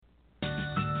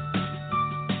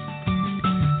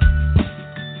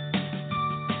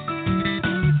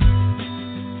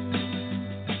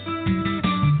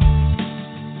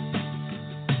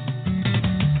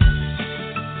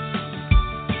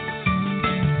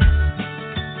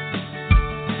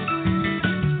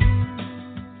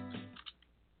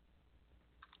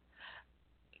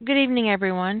Good evening,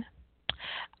 everyone.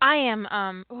 I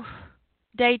am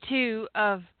day two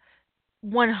of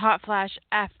one hot flash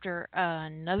after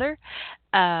another.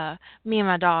 Me and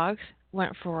my dogs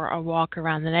went for a walk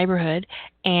around the neighborhood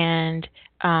and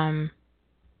um,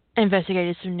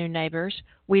 investigated some new neighbors.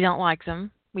 We don't like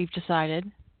them. We've decided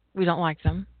we don't like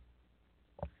them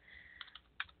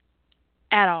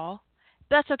at all.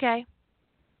 But that's okay.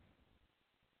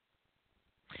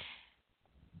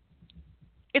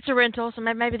 It's a rental, so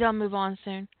maybe they'll move on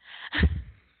soon. I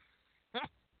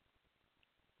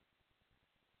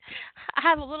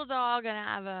have a little dog and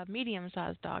I have a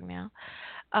medium-sized dog now.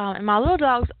 And my little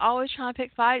dog's always trying to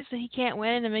pick fights that he can't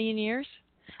win in a million years,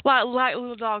 like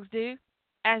little dogs do,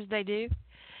 as they do.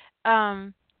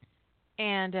 Um,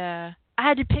 and I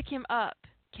had to pick him up,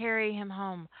 carry him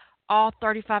home, all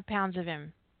 35 pounds of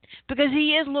him, because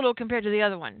he is little compared to the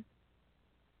other one.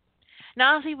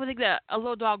 Now, honestly, people think that a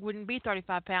little dog wouldn't be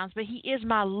 35 pounds, but he is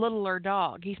my littler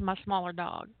dog. He's my smaller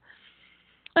dog.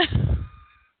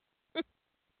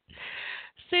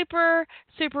 super,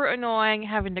 super annoying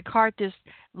having to cart this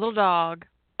little dog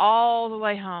all the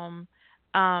way home,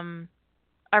 um,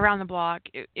 around the block.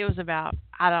 It was about,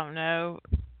 I don't know,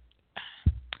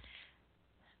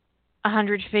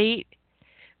 100 feet.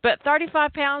 But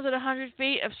 35 pounds at 100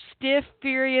 feet of stiff,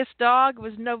 furious dog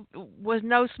was no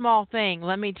small thing.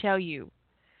 Let me tell you,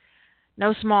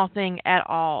 no small thing at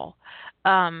all.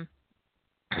 Um,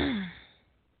 I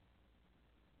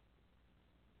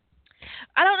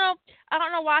don't know. I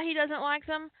don't know why he doesn't like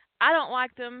them. I don't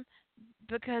like them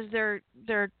because they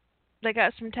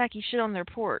got some tacky shit on their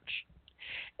porch.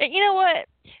 And you know what?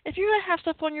 If you're gonna have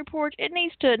stuff on your porch, it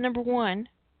needs to, number one,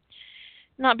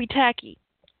 not be tacky,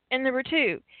 and number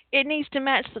two, it needs to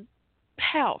match the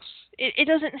house. It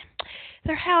doesn't.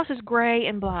 Their house is gray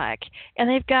and black, and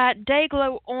they've got day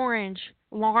glow orange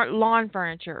lawn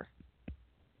furniture.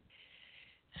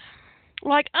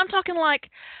 Like I'm talking like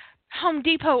Home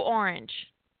Depot orange.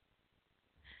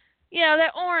 You know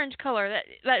that orange color,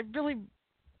 that really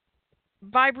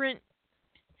vibrant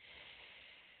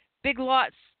Big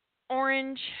Lots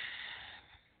orange.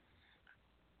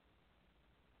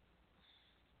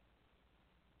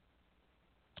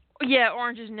 Yeah,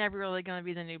 orange is never really going to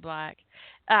be the new black.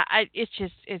 It's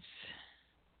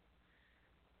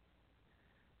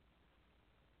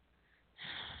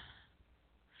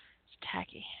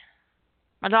tacky.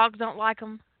 My dogs don't like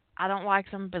them. I don't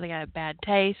like them, but they got a bad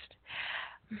taste.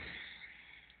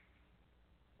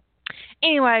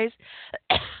 Anyways,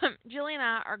 Julie and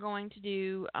I are going to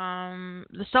do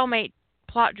the soulmate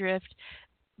plot drift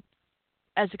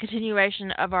as a continuation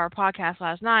of our podcast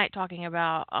last night, talking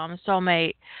about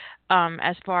soulmate,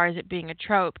 as far as it being a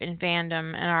trope in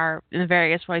fandom and in the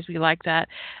various ways we like that.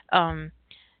 In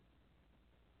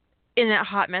that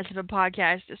hot mess of a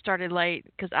podcast, it started late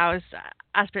because I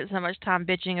spent so much time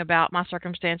bitching about my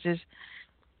circumstances,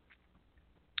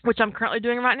 which I'm currently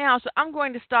doing right now. So I'm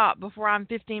going to stop before I'm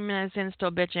 15 minutes in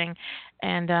still bitching.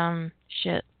 And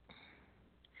shit.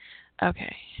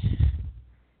 Okay,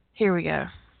 here we go.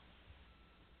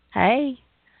 Hey.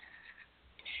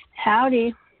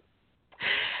 Howdy.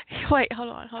 Wait, hold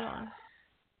on.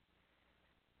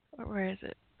 Where is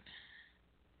it?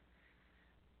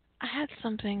 I had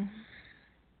something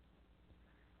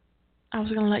I was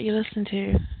going to let you listen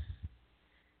to,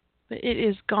 but it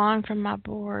is gone from my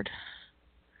board.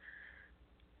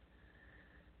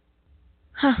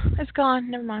 Huh, it's gone.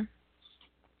 Never mind.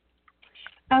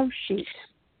 Oh, shoot.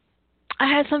 I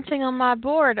had something on my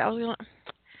board. I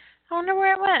wonder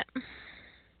where it went.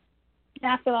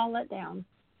 I feel all let down.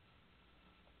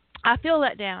 I feel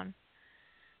let down.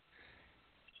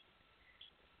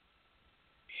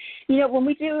 You know, when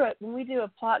we do a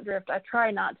plot drift, I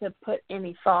try not to put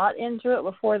any thought into it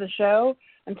before the show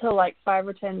until like 5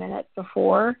 or 10 minutes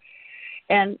before.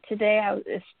 And today I was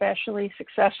especially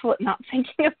successful at not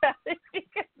thinking about it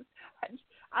because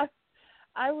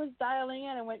I was dialing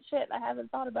in and went, shit, I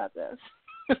haven't thought about this.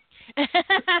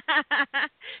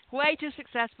 Way too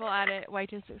successful at it. Way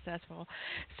too successful.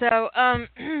 So,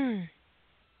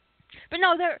 but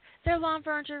no, their lawn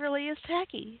furniture really is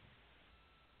tacky.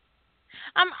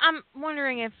 I'm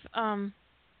wondering if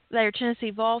they're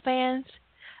Tennessee Vol fans,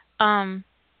 and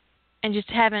just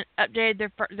haven't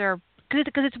updated their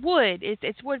because it's wood.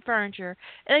 It's wood furniture,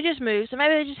 and they just moved, so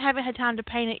maybe they just haven't had time to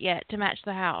paint it yet to match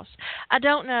the house. I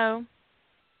don't know.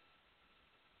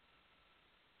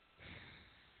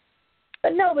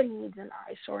 But nobody needs an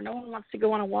eyesore. No one wants to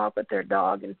go on a walk with their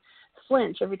dog and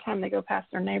flinch every time they go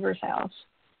past their neighbor's house.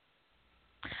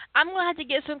 I'm gonna have to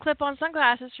get some clip-on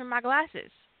sunglasses for my glasses,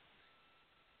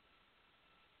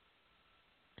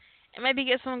 and maybe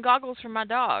get some goggles for my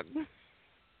dog.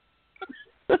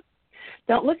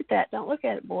 Don't look at that. Don't look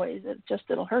at it, boys.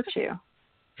 It'll hurt you.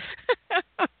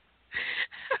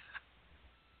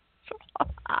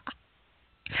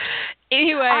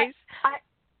 Anyways,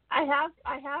 I have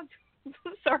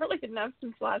sorely enough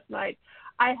since last night.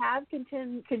 I have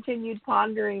continued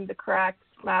pondering the cracked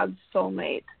cloud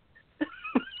soulmate.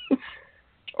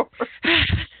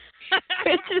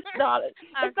 It's just not.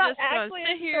 It's not actually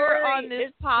sit here on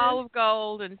this pile of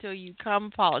gold until you come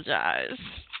apologize.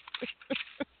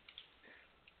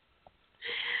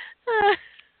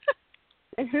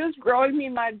 And who's growing me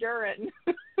my Durin?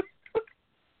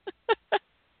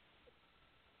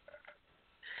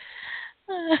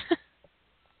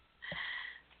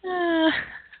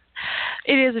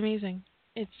 It is amusing.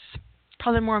 It's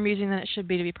probably more amusing than it should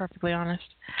be, to be perfectly honest.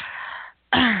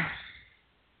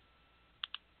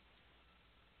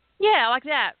 Yeah, like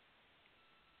that.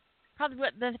 Probably,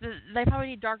 they probably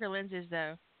need darker lenses,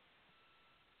 though.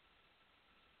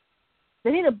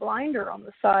 They need a blinder on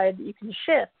the side that you can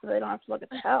shift so they don't have to look at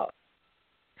the house.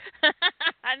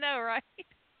 I know, right?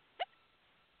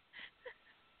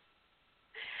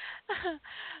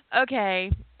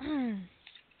 Okay.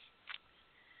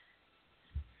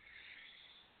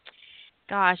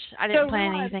 Gosh, I didn't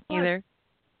plan anything either.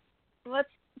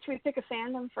 Should we pick a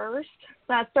fandom first?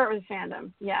 Let's start with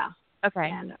fandom. Yeah.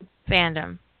 Okay.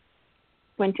 Fandom.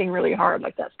 Squinting really hard,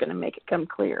 like that's going to make it come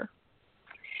clear.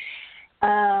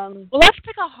 Well, let's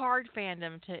pick a hard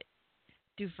fandom to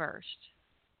do first.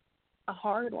 A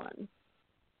hard one.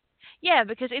 Yeah,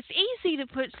 because it's easy to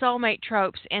put soulmate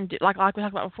tropes into, like we talked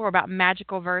about before, about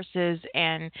magical verses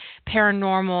and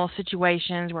paranormal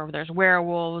situations where there's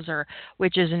werewolves or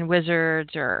witches and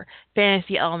wizards or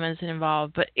fantasy elements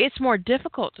involved. But it's more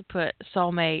difficult to put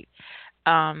soulmate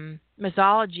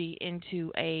mythology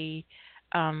into a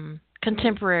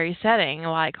contemporary setting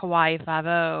like Hawaii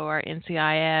Five-0 or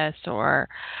NCIS or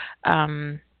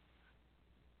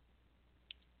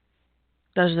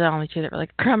those are the only two that really,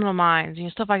 Criminal Minds,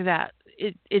 stuff like that.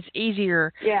 It's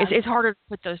easier. Yeah. It's harder to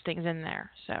put those things in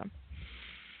there. So.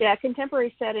 Yeah,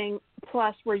 contemporary setting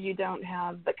plus where you don't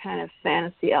have the kind of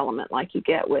fantasy element like you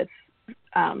get with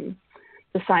the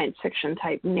science fiction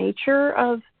type nature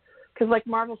of, because like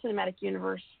Marvel Cinematic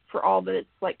Universe, for all that it's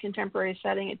like contemporary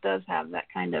setting, it does have that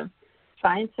kind of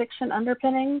science fiction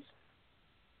underpinnings.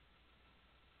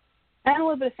 And a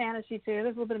little bit of fantasy too. There's a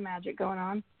little bit of magic going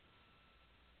on.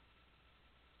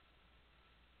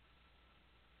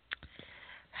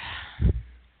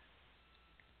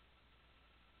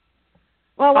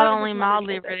 Well, only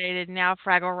mildly related. Now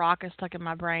Fraggle Rock is stuck in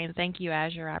my brain. Thank you,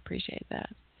 Azure. I appreciate that.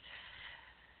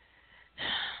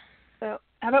 So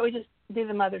how about we just do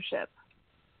the mothership?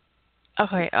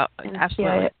 Okay. Oh,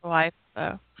 absolutely. Life.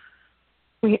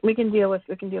 We can deal with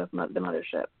the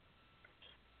mothership.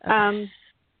 Okay.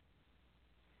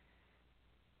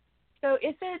 So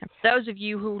if it's those of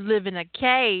you who live in a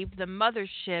cave, the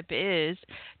mothership is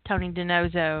Tony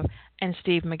DiNozzo and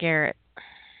Steve McGarrett.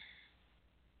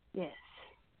 Yes.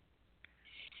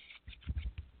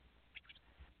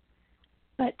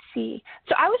 Let's see.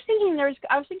 So I was thinking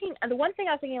the one thing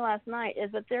I was thinking last night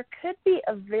is that there could be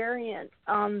a variant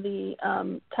on the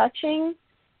touching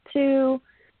to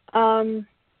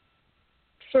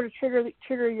sort of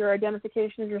trigger your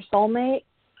identification of your soulmate.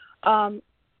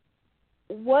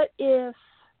 What if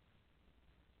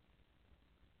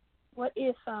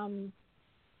it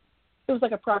was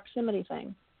like a proximity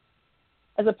thing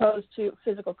as opposed to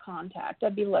physical contact?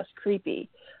 That'd be less creepy.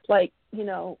 Like,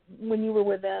 when you were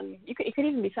within, it could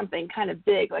even be something kind of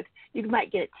big, like you might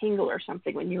get a tingle or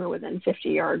something when you were within 50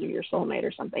 yards of your soulmate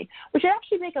or something, which would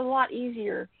actually make it a lot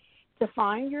easier to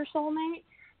find your soulmate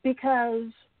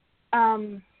because,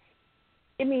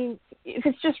 if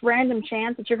it's just random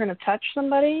chance that you're going to touch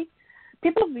somebody,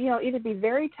 people, either be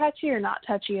very touchy or not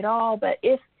touchy at all. But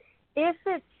if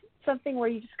it's something where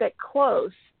you just get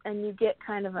close and you get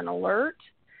kind of an alert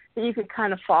that you could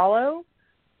kind of follow,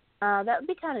 that would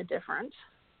be kind of different.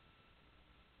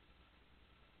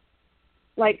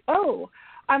 Like, oh,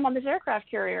 I'm on this aircraft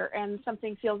carrier and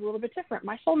something feels a little bit different.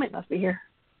 My soulmate must be here.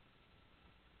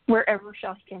 Wherever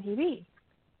can he be?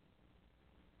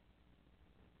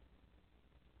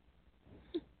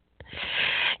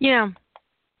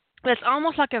 It's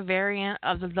almost like a variant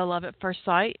of the love at first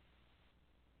sight.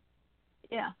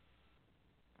 Yeah.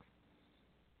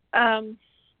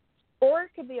 Or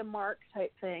it could be a mark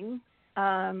type thing.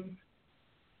 I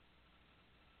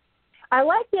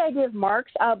like the idea of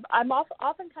marks. I'm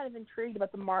often kind of intrigued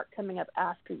about the mark coming up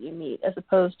after you meet as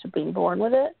opposed to being born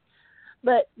with it.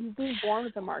 But being born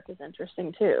with a mark is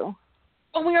interesting too.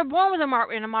 When we are born with a mark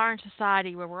in a modern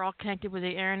society where we're all connected with the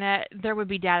internet, there would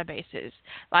be databases.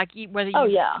 Like whether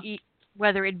you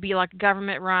whether it be like a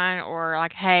government run or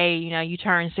like, hey, you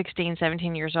turn 16,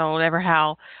 17 years old,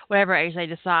 whatever age they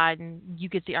decide, and you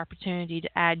get the opportunity to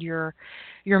add your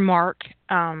mark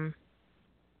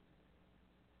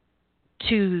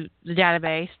to the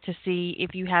database to see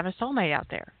if you have a soulmate out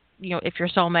there. If your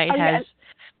soulmate has.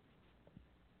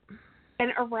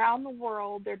 And around the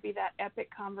world, there'd be that epic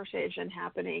conversation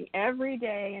happening every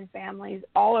day in families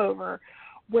all over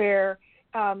where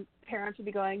parents would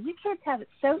be going, you kids have it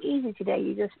so easy today.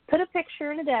 You just put a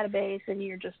picture in a database and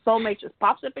your soulmate just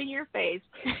pops up in your face.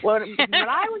 When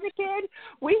I was a kid,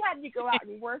 we had to go out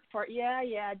and work for it.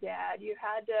 Yeah, Dad. You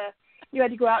had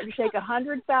to go out and shake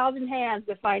 100,000 hands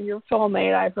to find your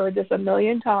soulmate. I've heard this a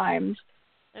million times.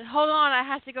 And hold on, I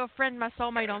have to go friend my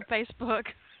soulmate on Facebook.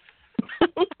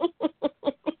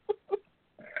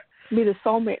 Be the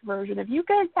soulmate version of you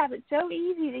guys have it so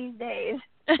easy these days.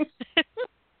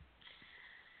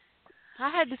 I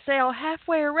had to sail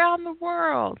halfway around the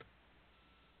world.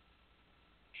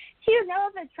 Do you know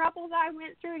the troubles I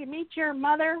went through to meet your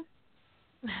mother?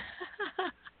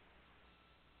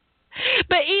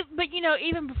 But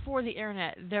even before the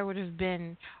internet, there would have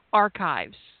been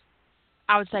archives.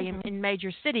 I would say in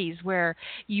major cities where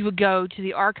you would go to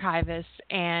the archivist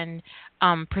and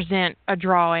present a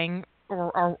drawing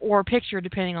or a picture,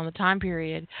 depending on the time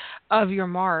period, of your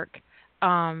mark.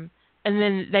 And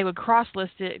then they would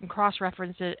cross-list it and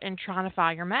cross-reference it and try to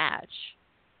find your match.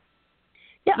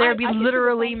 Yeah, there would be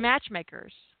literally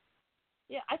matchmakers.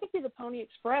 Yeah, I could see the Pony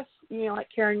Express, like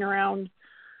carrying around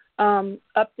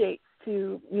updates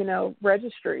to,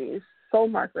 registries,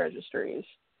 Soulmark registries.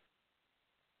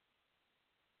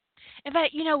 In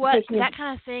fact, you know what? That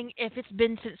kind of thing, if it's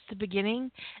been since the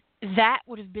beginning, that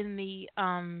would have been the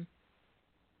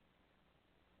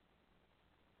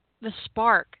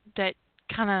spark that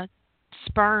kind of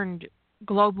spurned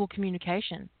global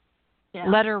communication,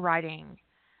 letter writing,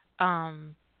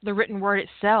 the written word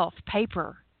itself,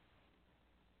 paper.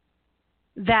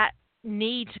 That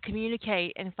need to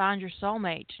communicate and find your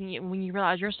soulmate. When you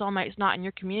realize your soulmate's not in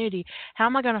your community, how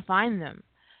am I going to find them?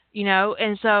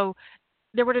 And so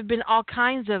there would have been all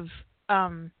kinds of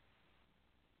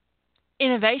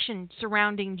innovation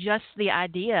surrounding just the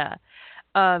idea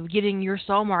of getting your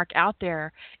soul mark out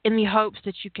there in the hopes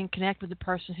that you can connect with the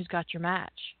person who's got your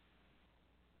match.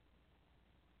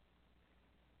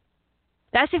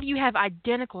 That's if you have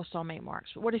identical soulmate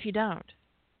marks. But what if you don't?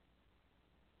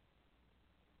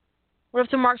 What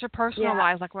if the marks are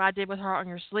personalized, like what I did with her on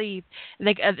your sleeve?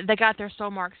 They got their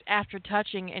soul marks after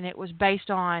touching, and it was based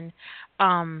on,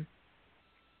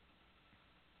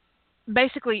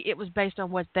 basically it was based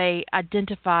on what they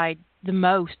identified the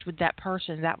most with that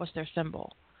person. That was their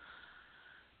symbol.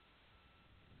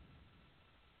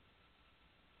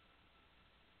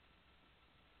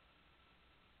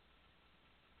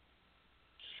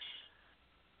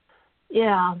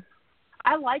 Yeah.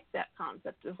 I like that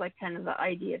concept. It's like kind of the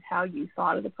idea of how you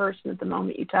thought of the person at the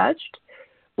moment you touched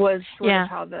was sort of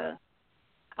how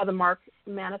the mark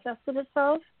manifested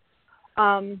itself.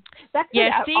 Steve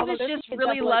is just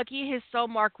really lucky his soul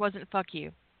mark wasn't "fuck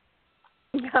you."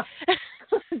 Yeah.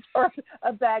 Or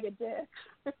a bag of dicks.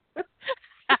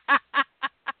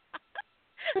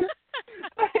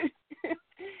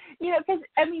 Because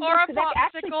or a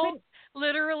popsicle,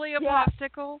 literally a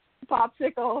popsicle.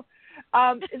 Popsicle.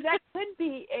 That could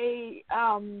be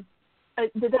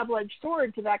the double-edged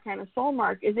sword to that kind of soul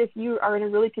mark is if you are in a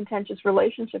really contentious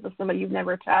relationship with somebody you've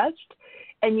never touched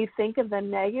and you think of them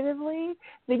negatively,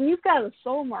 then you've got a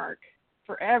soul mark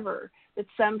forever that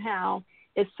somehow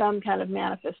is some kind of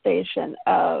manifestation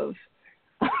of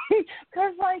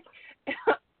because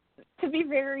to be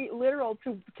very literal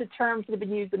to terms that have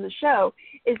been used in the show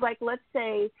is like, let's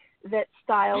say that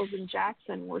Styles and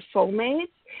Jackson were soulmates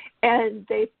and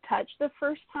they touched the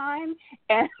first time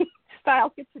and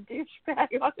Styles gets a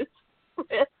douchebag on his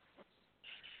wrist.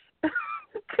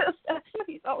 Because that's what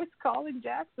he's always calling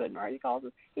Jackson, right?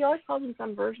 He always calls him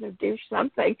some version of douche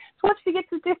something. So once he gets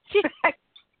a douchebag.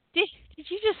 Did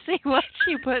you just see what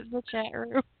she put in the chat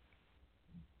room?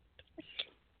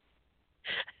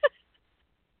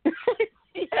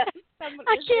 Yes.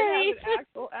 I can't even. An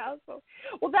actual asshole.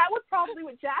 Well, that would probably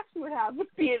what Jackson would have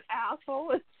would be an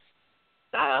asshole. And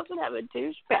Styles would have a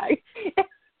douchebag.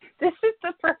 This is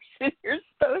the person you're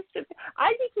supposed to be.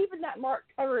 I'd be keeping that mark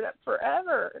covered up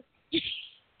forever.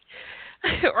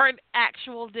 Or an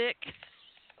actual dick.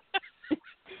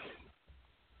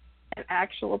 An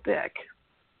actual dick.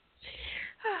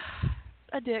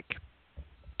 A dick.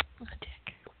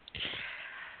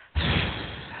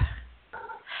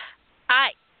 I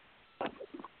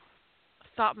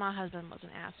thought my husband was an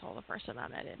asshole the first time I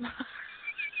met him.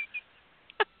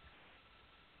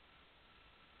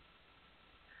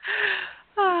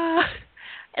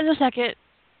 and the second,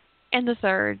 and the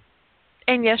third,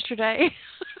 and yesterday.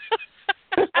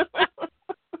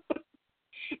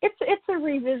 It's a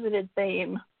revisited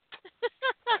theme.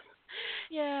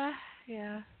 Yeah,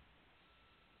 yeah.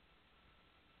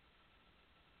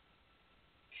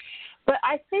 But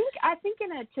I think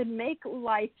to make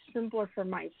life simpler for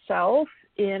myself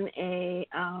in a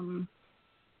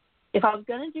if I was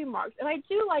going to do marks, and I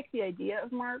do like the idea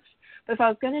of marks, but if I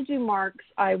was going to do marks,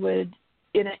 I would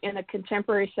in a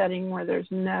contemporary setting where there's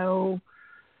no,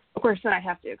 of course, then I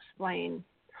have to explain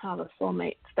how the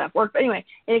soulmate stuff works. But anyway,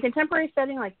 in a contemporary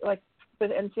setting like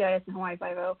with NCIS and Hawaii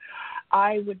Five-0,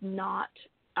 I would not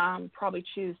probably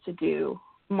choose to do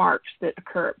marks that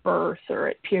occur at birth or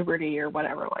at puberty or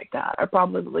whatever like that. I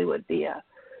probably would be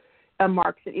a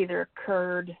mark that either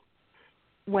occurred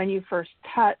when you first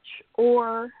touch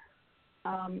or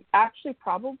actually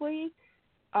probably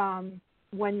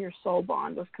when your soul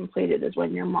bond was completed is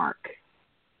when your mark.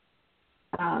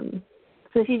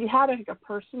 So if you had a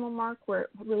personal mark where it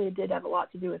really did have a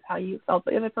lot to do with how you felt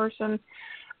the other person,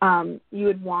 you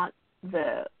would want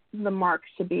the marks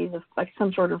to be like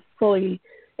some sort of fully.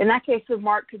 In that case, the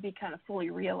mark could be kind of fully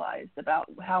realized about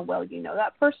how well you know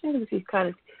that person, because you've kind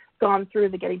of gone through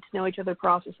the getting to know each other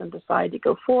process and decide to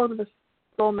go forward with a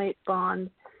soulmate bond.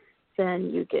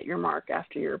 Then you get your mark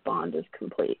after your bond is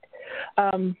complete.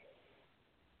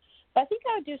 I think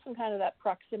I would do some kind of that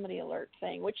proximity alert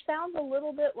thing, which sounds a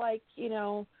little bit like,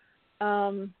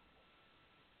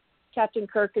 Captain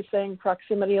Kirk is saying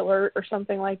proximity alert or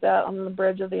something like that on the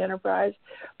bridge of the Enterprise.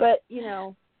 But,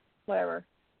 whatever.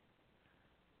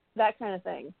 That kind of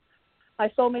thing. My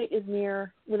soulmate is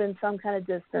near, within some kind of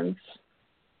distance,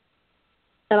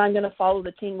 and I'm going to follow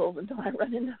the tingles until I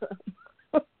run into them.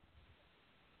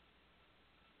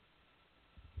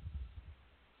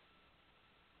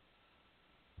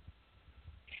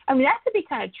 I mean, that could be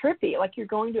kind of trippy. Like you're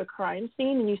going to a crime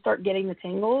scene and you start getting the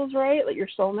tingles, right? Like your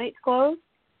soulmate's close.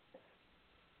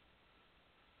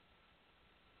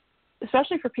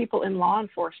 Especially for people in law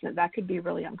enforcement, that could be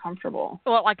really uncomfortable.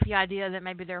 Well, like the idea that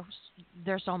maybe their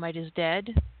soulmate is dead,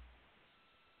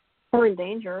 or in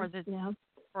danger,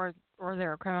 or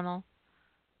they're a criminal,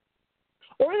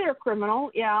 or they're a criminal,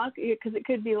 yeah, because it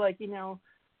could be like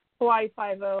Hawaii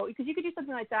Five-0, because you could do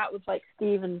something like that with like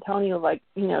Steve and Tony, like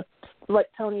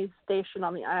like Tony's stationed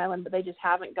on the island, but they just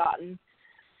haven't gotten,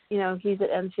 he's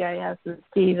at NCIS and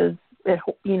Steve is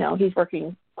he's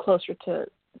working closer to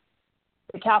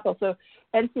the capital. So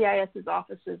NCIS's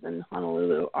offices in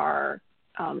Honolulu are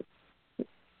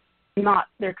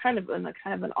they're kind of in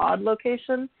an odd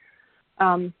location. You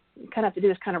kind of have to do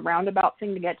this kind of roundabout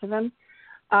thing to get to them.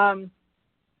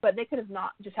 But they could have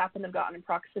not just happened to have gotten in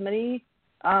proximity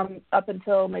up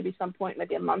until maybe some point,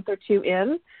 maybe a month or two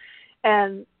in.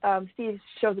 And Steve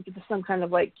shows up to some kind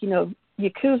of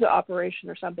Yakuza operation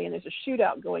or something, and there's a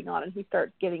shootout going on, and he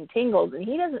starts getting tingles, and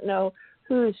he doesn't know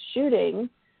who's shooting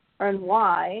and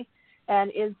why,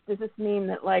 and does this mean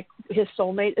that his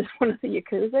soulmate is one of the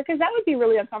Yakuza? Because that would be a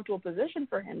really uncomfortable position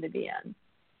for him to be in.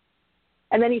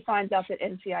 And then he finds out that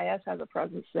NCIS has a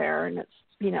presence there, and it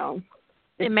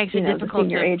makes it difficult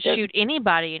to shoot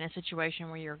anybody in a situation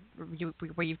where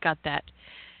you've got that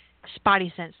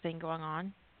spidey sense thing going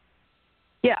on.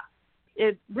 Yeah,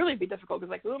 it'd really be difficult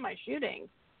because who am I shooting?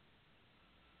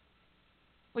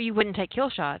 Well, you wouldn't take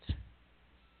kill shots.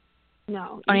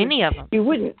 No. On any of them. You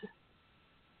wouldn't.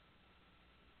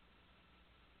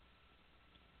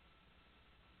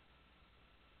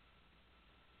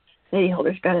 Lady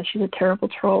Holder's got it. She's a terrible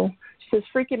troll. She says,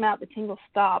 freak him out, the tingles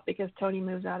stop because Tony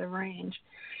moves out of range.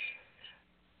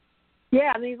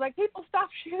 Yeah, and he's like, people stop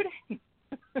shooting.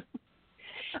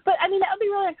 But, that would be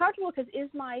really uncomfortable because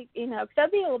because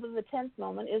that'd be a little bit of a tense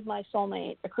moment. Is my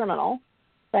soulmate a criminal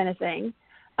kind of thing?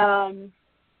 But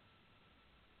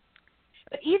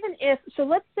even so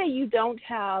let's say you don't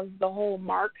have the whole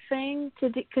mark thing to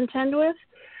contend with,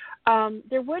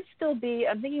 there would still be,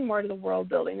 I'm thinking more to the world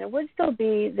building, there would still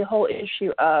be the whole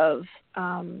issue of,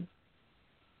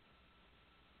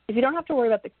 if you don't have to worry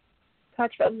about the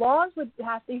touch, but you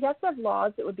have to have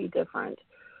laws that would be different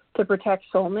to protect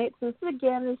soulmates. This,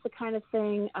 again, is the kind of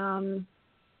thing,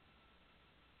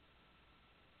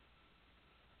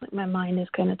 my mind is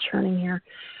kind of churning here.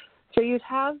 So you'd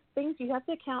have things, you have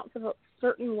to account for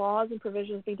certain laws and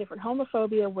provisions being different.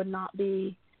 Homophobia would not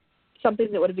be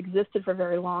something that would have existed for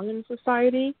very long in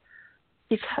society.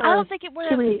 I don't think it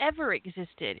would have ever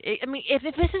existed. If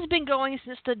this has been going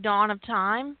since the dawn of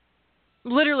time,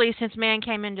 literally since man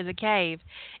came into the cave,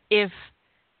 if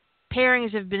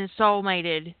pairings have been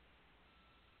soulmated,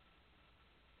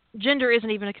 gender isn't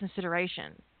even a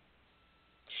consideration.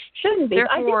 Shouldn't be.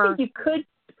 Therefore, I think you could.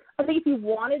 I think if you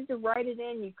wanted to write it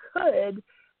in, you could,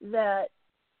 that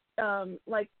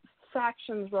like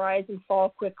factions rise and fall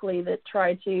quickly that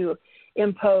try to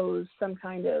impose some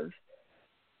kind of,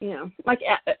 like,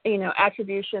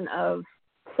 attribution of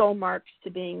soul marks to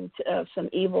being of some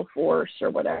evil force or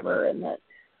whatever. And that,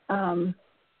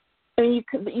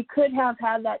 you could have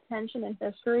had that tension in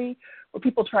history where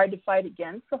people tried to fight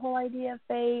against the whole idea of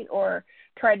fate or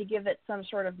tried to give it some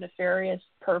sort of nefarious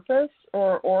purpose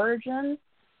or origin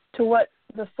to what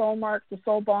the soul mark, the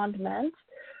soul bond meant.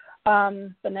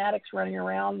 Fanatics running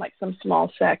around like some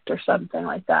small sect or something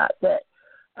like that,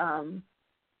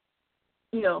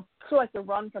 so like the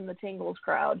Run from the Tingles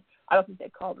crowd. I don't think they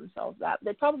call themselves that.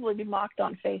 They'd probably be mocked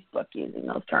on Facebook using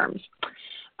those terms.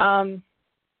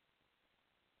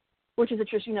 Which is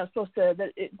interesting, you're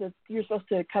supposed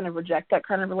to kind of reject that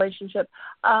kind of relationship.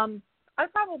 I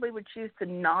probably would choose to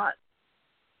not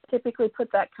typically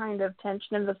put that kind of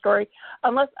tension in the story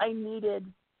unless I needed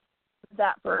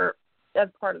that as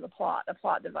part of the plot, a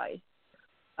plot device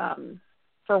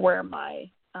for where my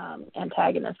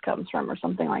antagonist comes from or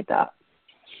something like that.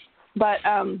 But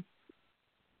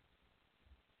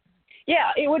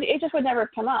it just would never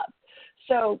come up.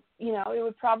 So, it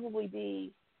would probably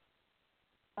be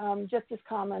just as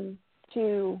common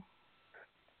to,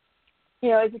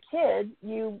 as a kid,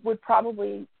 you would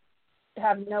probably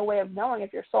have no way of knowing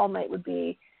if your soulmate would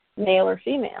be male or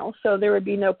female. So there would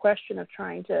be no question of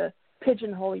trying to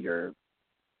pigeonhole your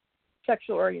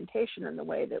sexual orientation in the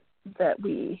way that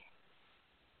we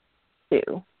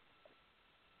do.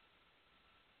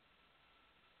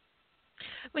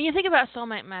 When you think about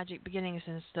soulmate magic beginning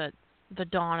since the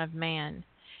dawn of man,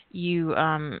 you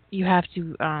have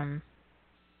to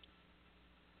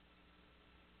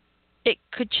it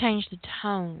could change the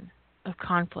tone of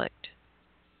conflict.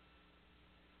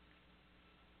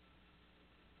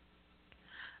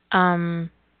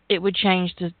 It would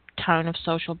change the tone of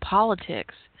social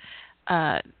politics.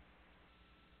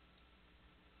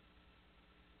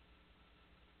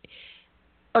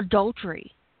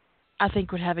 Adultery, I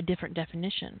think, would have a different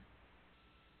definition.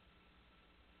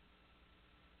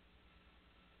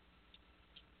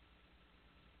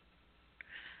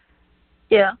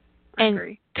 Yeah, I and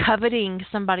agree. Coveting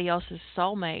somebody else's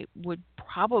soulmate would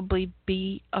probably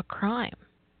be a crime.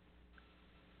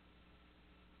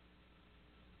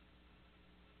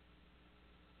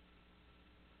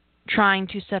 Trying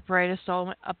to separate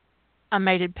a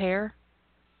mated pair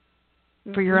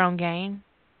for your own gain.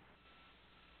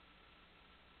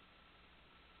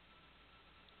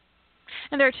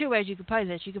 And there are two ways you could play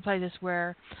this. You could play this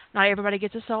where not everybody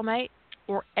gets a soulmate,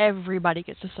 or everybody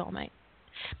gets a soulmate.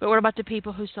 But what about the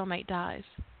people whose soulmate dies?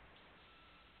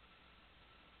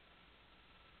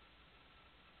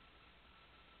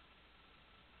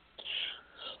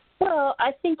 Well,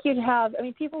 I think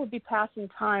people would be passing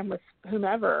time with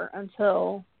whomever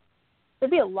until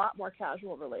there'd be a lot more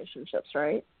casual relationships,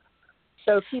 right?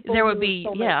 So there would be,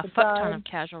 a fuck ton of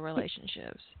casual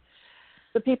relationships.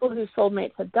 The people whose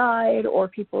soulmates had died or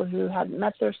people who hadn't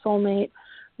met their soulmate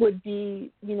would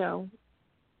be,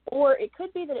 or it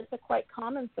could be that it's a quite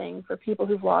common thing for people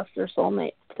who've lost their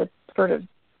soulmate to sort of,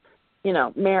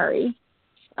 marry,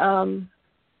 kind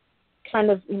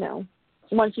of,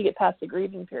 once you get past the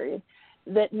grieving period,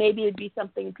 that maybe it'd be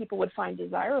something people would find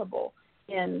desirable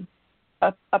in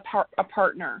a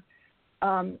partner.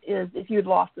 Is if you'd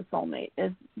lost a soulmate,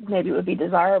 is maybe it would be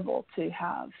desirable to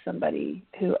have somebody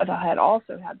who had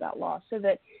also had that loss, so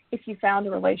that if you found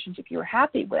a relationship you were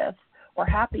happy with or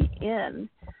happy in,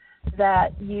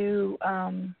 that you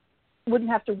wouldn't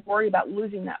have to worry about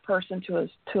losing that person to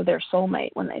their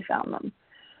soulmate when they found them.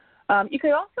 You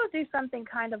could also do something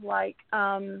kind of like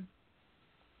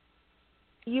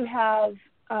you have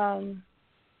kind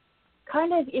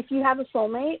of, if you have a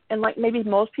soulmate, and like maybe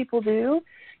most people do,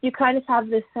 you kind of have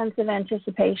this sense of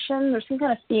anticipation. There's some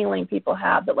kind of feeling people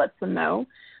have that lets them know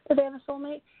that they have a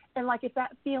soulmate. And like if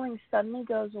that feeling suddenly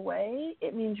goes away,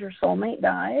 it means your soulmate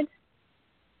died.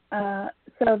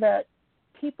 So that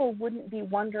people wouldn't be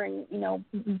wondering,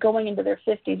 going into their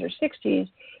 50s or 60s,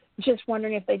 just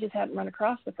wondering if they just hadn't run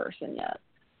across the person yet.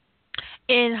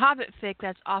 In Hobbit fic,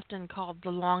 that's often called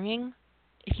the longing.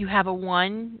 If you have a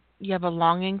one, you have a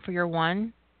longing for your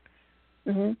one.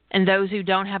 Mm-hmm. And those who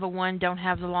don't have a one don't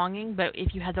have the longing. But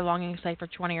if you had the longing, say, for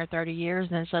 20 or 30 years,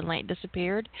 and then suddenly it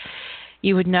disappeared,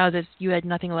 you would know that you had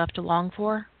nothing left to long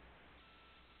for.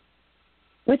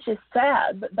 Which is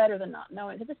sad, but better than not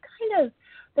knowing. Because it's kind of,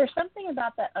 there's something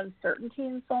about that uncertainty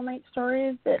in soulmate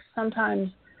stories that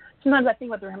sometimes I think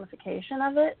about the ramification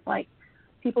of it. Like,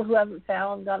 people who haven't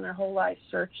found, gone their whole life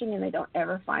searching, and they don't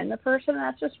ever find the person.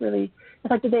 That's just really,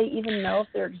 it's like, do they even know if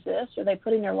they exist? Are they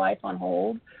putting their life on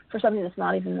hold for something that's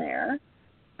not even there?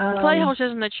 Playhole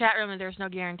says in the chat room that there's no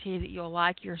guarantee that you'll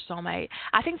like your soulmate.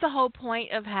 I think the whole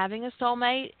point of having a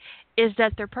soulmate is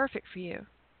that they're perfect for you.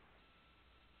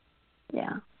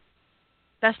 Yeah.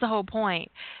 That's the whole point.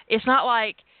 It's not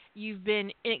like you've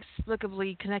been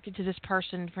inexplicably connected to this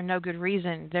person for no good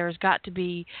reason. There's got to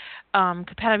be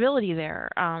compatibility there.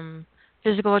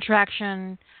 Physical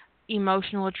attraction,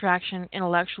 emotional attraction,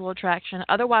 intellectual attraction.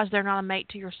 Otherwise, they're not a mate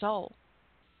to your soul.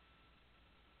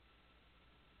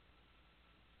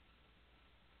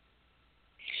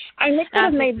 And they could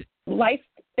have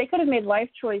made life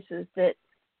choices that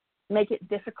make it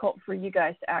difficult for you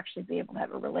guys to actually be able to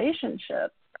have a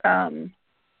relationship.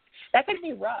 That could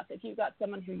be rough if you've got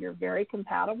someone who you're very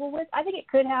compatible with. I think it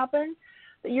could happen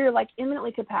that you're like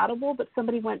eminently compatible, but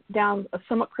somebody went down a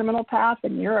somewhat criminal path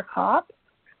and you're a cop,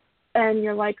 and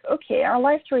you're like, okay, our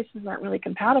life choices aren't really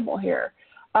compatible here.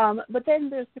 But then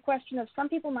there's the question of some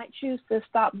people might choose to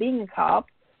stop being a cop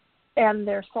and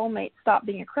their soulmate stop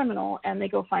being a criminal, and they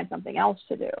go find something else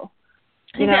to do.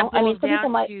 You know, I mean, some people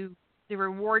might. The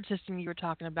reward system you were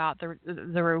talking about, the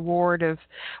reward of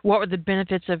what were the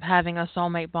benefits of having a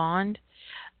soulmate bond.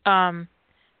 Really,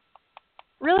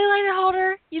 Lena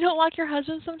Holder, you don't like your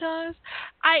husband sometimes?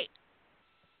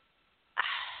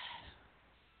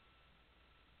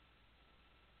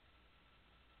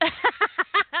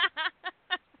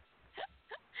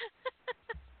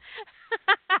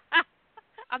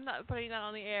 I'm not putting that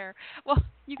on the air. Well,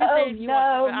 you can say it if you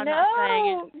want to, but I'm not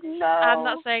saying it. No. I'm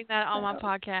not saying that on my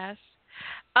podcast.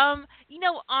 You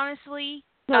know, honestly,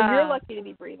 no, you're lucky to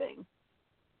be breathing.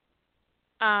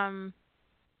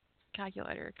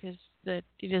 Calculator, because it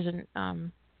isn't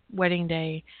wedding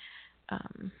day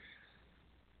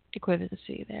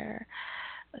equivalency there.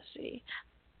 Let's see.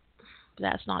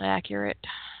 That's not accurate.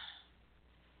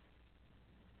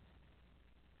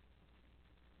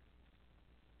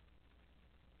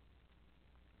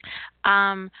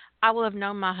 I will have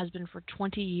known my husband for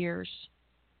 20 years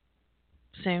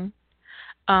soon.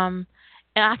 And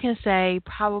I can say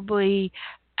probably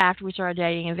after we started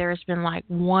dating, there's been like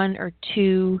 1 or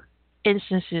 2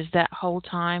 instances that whole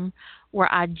time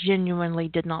where I genuinely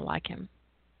did not like him.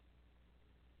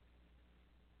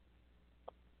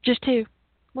 Just 2.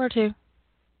 1 or 2.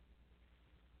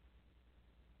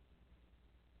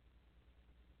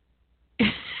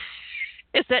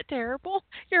 Is that terrible?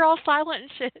 You're all silent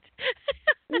and shit.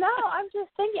 No, I'm just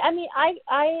thinking. I mean,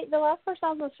 I the last person I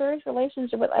was in a serious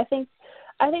relationship with, I think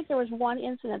there was one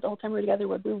incident the whole time we were together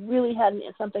where we really had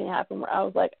something happen where I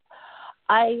was like,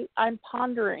 I'm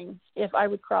pondering if I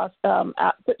would cross,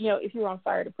 if you were on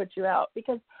fire to put you out,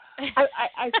 because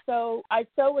I so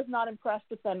was not impressed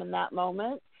with them in that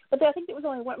moment. But I think it was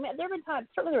only one. I mean, there have been times.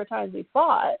 Certainly, there were times we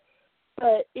fought,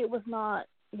 but it was not,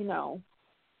 to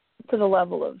the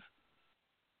level of.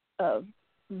 I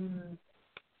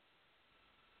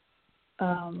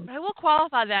will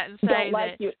qualify that and say don't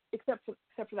like that you, except for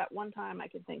that one time I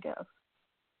can think of.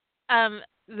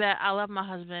 That I love my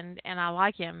husband and I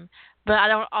like him, but I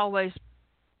don't always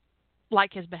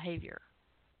like his behavior.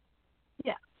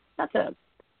 Yeah, that's it.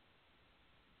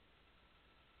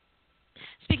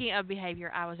 Speaking of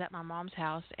behavior, I was at my mom's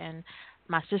house and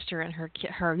my sister and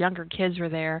her younger kids were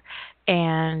there,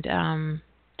 and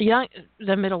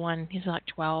the middle one, he's like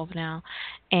 12 now,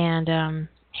 and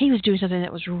he was doing something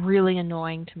that was really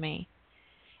annoying to me.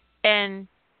 And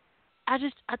I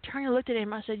turned and looked at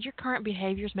him. I said, "Your current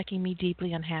behavior is making me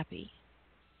deeply unhappy."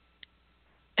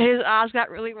 His eyes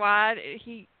got really wide.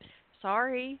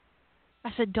 Sorry.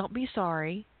 I said, "Don't be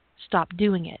sorry. Stop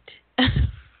doing it."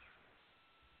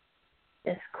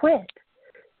 Just quit.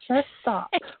 Just stop.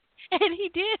 And he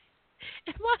did.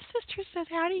 And my sister said,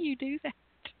 "How do you do that?"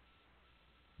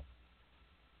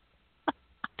 I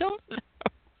don't know.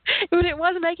 But it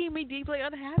was making me deeply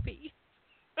unhappy.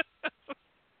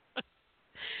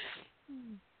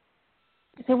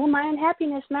 I said, well, my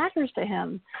unhappiness matters to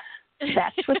him.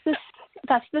 That's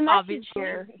the message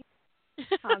here.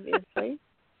 Obviously.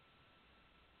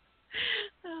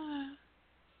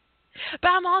 But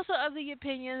I'm also of the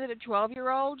opinion that a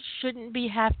 12-year-old shouldn't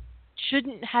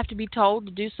have to be told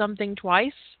to do something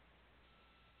twice.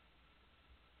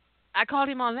 I called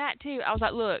him on that too. I was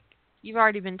like, "Look, you've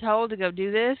already been told to go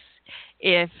do this.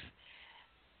 If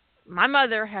my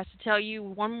mother has to tell you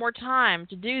one more time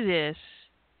to do this,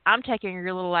 I'm taking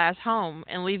your little ass home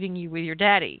and leaving you with your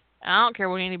daddy. I don't care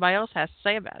what anybody else has to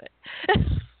say about it."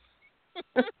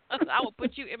 I will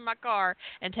put you in my car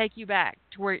and take you back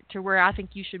to where I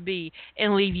think you should be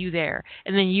and leave you there,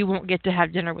 and then you won't get to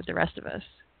have dinner with the rest of us.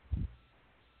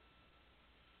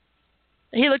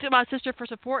 He looked at my sister for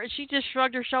support, and she just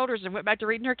shrugged her shoulders and went back to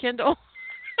reading her Kindle.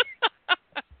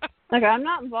 Like, I'm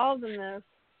not involved in this.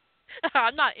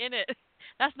 I'm not in it.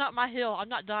 That's not my hill. I'm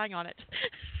not dying on it.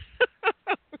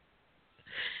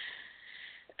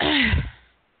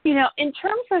 You know, in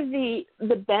terms of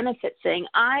the benefit thing,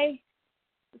 I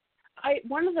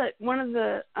one of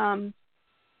the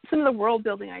some of the world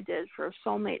building I did for a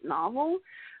soulmate novel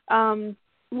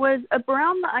was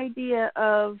around the idea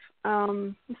of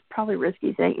it's probably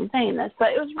risky saying this, but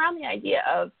it was around the idea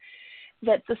of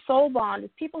that the soul bond,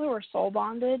 people who are soul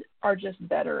bonded are just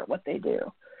better at what they do.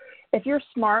 If you're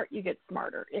smart, you get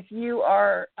smarter. If you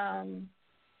are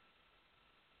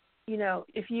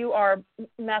if you are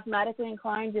mathematically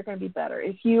inclined, you're going to be better.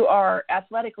 If you are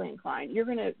athletically inclined, you're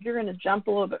going to jump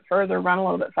a little bit further, run a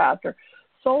little bit faster.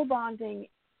 Soul bonding,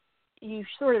 you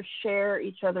sort of share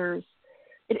each other's.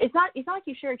 It's not like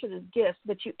you share each other's gifts,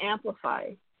 but you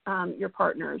amplify your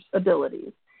partner's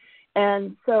abilities,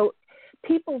 and so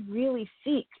people really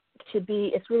seek to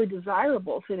be. It's really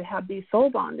desirable to have these soul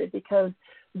bonded because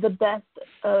the best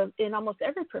in almost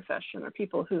every profession are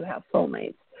people who have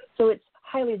soulmates. So it's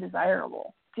highly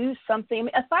desirable. Do something. I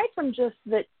mean, aside from just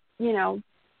that,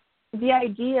 the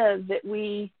idea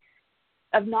that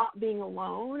of not being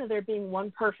alone, of there being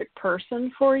one perfect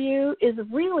person for you is a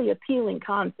really appealing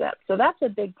concept. So that's a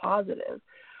big positive.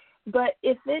 But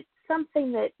if it's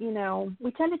something that,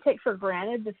 we tend to take for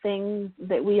granted the things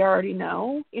that we already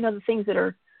know, the things that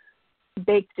are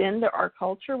baked into our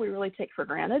culture, we really take for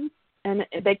granted and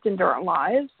baked into our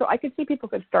lives. So I could see people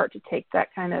could start to take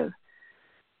that kind of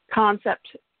concept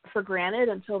for granted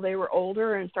until they were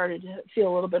older and started to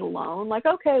feel a little bit alone. Like,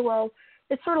 okay, well,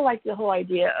 it's sort of like the whole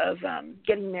idea of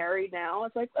getting married now.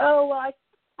 It's like, oh, well,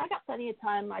 I got plenty of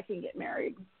time. I can get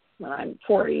married when I'm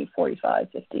 40, 45,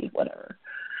 50, whatever.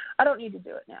 I don't need to do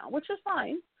it now, which is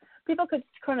fine. People could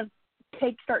kind of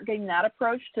start getting that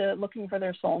approach to looking for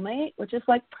their soulmate, which is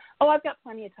like, oh, I've got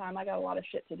plenty of time. I got a lot of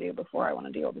shit to do before I want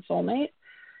to deal with a soulmate.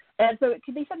 And so it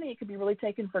could be something that could be really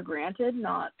taken for granted,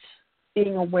 not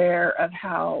being aware of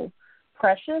how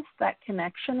precious that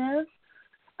connection is.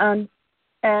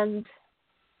 And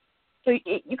so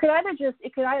you could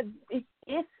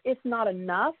if it's not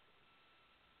enough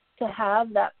to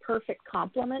have that perfect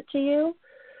complement to you,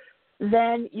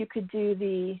 then you could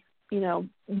do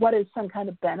what is some kind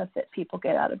of benefit people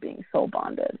get out of being soul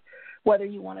bonded. Whether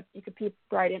you could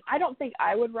write in, I don't think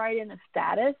I would write in a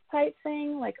status type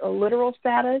thing, like a literal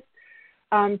status,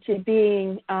 to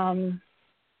being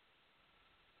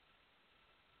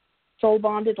soul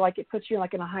bonded, like it puts you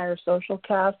like in a higher social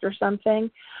caste or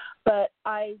something. But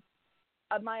my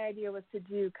idea was to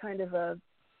do kind of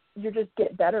you just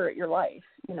get better at your life,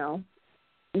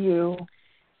 you.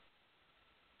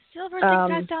 Silver thinks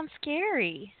I sound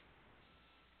scary.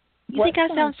 You think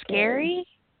I sound scary?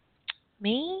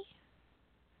 Me?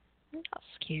 I'm not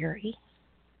scary.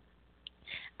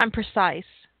 I'm precise.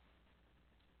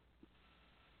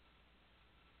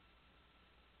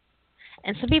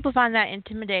 And some people find that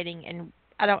intimidating, and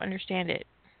I don't understand it.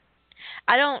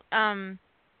 I don't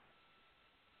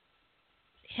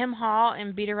hem-haw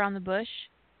and beat around the bush.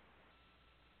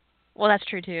 Well, that's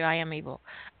true, too. I am evil.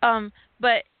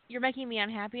 But you're making me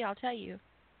unhappy, I'll tell you.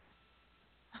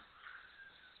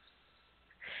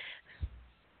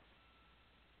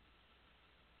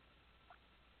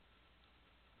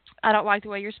 I don't like the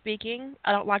way you're speaking.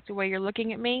 I don't like the way you're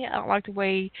looking at me. I don't like the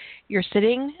way you're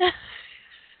sitting.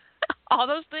 All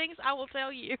those things, I will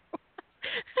tell you.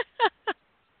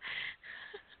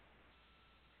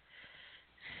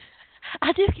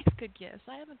 I do give good gifts.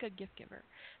 I am a good gift giver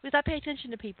because I pay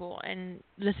attention to people and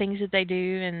the things that they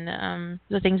do and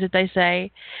the things that they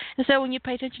say. And so when you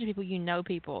pay attention to people, you know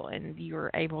people, and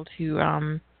you're able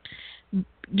to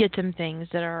get them things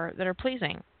that are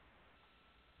pleasing,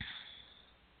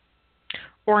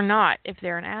 or not if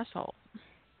they're an asshole.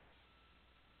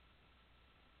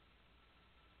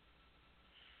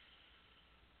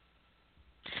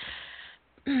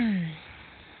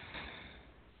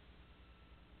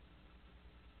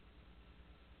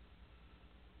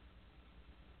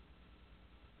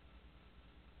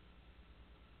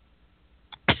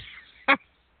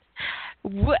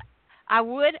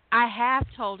 I have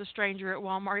told a stranger at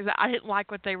Walmart that I didn't like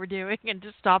what they were doing and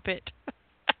to stop it.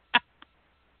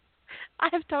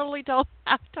 I've totally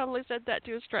said that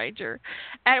to a stranger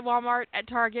at Walmart, at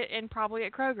Target, and probably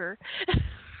at Kroger,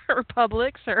 or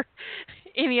Publix, or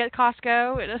any at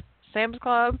Costco, at a Sam's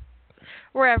Club,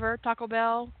 wherever, Taco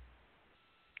Bell.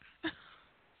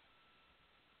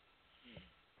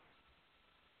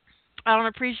 I don't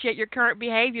appreciate your current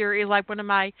behavior is like one of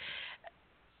my.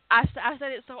 I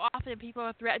said it so often. People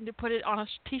have threatened to put it on a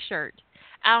T-shirt.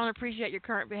 I don't appreciate your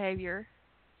current behavior.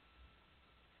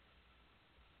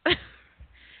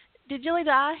 Did Jilly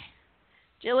die?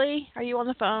 Jilly, are you on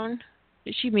the phone?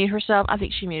 Did she mute herself? I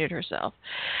think she muted herself.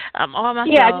 All myself.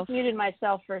 Yeah, I just muted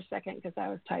myself for a second because I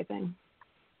was typing.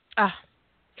 Ah.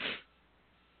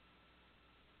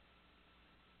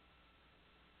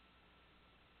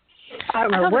 I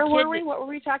don't know. Where were we? What were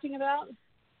we talking about?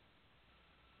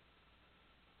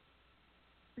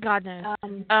 God knows.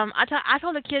 I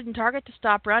told a kid in Target to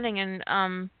stop running,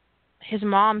 and his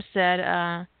mom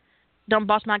said, "Don't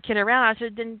boss my kid around." I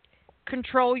said, "Then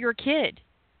control your kid,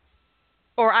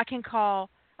 or I can go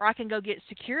get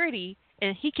security,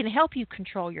 and he can help you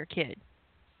control your kid."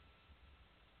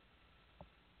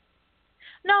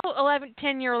 No,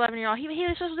 10-year-old.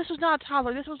 This was not a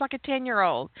toddler. This was like a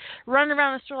 10-year-old running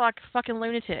around the store like a fucking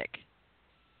lunatic.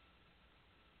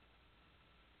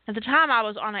 At the time, I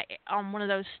was on one of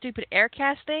those stupid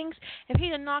Aircast things. If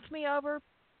he'd have knocked me over,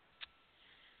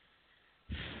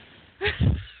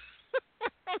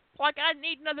 like I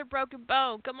need another broken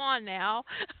bone. Come on now.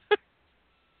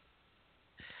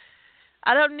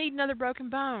 I don't need another broken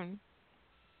bone.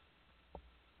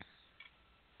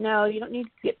 No, you don't need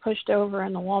to get pushed over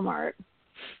in the Walmart.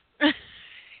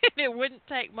 It wouldn't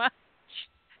take much,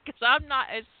 because I'm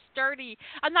not as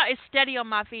steady on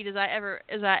my feet as I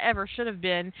ever should have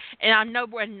been, and I'm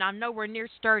nowhere near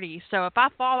sturdy. So if I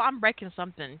fall, I'm breaking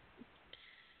something.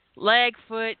 Leg,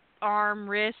 foot, arm,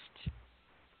 wrist.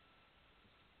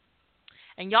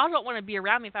 And y'all don't want to be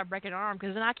around me if I break an arm,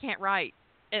 because then I can't write,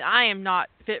 and I am not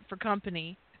fit for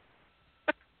company.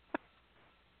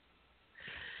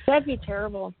 That'd be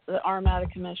terrible, the arm out of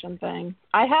commission thing.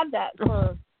 I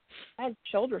had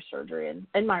shoulder surgery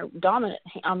in my dominant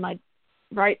on my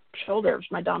right shoulder, was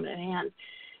my dominant hand,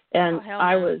 and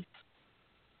I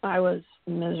was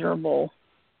miserable.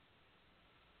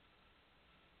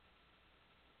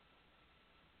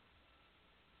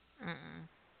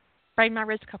 Sprained my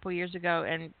wrist a couple years ago,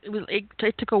 and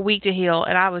it took a week to heal,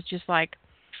 and I was just like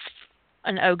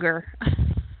an ogre.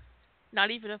 Not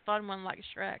even a fun one like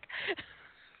Shrek.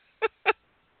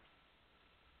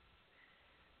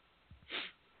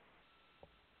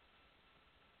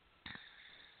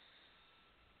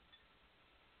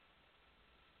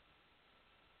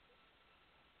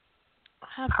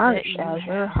 Harsh,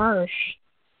 Azure, harsh.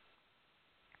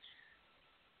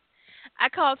 I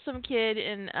called some kid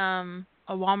in a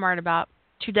Walmart about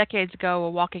 2 decades ago a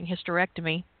walking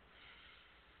hysterectomy.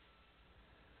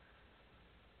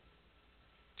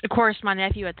 Of course, my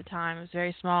nephew at the time was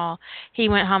very small. He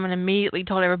went home and immediately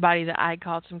told everybody that I had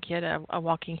called some kid a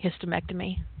walking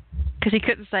hystemectomy, because he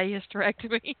couldn't say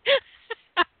hysterectomy.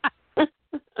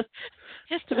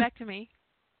 Hystemectomy.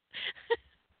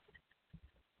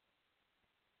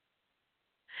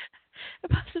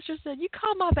 My sister said, "You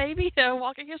called my baby a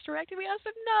walking hysterectomy?" I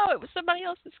said, "No, it was somebody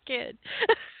else's kid."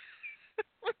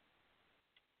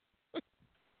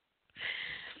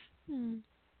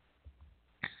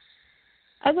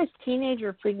 I was a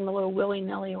teenager pleading a little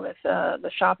willy-nilly with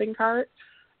the shopping cart.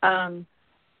 I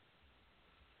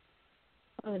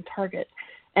was in Target,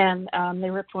 and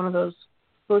they ripped one of those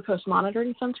glucose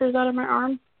monitoring sensors out of my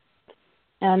arm.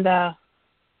 And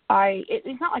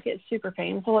it's not like it's super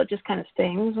painful. It just kind of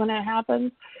stings when it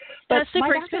happens. But that's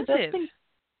super expensive.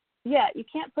 Yeah, you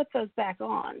can't put those back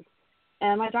on.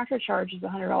 And my doctor charges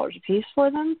 $100 a piece for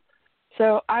them.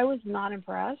 So I was not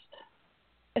impressed,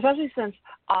 especially since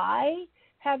I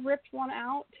had ripped one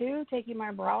out too, taking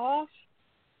my bra off.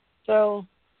 So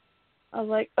I was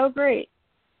like, oh, great,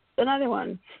 another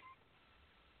one.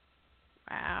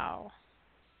 Wow.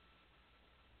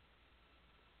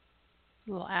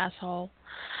 Little asshole.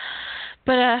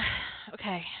 But,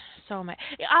 okay, soulmate.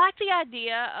 I like the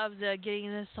idea of the getting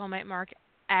the soulmate mark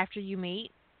after you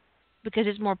meet, because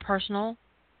it's more personal.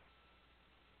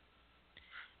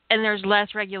 And there's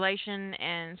less regulation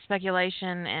and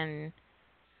speculation and...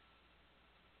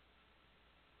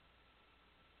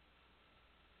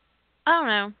 I don't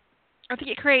know. I think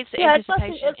it creates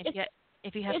anticipation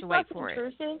if you have to wait for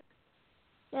intrusive. It.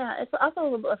 Yeah, it's also a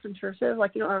little less intrusive.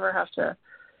 Like, you don't ever have to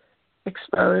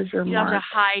expose your mark. You don't have to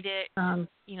hide it.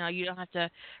 You don't have to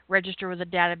register with a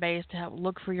database to help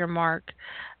look for your mark.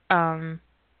 One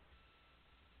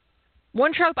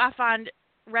trope I find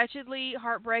wretchedly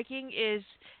heartbreaking is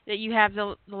that you have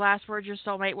the last word your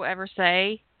soulmate will ever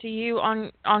say to you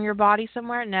on your body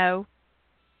somewhere. No.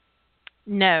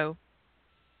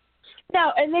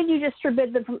 No, and then you just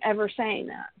forbid them from ever saying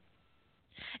that.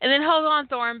 And then hold on,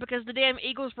 Thorne, because the damn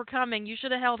Eagles were coming. You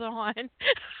should have held on.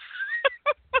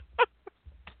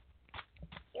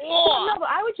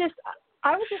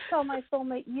 I would just tell my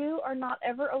soulmate, you are not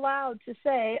ever allowed to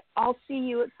say, I'll see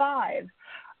you at 5.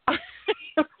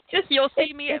 Just you'll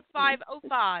see me at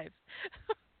 5:05.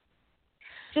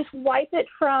 Just wipe it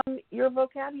from your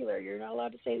vocabulary. You're not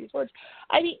allowed to say these words.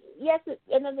 I mean, yes,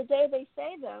 and then the day they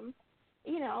say them,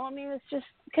 it's just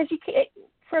because you can't.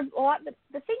 For a lot,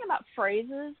 the thing about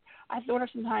phrases, I've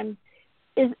noticed sometimes,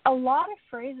 is a lot of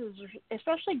phrases,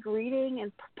 especially greeting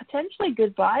and potentially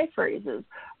goodbye phrases,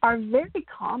 are very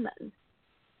common.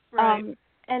 Right.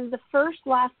 And the first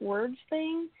last words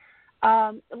thing,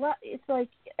 it's like,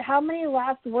 how many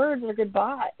last words are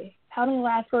goodbye? How many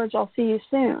last words, I'll see you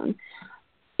soon?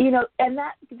 And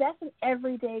that's an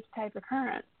everyday type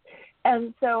occurrence.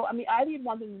 And so, I mean, either you'd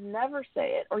want them to never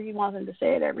say it, or you want them to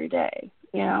say it every day.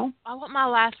 I want my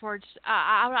last words.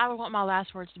 I would want my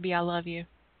last words to be "I love you."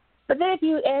 But then if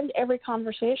you end every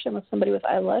conversation with somebody with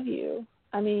 "I love you,"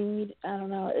 I mean, I don't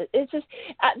know. It's just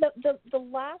the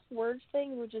last words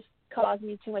thing would just cause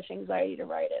me too much anxiety to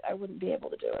write it. I wouldn't be able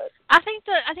to do it. I think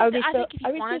if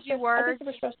you want to do words, I think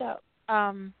we're stressed out.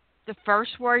 The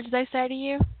first words they say to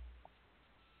you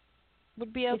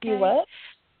would be okay. If you what?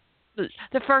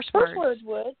 The first words. First words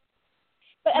would.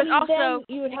 But also,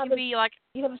 then you would be like,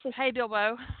 "Hey,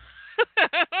 Bilbo."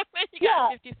 You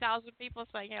got 50,000 people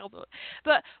saying "Hey, Bilbo."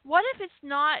 But what if it's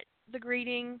not the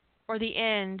greeting or the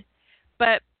end?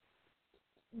 But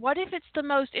what if it's the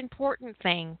most important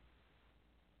thing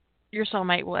your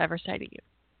soulmate will ever say to you?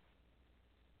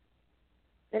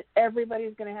 That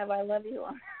everybody's going to have "I love you"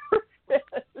 on.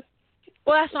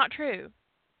 Well, that's not true.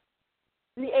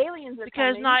 The aliens are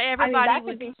because coming. not everybody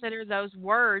would consider those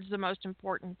words the most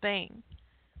important thing.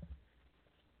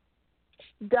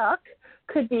 Duck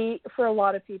could be for a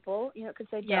lot of people. It could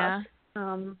say duck. Yeah.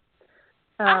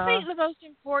 I think the most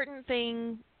important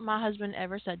thing my husband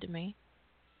ever said to me,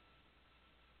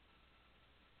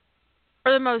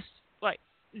 or the most,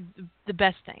 the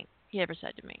best thing he ever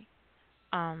said to me,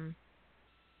 I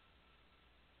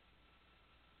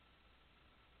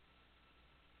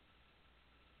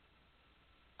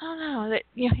don't know. That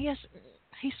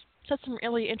he's said some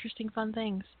really interesting, fun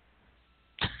things.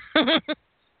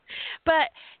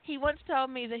 But he once told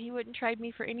me that he wouldn't trade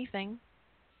me for anything.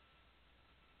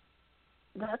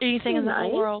 Anything in the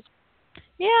whole world.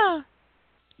 Yeah.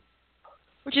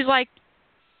 Which is like,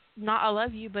 not "I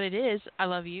love you," but it is "I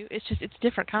love you." It's just, it's a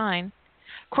different kind.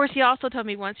 Of course, he also told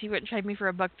me once he wouldn't trade me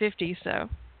for $1.50, so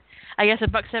I guess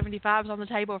 $1.75 is on the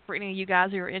table for any of you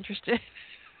guys who are interested.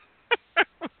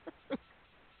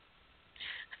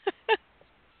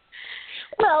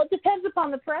 Well, it depends upon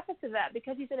the preface of that,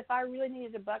 because he said if I really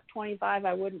needed $1.25,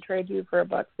 I wouldn't trade you for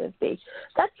 $1.50.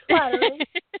 That's flattering.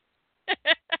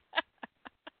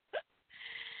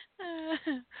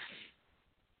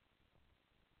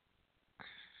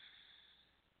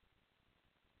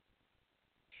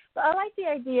 But I like the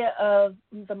idea of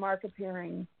the mark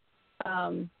appearing.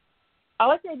 I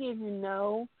like the idea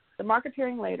of the mark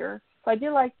appearing later. So I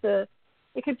do like it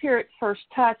could appear at first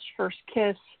touch, first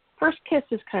kiss. First kiss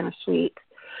is kind of sweet.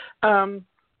 So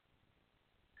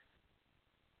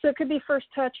it could be first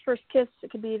touch, first kiss. It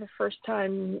could be the first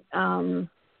time.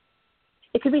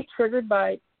 It could be triggered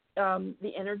by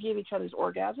the energy of each other's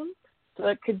orgasm. So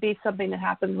it could be something that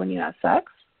happens when you have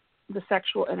sex. The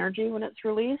sexual energy when it's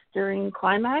released during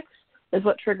climax is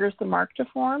what triggers the mark to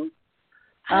form.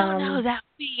 I don't know. That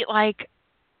would be like.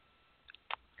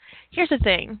 Here's the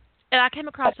thing. And I came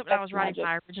across it when I was writing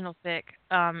my original fic,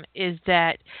 is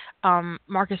that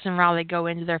Marcus and Riley go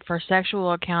into their first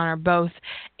sexual encounter both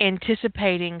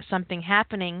anticipating something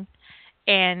happening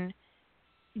and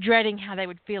dreading how they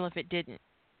would feel if it didn't.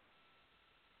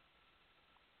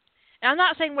 And I'm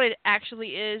not saying what it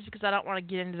actually is, because I don't want to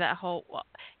get into that whole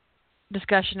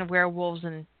discussion of werewolves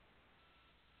and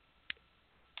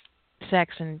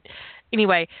sex and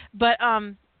anyway, but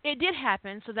it did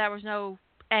happen, so there was no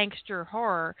angst or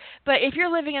horror. But if you're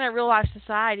living in a real life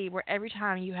society where every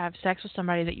time you have sex with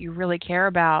somebody that you really care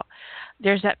about,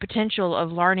 there's that potential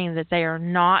of learning that they are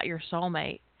not your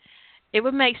soulmate, it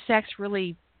would make sex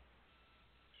really.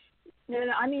 No,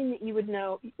 I mean, you would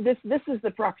know. This is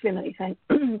the proximity thing.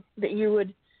 That you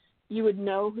would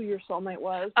know who your soulmate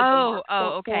was.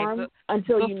 Okay.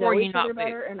 Until you know each other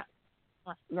better. And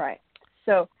right.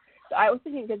 So I was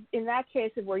thinking, because in that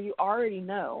case of where you already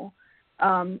know,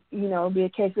 it'd be a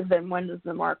case of then when does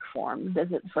the mark form?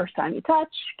 Is it the first time you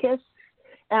touch, kiss?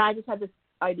 And I just had this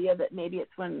idea that maybe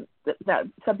it's when that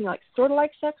something like sort of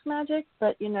like sex magic,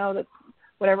 but that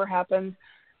whatever happens,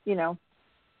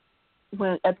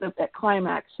 when at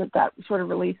climax, that sort of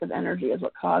release of energy is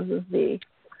what causes the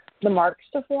marks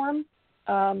to form.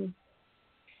 I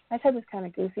just had this kind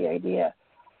of goofy idea.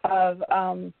 of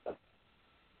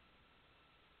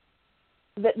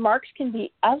that marks can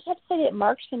be. I was have to say that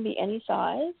marks can be any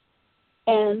size,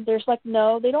 and there's like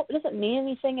no, they don't. It doesn't mean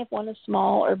anything if one is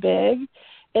small or big.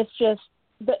 It's just.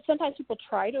 But sometimes people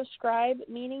try to ascribe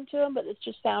meaning to them, but it's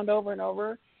just found over and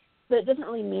over. But it doesn't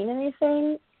really mean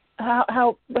anything.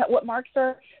 What marks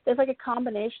are? There's like a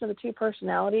combination of the two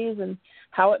personalities and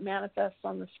how it manifests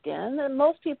on the skin. And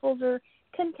most people's are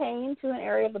contained to an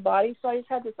area of the body. So I just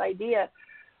had this idea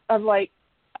of like,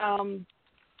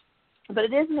 but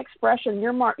it is an expression.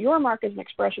 Your mark is an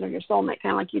expression of your soulmate,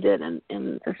 kind of like you did in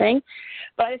the thing.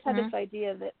 But I just had this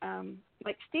idea that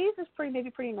like Steve's is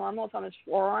pretty normal. It's on his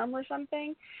forearm or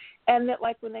something, and that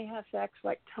like when they have sex,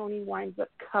 like Tony winds up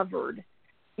covered,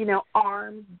 you know,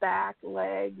 arms, back,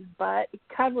 legs, butt,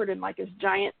 covered in like this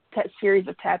giant series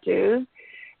of tattoos,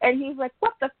 and he's like,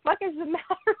 "What the fuck is the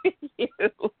matter with you?"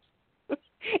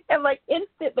 And like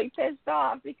instantly pissed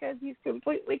off because he's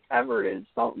completely covered in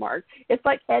salt marks. It's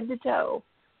like head to toe.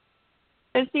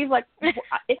 And Steve's like,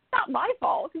 it's not my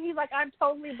fault. He's like, I'm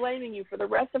totally blaming you for the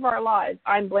rest of our lives.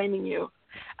 I'm blaming you.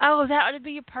 Oh, that would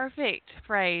be a perfect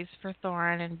phrase for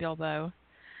Thorin and Bilbo.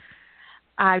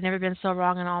 I've never been so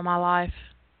wrong in all my life.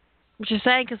 Which is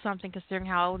saying something considering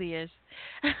how old he is.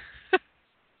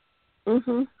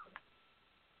 Mhm.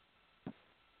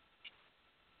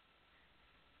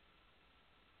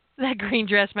 That green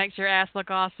dress makes your ass look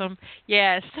awesome.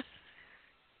 Yes.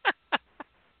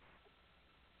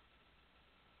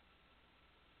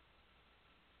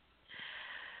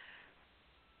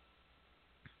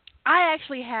 I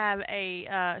actually have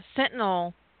a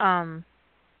Sentinel AU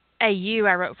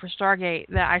I wrote for Stargate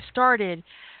that I started.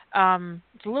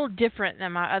 It's a little different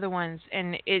than my other ones,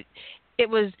 and it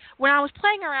was when I was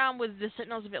playing around with the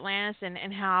Sentinels of Atlantis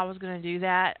and how I was going to do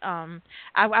that.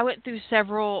 I went through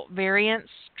several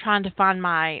variants trying to find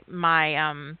my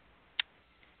I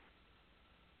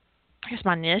guess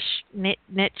my niche. How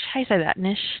do you say that?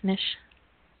 Niche.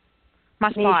 My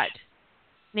spot.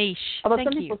 Niche. Although Thank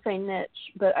some you. people say niche,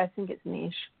 but I think it's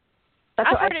niche.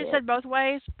 I've heard it said both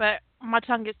ways, but my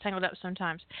tongue gets tangled up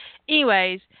sometimes.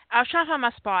 Anyways, I was trying to find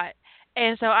my spot,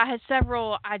 and so I had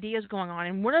several ideas going on,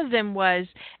 and one of them was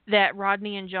that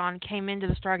Rodney and John came into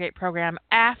the Stargate program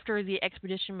after the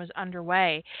expedition was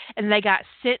underway, and they got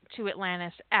sent to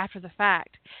Atlantis after the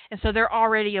fact. And so they're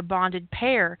already a bonded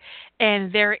pair,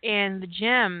 and they're in the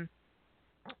gym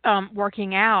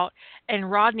working out, and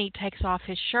Rodney takes off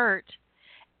his shirt,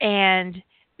 and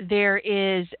there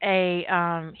is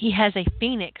he has a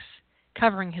phoenix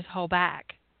covering his whole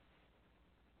back.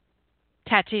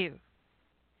 Tattoo.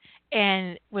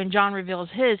 And when John reveals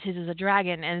his is a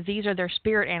dragon, and these are their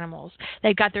spirit animals.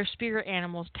 They've got their spirit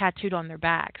animals tattooed on their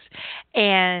backs.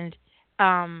 And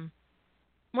one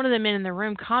of the men in the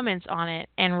room comments on it,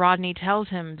 and Rodney tells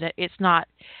him that it's not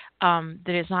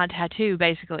a tattoo,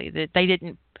 basically, that they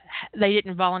didn't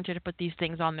volunteer to put these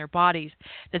things on their bodies,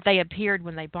 that they appeared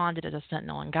when they bonded as a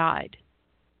sentinel and guide.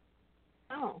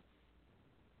 Oh.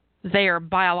 They are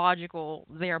biologically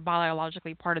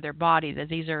part of their body, that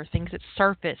these are things that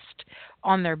surfaced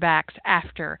on their backs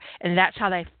after, and that's how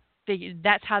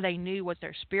they knew what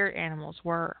their spirit animals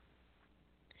were.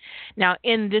 Now,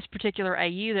 in this particular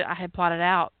AU that I had plotted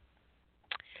out,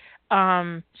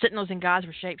 sentinels and guides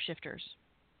were shapeshifters.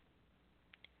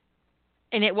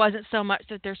 And it wasn't so much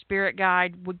that their spirit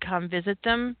guide would come visit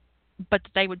them, but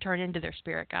that they would turn into their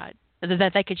spirit guide,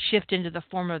 that they could shift into the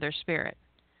form of their spirit.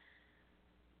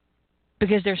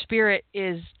 Because their spirit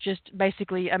is just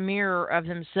basically a mirror of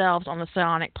themselves on the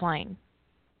psionic plane.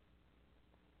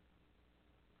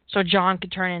 So John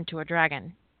could turn into a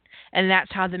dragon. And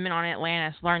that's how the men on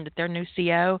Atlantis learned that their new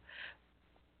CO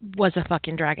was a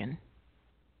fucking dragon.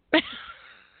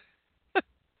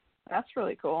 That's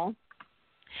really cool.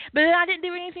 But I didn't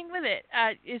do anything with it.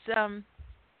 I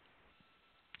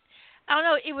don't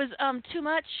know. It was too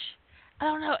much. I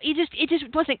don't know. It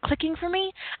just wasn't clicking for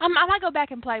me. I might go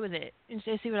back and play with it and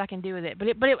see what I can do with it. But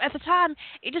at the time,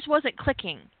 it just wasn't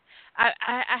clicking.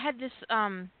 I had this.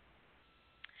 Sometimes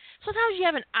you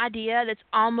have an idea that's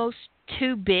almost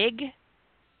too big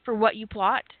for what you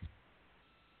plot.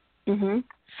 Mhm.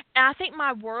 And I think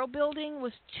my world building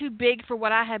was too big for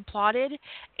what I had plotted,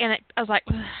 and I was like,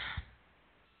 ugh.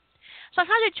 So I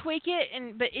tried to tweak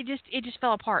it, but it just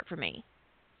fell apart for me.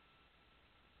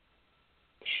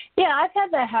 Yeah, I've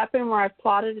had that happen where I've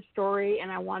plotted a story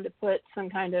and I wanted to put some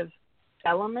kind of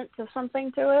element of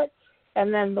something to it,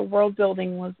 and then the world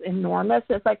building was enormous.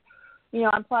 It's like,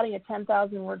 I'm plotting a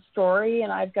 10,000 word story,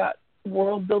 and I've got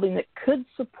world building that could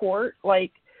support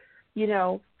 3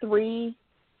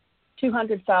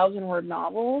 200,000 word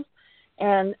novels,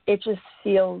 and it just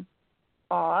feels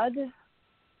odd.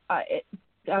 I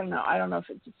don't know. I don't know if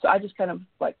it's. So I just kind of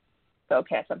like,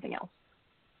 okay, something else.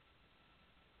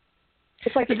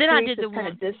 It's like but it then I creates did this the kind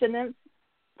one. of dissonance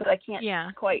that I can't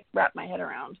Yeah. quite wrap my head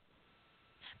around.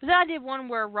 But then I did one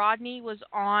where Rodney was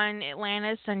on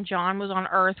Atlantis and John was on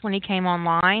Earth when he came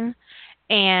online,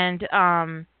 and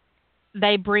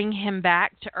they bring him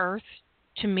back to Earth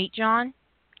to meet John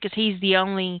because he's the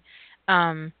only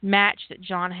match that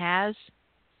John has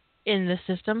in the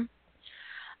system.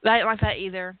 But I didn't like that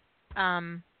either.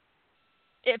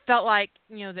 It felt like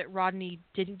that Rodney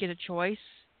didn't get a choice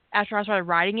after I started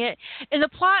writing it. In the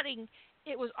plotting,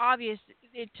 it was obvious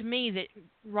to me that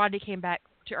Rodney came back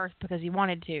to Earth because he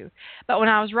wanted to. But when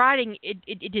I was writing,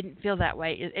 it didn't feel that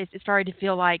way. It started to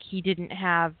feel like he didn't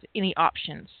have any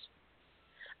options.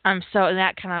 So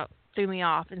that kind of threw me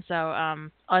off, and so I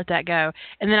let that go.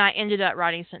 And then I ended up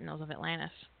writing Sentinels of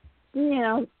Atlantis.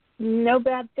 No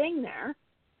bad thing there.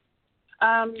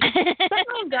 Sentinel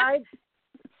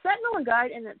and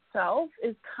Guide in itself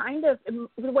is kind of,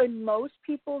 the way most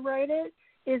people write it,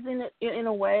 is in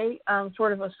a way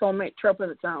sort of a soulmate trope of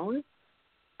its own.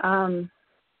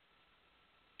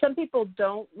 Some people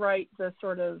don't write the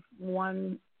sort of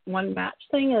one match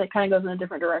thing, and it kind of goes in a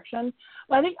different direction.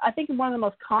 But I think one of the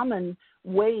most common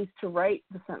ways to write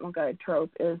the Sentinel Guide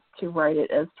trope is to write it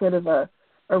as sort of a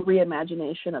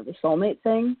reimagination of the soulmate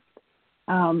thing.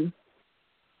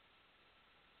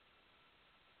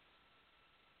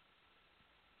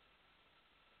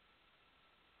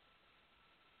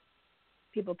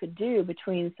 People could do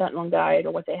between Sentinel and Guide,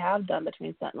 or what they have done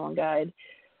between Sentinel and Guide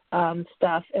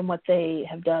stuff, and what they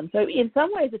have done. So in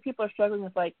some ways, if people are struggling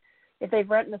with, like, if they've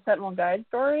written a Sentinel and Guide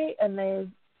story and they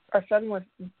are struggling with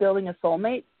building a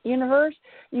soulmate universe,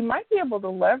 you might be able to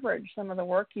leverage some of the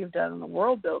work you've done in the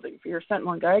world building for your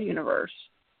Sentinel and Guide universe.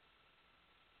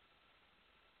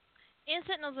 In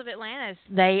Sentinels of Atlantis,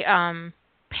 they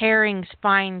pairings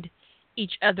find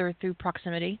each other through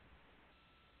proximity.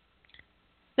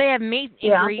 They have meet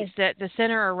and greets that the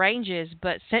center arranges,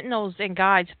 but Sentinels and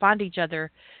Guides find each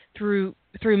other through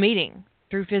meeting,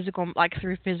 through physical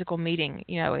meeting.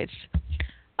 It's,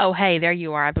 oh, hey, there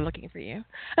you are. I've been looking for you.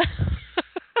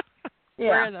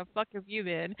 Where the fuck have you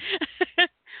been?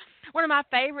 One of my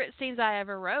favorite scenes I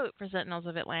ever wrote for Sentinels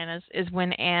of Atlantis is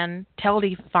when Ann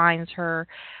Teldy finds her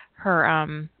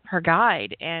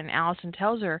guide, and Allison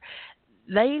tells her,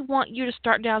 they want you to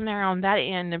start down there on that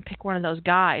end and pick one of those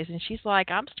guys. And she's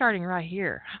like, I'm starting right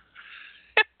here.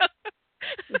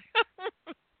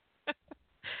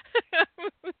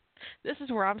 This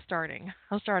is where I'm starting.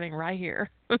 I'm starting right here.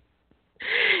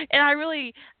 And I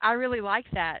really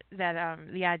like that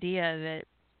the idea that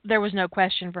there was no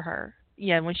question for her.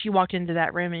 Yeah, when she walked into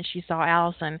that room and she saw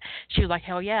Allison, she was like,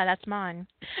 hell yeah, that's mine.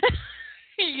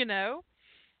 And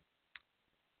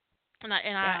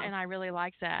I really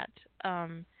liked that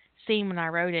scene when I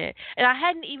wrote it. And I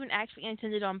hadn't even actually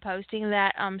intended on posting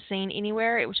that scene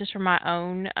anywhere. It was just for my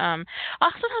own.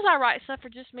 Sometimes I write stuff for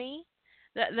just me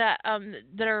that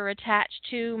are attached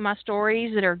to my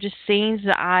stories, that are just scenes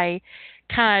that I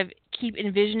kind of keep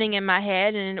envisioning in my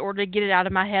head, and in order to get it out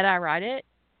of my head, I write it.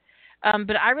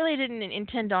 But I really didn't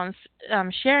intend on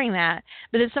sharing that.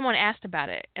 But then someone asked about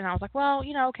it, and I was like, well,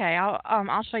 okay,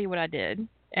 I'll show you what I did,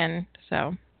 and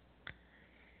so.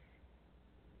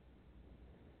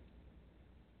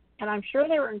 And I'm sure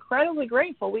they were incredibly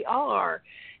grateful. We all are.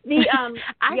 The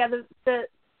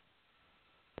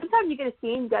sometimes you get a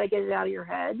scene, you got to get it out of your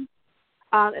head.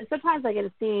 And sometimes I get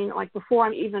a scene, like, before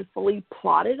I'm even fully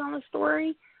plotted on a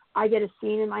story, I get a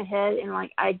scene in my head, and,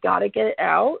 like, I got to get it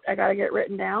out. I got to get it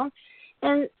written down.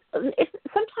 And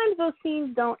sometimes those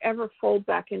scenes don't ever fold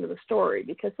back into the story,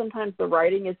 because sometimes the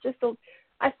writing is just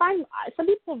I find some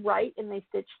people write and they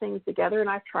stitch things together, and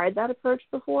I've tried that approach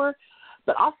before.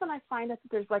 But often I find that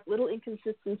there's, like, little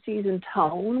inconsistencies in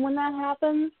tone when that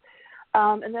happens.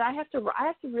 And then I have to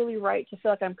really write to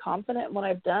feel like I'm confident in what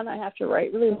I've done. I have to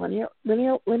write really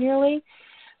linearly.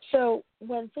 So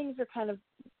when things are kind of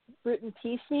written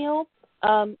piecemeal,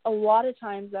 a lot of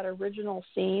times that original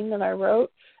scene that I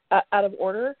wrote out of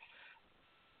order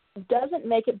doesn't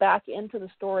make it back into the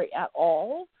story at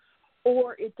all,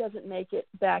 or it doesn't make it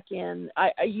back in.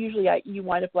 You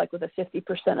wind up, like, with a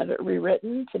 50% of it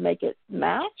rewritten to make it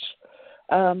match.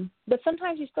 But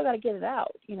sometimes you still got to get it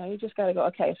out. You just got to go,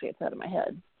 okay, so it's out of my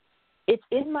head. It's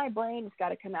in my brain. It's got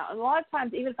to come out. And a lot of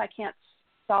times, even if I can't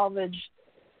salvage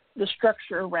the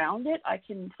structure around it, I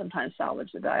can sometimes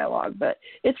salvage the dialogue. But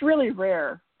it's really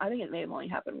rare. I think it may have only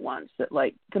happened once that,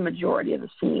 like, the majority of the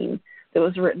scene that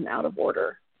was written out of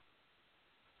order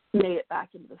made it back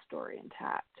into the story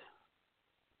intact.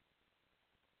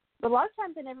 But a lot of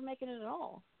times they never make it at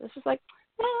all. It's just like,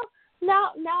 well,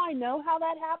 Now I know how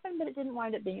that happened, but it didn't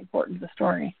wind up being important to the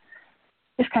story.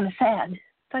 It's kind of sad.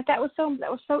 It's like that was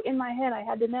so in my head. I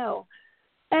had to know,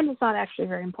 and it's not actually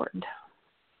very important.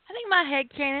 I think my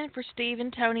headcanon for Steve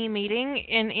and Tony meeting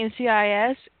in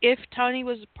NCIS, if Tony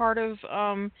was part of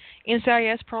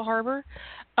NCIS Pearl Harbor,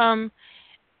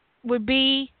 would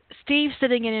be Steve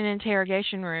sitting in an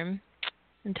interrogation room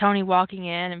and Tony walking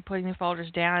in and putting the folders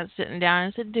down and sitting down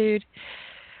and said, "Dude,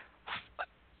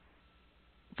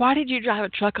 why did you drive a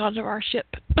truck onto our ship?"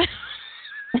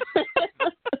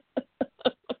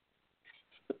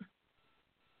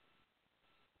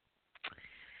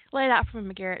 Lay it out for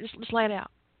me, McGarrett. Just lay it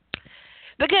out.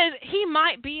 Because he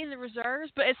might be in the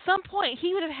reserves, but at some point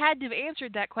he would have had to have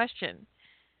answered that question.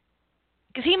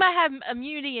 Because he might have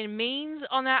immunity and means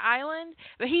on that island,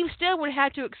 but he still would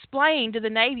have to explain to the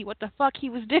Navy what the fuck he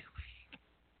was doing.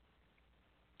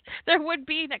 There would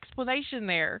be an explanation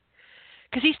there.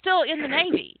 Because he's still in the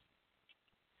Navy.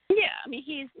 Yeah, I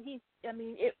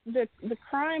mean, the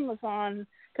crime was on,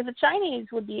 because the Chinese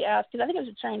would be asked, because I think it was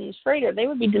a Chinese freighter, they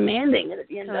would be demanding that it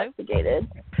be investigated.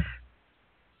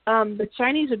 The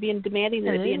Chinese would be demanding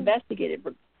that it be investigated.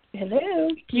 Hello?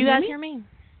 Can you guys hear me?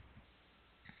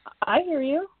 I hear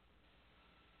you.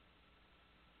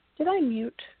 Did I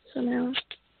mute somehow?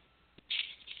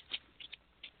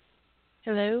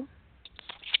 Hello?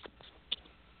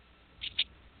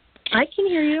 I can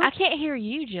hear you. I can't hear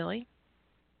you, Jilly.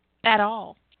 At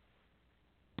all.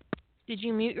 Did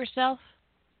you mute yourself?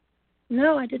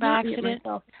 No, I did By not mute accident?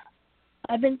 myself.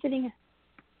 I've been sitting...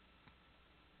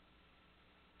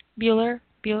 Bueller?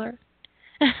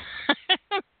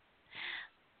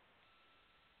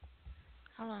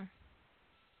 Hold on.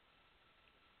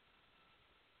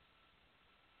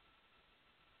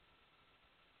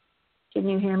 Can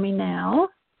you hear me now?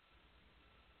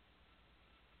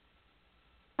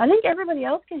 I think everybody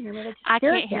else can hear me. I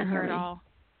can't hear her at all.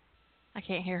 I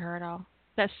can't hear her at all.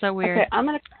 That's so weird. Okay, I'm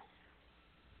going to...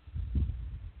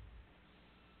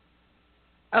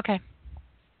 Okay.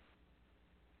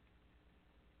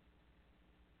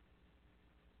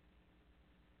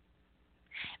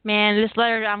 Man, this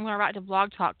letter I'm going to write to Blog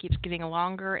Talk keeps getting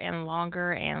longer and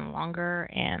longer and longer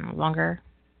and longer.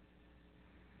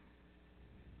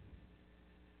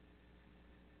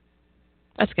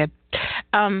 That's good.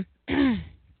 Can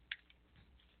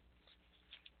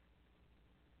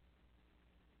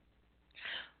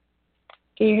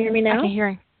you hear me now?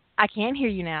 I can hear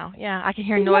you now. Yeah, I can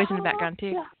hear noise in the background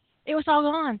too. Yeah. It was all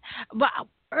gone. But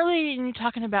earlier in you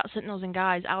talking about Sentinels and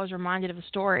Guides, I was reminded of a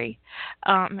story.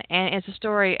 And it's a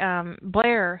story,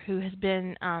 Blair, who has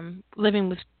been living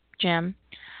with Jim,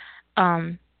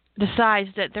 decides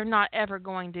that they're not ever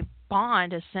going to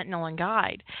bond as Sentinel and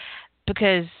Guide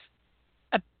because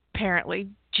apparently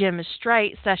Jim is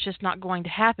straight, so that's just not going to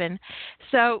happen.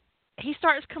 So he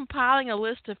starts compiling a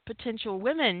list of potential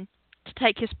women to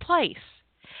take his place.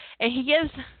 And he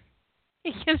gives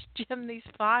Jim these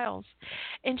files.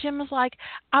 And Jim is like,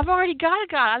 "I've already got a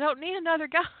guy. I don't need another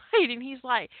guide." And he's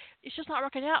like, "It's just not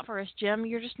working out for us, Jim.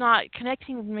 You're just not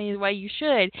connecting with me the way you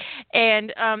should."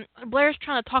 And Blair's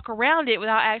trying to talk around it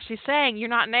without actually saying, "You're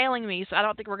not nailing me, so I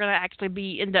don't think we're going to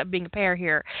actually end up being a pair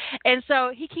here." And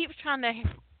so he keeps trying to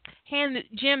hand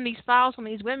Jim these files on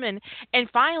these women, and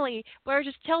finally Blair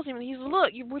just tells him, he's like,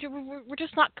 "Look, we're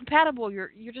just not compatible.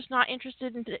 You're just not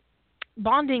interested in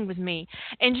bonding with me."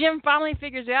 And Jim finally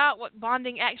figures out what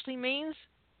bonding actually means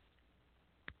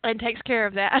and takes care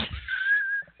of that.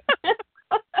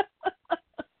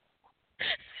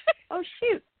 Oh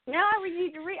shoot! Now I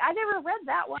need to read. I never read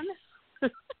that one. I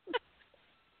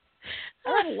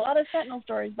read a lot of Sentinel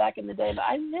stories back in the day, but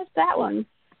I missed that one.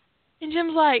 And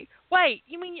Jim's like, "Wait,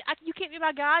 you mean you can't be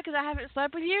my guy because I haven't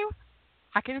slept with you?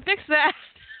 I can fix that."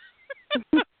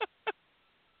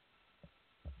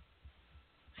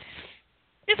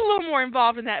 It's a little more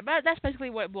involved in that, but that's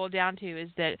basically what it boiled down to, is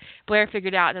that Blair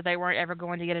figured out that they weren't ever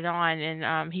going to get it on,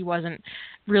 and he wasn't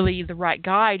really the right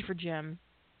guide for Jim.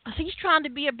 So he's trying to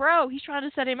be a bro. He's trying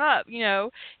to set him up, you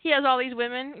know. He has all these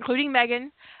women, including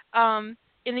Megan, in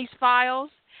these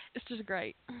files. It's just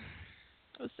great.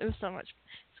 It was so much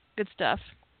good stuff.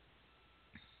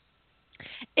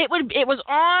 It was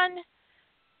on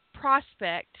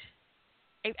Prospect,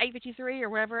 853 or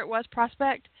whatever it was,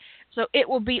 Prospect. So it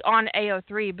will be on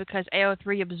AO3 because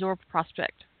AO3 absorbed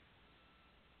Prospect.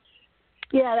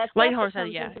 Yeah, that's Lane that said,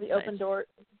 comes yeah, into the open door.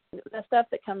 The stuff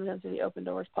that comes into the open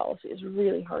doors policy is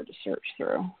really hard to search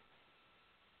through.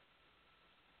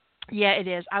 Yeah, it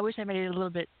is. I wish they made it a little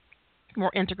bit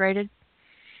more integrated.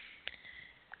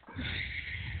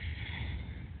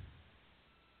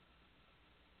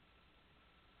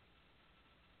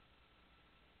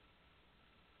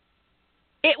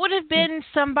 It would have been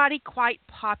somebody quite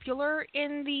popular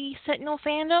in the Sentinel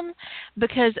fandom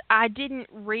because I didn't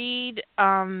read.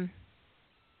 I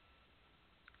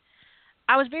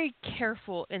was very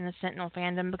careful in the Sentinel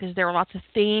fandom because there were lots of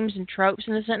themes and tropes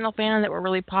in the Sentinel fandom that were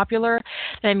really popular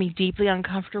that made me deeply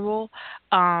uncomfortable.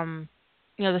 The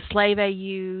slave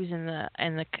AUs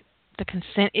and the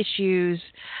consent issues,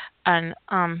 and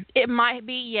it might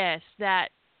be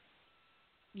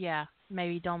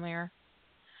maybe Dolmere.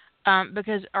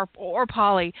 Because or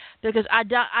Polly, because I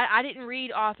didn't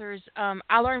read authors.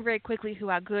 I learned very quickly who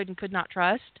I could and could not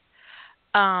trust.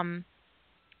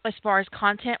 As far as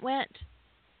content went,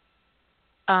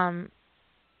 in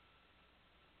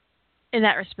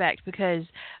that respect, because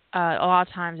a lot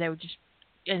of times they would just,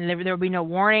 and there would be no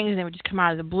warnings, and they would just come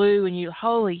out of the blue, and you,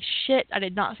 holy shit, I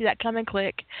did not see that coming.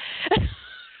 Click,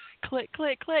 click,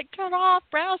 click, click. Turn off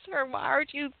browser. Why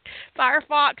aren't you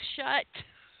Firefox shut?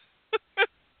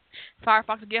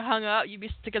 Firefox would get hung up. You'd be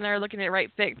sticking there looking at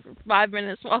RateFix for 5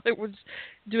 minutes while it was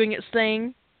doing its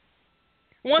thing.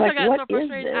 Once I got so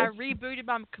frustrated, I rebooted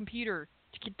my computer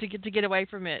to get away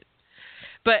from it.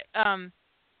 But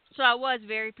so I was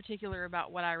very particular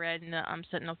about what I read in the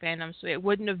Sentinel fandom. So it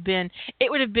would have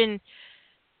been,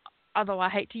 although I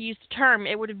hate to use the term,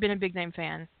 it would have been a big name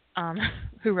fan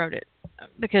who wrote it,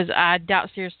 because I doubt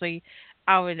seriously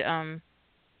I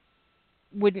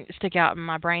wouldn't stick out in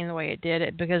my brain the way it did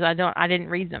it, because I didn't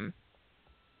read them.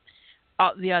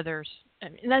 The others. I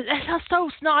mean, that sounds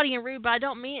so snotty and rude, but I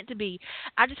don't mean it to be.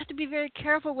 I just have to be very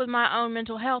careful with my own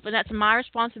mental health, and that's my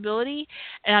responsibility,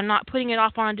 and I'm not putting it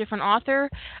off on a different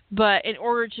author. But in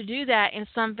order to do that, in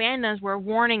some fandoms where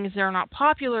warnings are not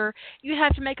popular, you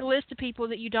have to make a list of people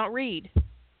that you don't read.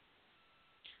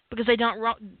 Because they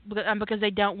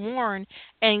don't warn,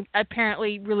 and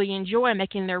apparently really enjoy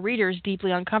making their readers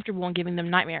deeply uncomfortable and giving them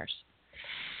nightmares.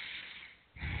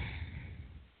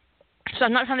 So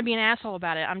I'm not trying to be an asshole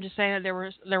about it. I'm just saying that there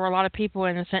were a lot of people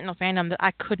in the Sentinel fandom that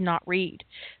I could not read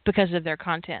because of their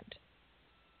content.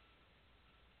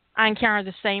 I encountered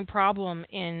the same problem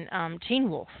in Teen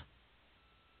Wolf,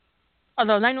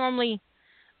 although they normally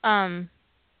warn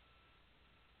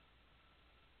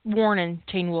in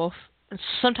Teen Wolf.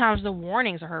 Sometimes the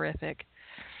warnings are horrific.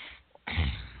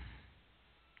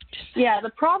 Yeah, the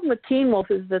problem with Teen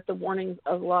Wolf is that the warnings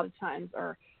a lot of times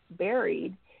are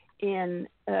buried in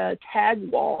a tag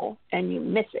wall, and you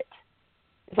miss it.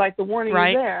 It's like the warning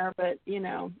is there, but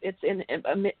it's in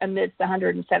amidst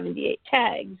 178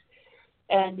 tags,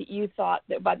 and you thought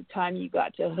that by the time you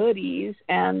got to hoodies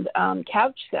and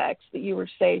couch sex that you were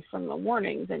safe from the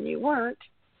warnings, and you weren't.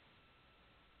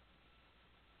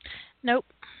 Nope,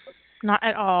 not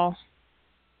at all.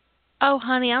 Oh,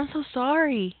 honey, I'm so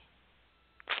sorry.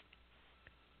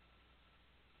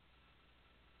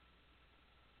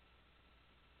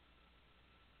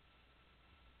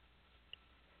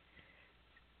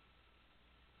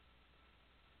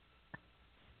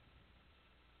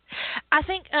 I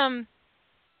think the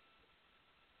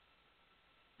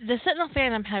Sentinel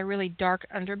fandom had a really dark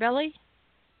underbelly.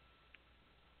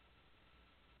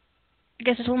 I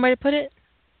guess that's one way to put it.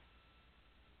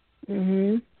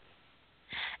 Mhm.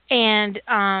 And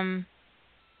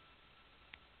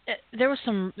there was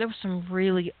some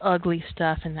really ugly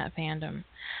stuff in that fandom.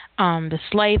 The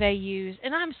slave AUs,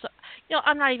 and I'm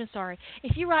not even sorry.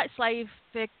 If you write slave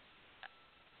fic,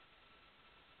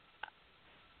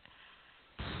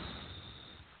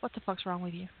 what the fuck's wrong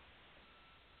with you?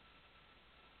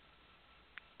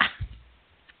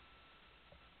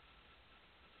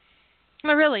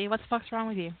 No, really, what the fuck's wrong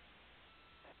with you?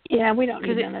 Yeah, we don't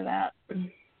need none of that.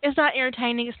 It's not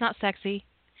entertaining. It's not sexy.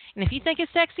 And if you think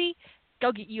it's sexy,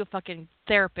 go get you a fucking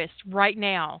therapist right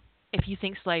now if you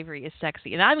think slavery is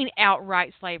sexy. And I mean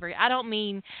outright slavery. I don't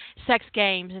mean sex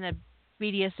games in a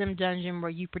BDSM dungeon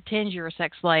where you pretend you're a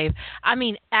sex slave. I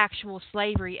mean actual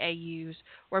slavery AUs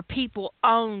where people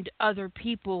owned other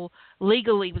people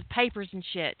legally with papers and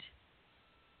shit.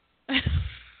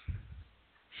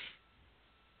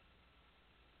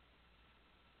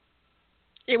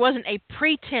 It wasn't a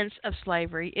pretense of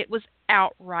slavery. It was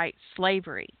outright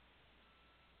slavery.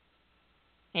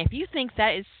 And if you think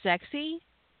that is sexy,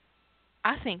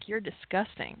 I think you're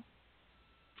disgusting.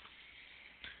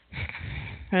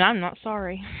 And I'm not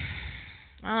sorry.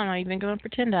 I'm not even going to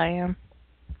pretend I am.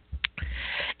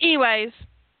 Anyways,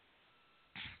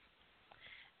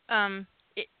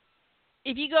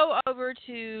 if you go over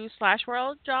to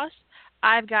Slashworld, Josh,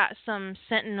 I've got some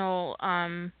Sentinel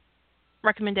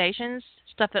recommendations,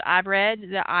 stuff that I've read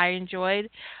that I enjoyed,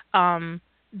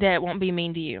 that won't be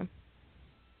mean to you.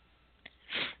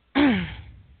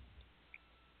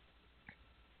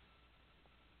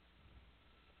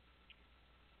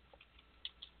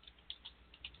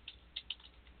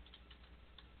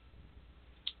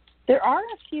 There are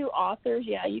a few authors,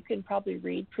 you can probably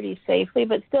read pretty safely,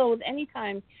 but still, with any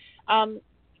time,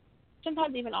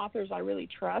 sometimes even authors I really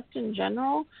trust in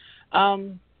general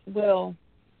will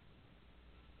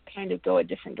kind of go a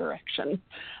different direction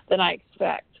than I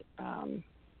expect.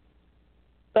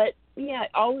 But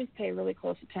always pay really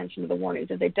close attention to the warnings.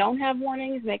 If they don't have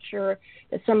warnings, make sure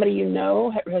that somebody you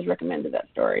know has recommended that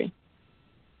story.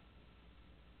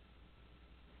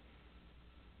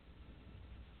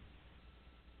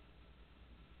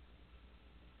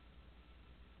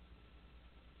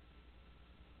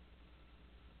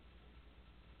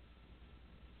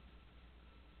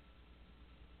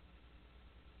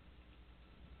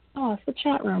 Oh, it's the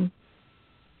chat room.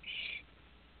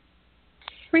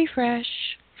 Refresh.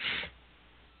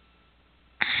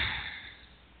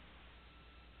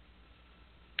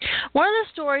 One of the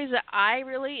stories that I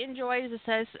really enjoyed is a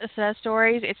set of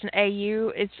stories. It's an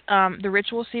AU. It's the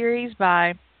Ritual series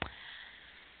by.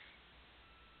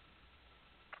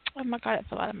 Oh my God! It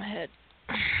fell out of my head.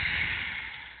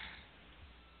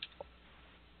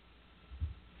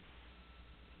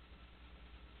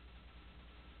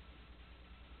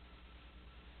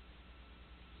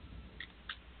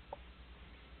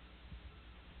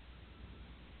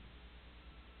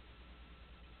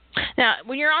 Now,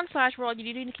 when you're on Slash World, you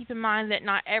do need to keep in mind that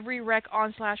not every rec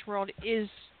on Slash World is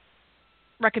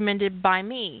recommended by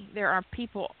me. There are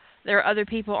other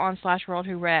people on Slash World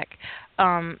who rec,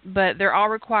 but they're all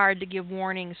required to give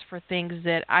warnings for things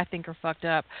that I think are fucked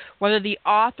up, whether the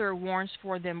author warns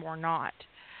for them or not.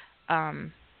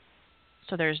 So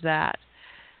there's that.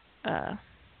 But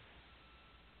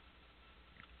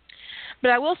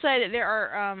I will say that there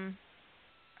are. Let's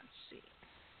see.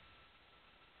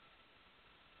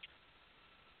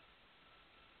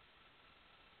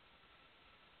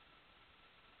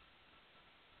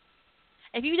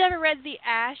 If you've never read The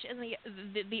Ash and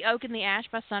the Oak and the Ash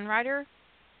by Sunrider,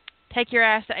 take your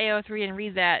ass to AO3 and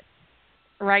read that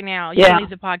right now. You can leave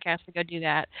the podcast to go do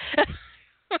that.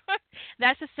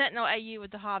 That's the Sentinel AU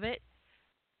with The Hobbit.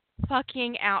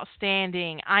 Fucking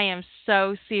outstanding. I am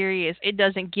so serious. It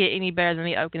doesn't get any better than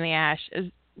The Oak and the Ash.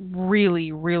 It's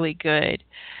really, really good.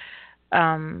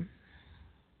 Murder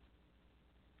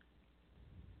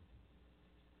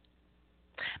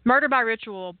by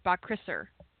Ritual by Chrisser.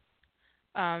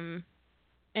 And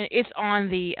it's on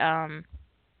the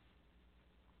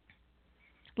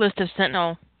list of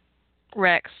Sentinel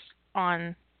Rex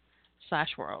on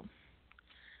Slash World.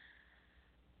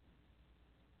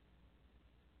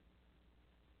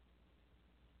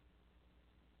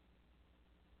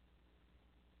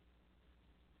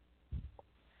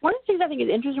 One of the things I think is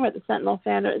interesting about the Sentinel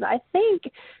fandom is I think,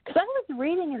 because I was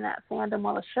reading in that fandom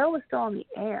while the show was still on the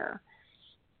air,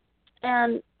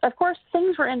 and of course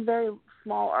things were in very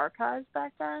small archives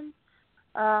back then,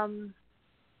 so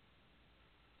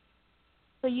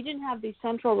you didn't have these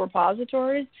central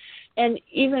repositories, and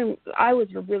even I was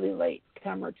a really late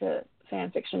comer to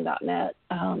fanfiction.net.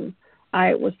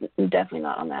 I was definitely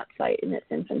not on that site in its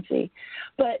infancy,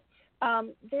 but I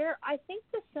think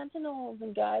the Sentinels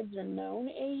and Guides Unknown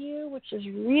AU, which is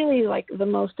really like the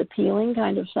most appealing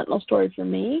kind of Sentinel story for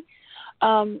me,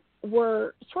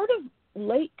 were sort of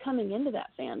late coming into that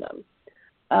fandom.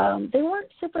 They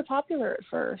weren't super popular at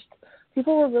first.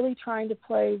 People were really trying to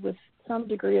play with some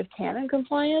degree of canon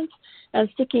compliance and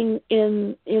sticking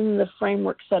in the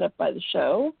framework set up by the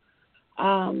show,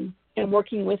 and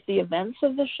working with the events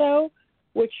of the show,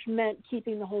 which meant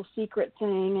keeping the whole secret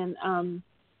thing and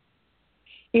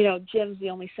Jim's the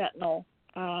only Sentinel.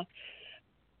 I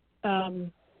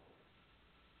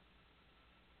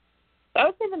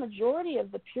would say the majority of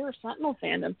the pure Sentinel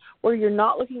fandom, where you're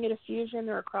not looking at a fusion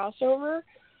or a crossover,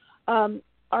 are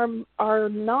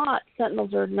not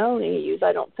Sentinels or known AUs,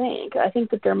 I don't think. I think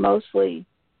that they're mostly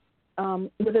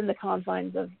within the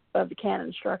confines of the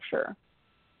canon structure.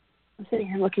 I'm sitting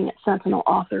here looking at Sentinel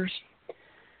authors.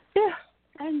 Yeah,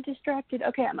 I'm distracted.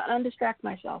 Okay, I'm going to undistract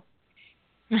myself.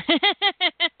 And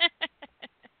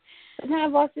then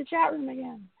I've lost the chat room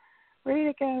again. Where did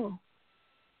it go?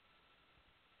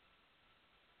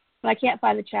 When I can't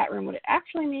find the chat room, what it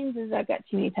actually means is I've got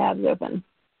too many tabs open.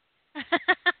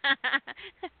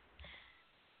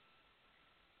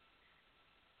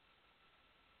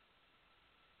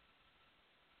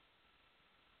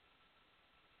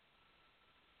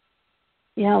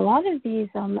 Yeah, a lot of these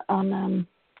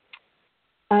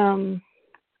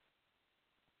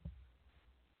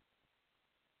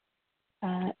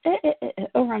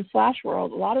over on Slash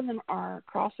World, a lot of them are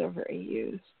crossover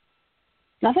AUs.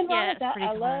 Nothing wrong with that.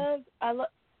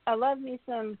 I love me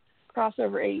some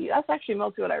crossover AU. That's actually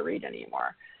mostly what I read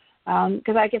anymore.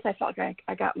 Because I guess I felt like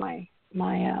I got my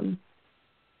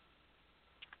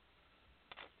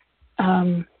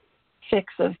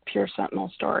fix of pure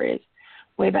Sentinel stories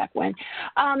way back when.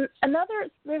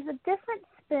 There's a different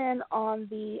spin on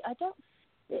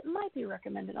it might be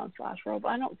recommended on Slash World, but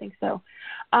I don't think so.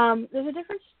 There's a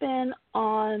different spin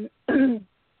on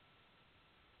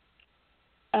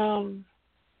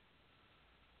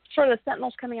sort of the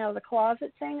Sentinels coming out of the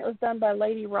closet thing. It was done by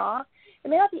Lady Raw. It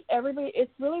may not be everybody.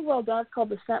 It's really well done. It's called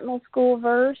the Sentinel School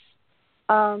Verse.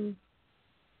 And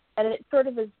it sort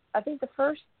of is, I think, the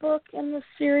first book in the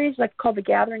series, like called The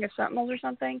Gathering of Sentinels or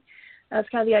something. And that's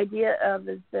kind of the idea of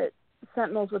is that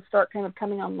Sentinels would start kind of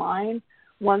coming online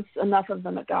once enough of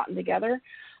them had gotten together.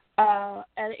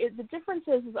 The difference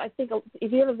is I think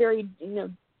if you have a very,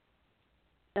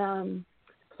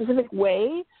 specific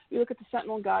way you look at the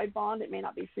Sentinel Guide bond, it may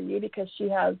not be for you because she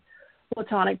has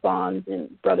platonic bonds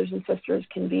and brothers and sisters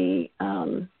can be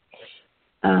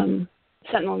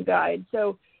Sentinel Guide.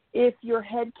 So if your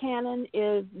headcanon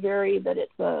is that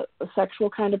it's a sexual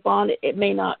kind of bond, it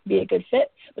may not be a good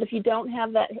fit. But if you don't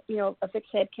have that, a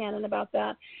fixed headcanon about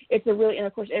that, it's a really, and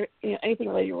of course,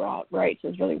 anything Lady Raw writes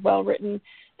is really well written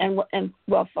and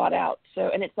well thought out. So,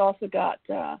 and it's also got,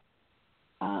 so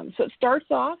it starts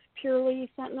off purely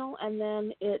Sentinel, and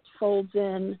then it folds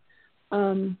in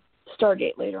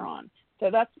Stargate later on. So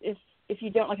that's if you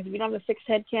don't have a fixed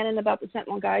headcanon about the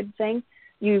Sentinel Guide thing,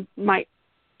 you might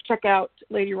check out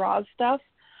Lady Raw's stuff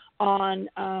on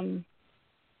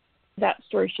that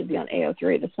story should be on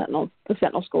AO3, the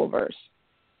Sentinel School Verse.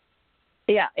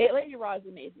 Yeah, Lady Raw is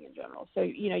amazing in general. So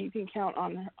you can count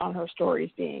on her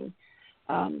stories being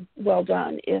well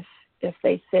done if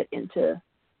they fit into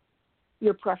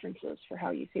your preferences for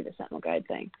how you see the Sentinel Guide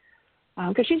thing.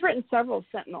 Because she's written several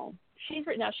Sentinel. She's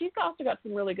also got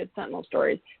some really good Sentinel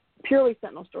stories, purely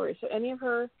Sentinel stories. So any of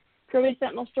her purely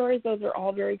Sentinel stories, those are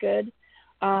all very good.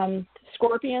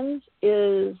 Scorpions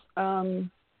is a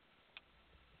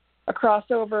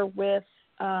crossover with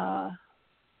Stargate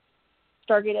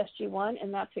SG-1,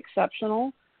 and that's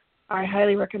exceptional. I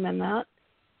highly recommend that.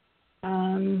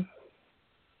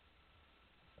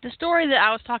 The story that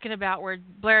I was talking about where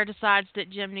Blair decides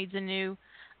that Jim needs a new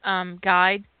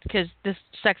guide because this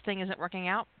sex thing isn't working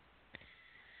out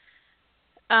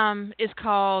is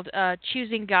called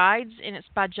Choosing Guides, and it's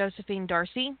by Josephine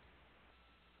Darcy.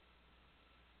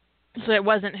 So it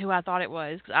wasn't who I thought it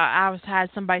was. I had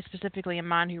somebody specifically in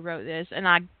mind who wrote this, and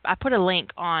I put a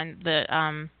link on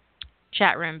the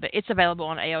chat room, but it's available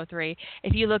on AO3.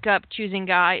 If you look up Choosing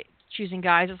Guides,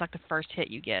 it's like the first hit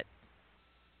you get.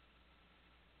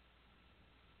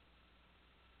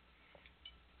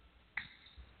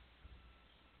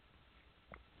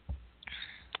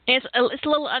 It's a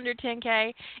little under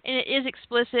 10K, and it is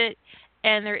explicit,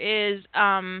 and there is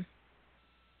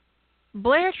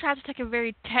Blair tries to take a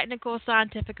very technical,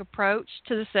 scientific approach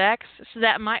to the sex, so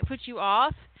that might put you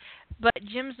off, but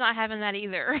Jim's not having that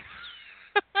either.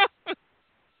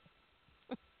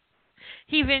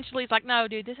 He eventually is like, no,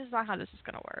 dude, this is not how this is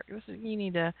going to work. You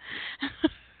need to...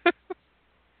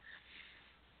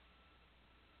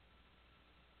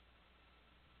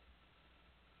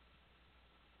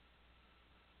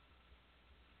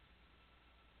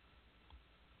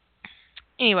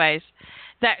 Anyways,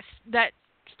 that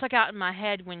stuck out in my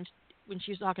head when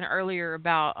she was talking earlier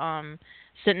about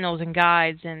Sentinels and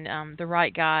guides and the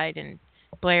right guide, and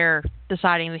Blair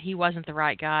deciding that he wasn't the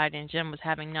right guide and Jim was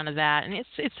having none of that. And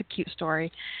it's a cute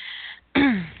story.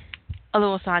 A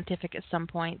little scientific at some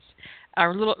points.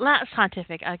 Or a little, not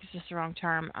scientific, I guess it's the wrong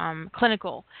term.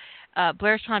 Clinical.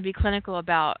 Blair's trying to be clinical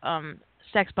about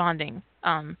sex bonding.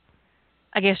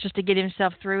 I guess just to get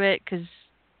himself through it, because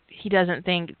he doesn't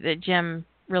think that Jim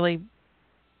really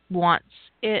wants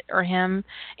it or him.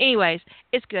 Anyways,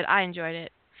 it's good. I enjoyed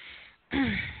it.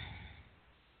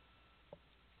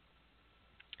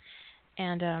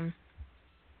 And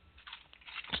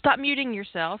stop muting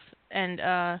yourself. And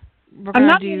we're I'm gonna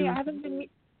not do. muting. I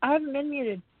haven't been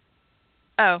muted.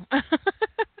 Oh,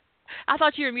 I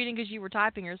thought you were muting because you were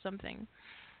typing or something.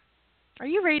 Are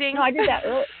you reading? No, I did that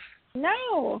earlier.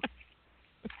 No.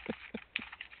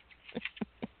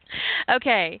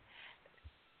 Okay.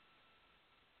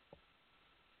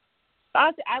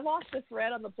 I lost the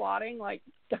thread on the plotting,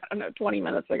 20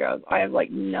 minutes ago. I have,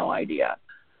 no idea.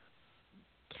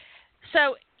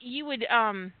 So you would,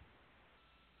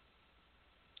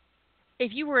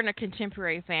 if you were in a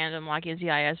contemporary fandom like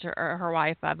NCIS or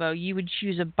Hawaii Five-0, you would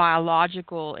choose a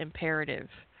biological imperative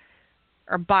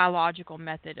or biological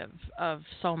method of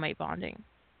soulmate bonding.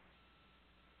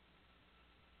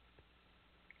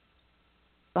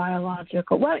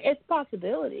 Biological. Well, it's a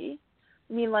possibility.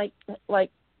 I mean, what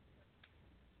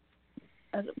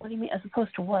do you mean, as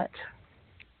opposed to what?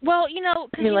 Well, I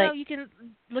because mean, like, you can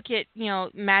look at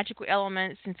magical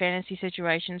elements in fantasy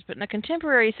situations, but in a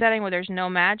contemporary setting where there's no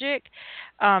magic,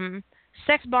 um,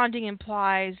 sex bonding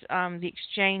implies the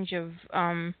exchange of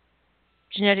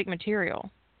genetic material.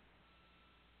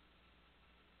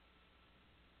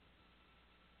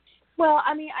 well,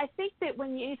 I mean, I think that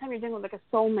anytime you're dealing with like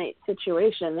a soulmate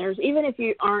situation, there's even if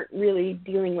you aren't really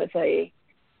dealing with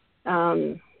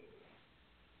um,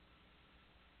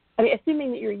 I mean,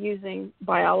 assuming that you're using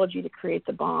biology to create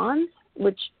the bond,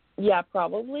 which, yeah,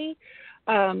 probably.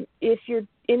 If you're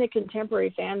in a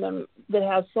contemporary fandom that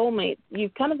has soulmates,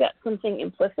 you've kind of got something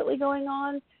implicitly going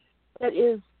on that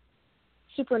is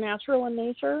supernatural in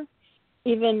nature,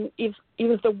 even if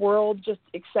the world just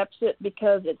accepts it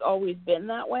because it's always been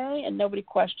that way and nobody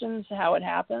questions how it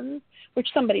happens, which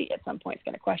somebody at some point is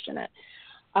going to question it.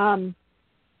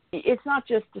 It's not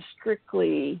just a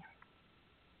strictly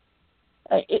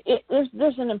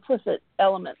there's an implicit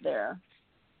element there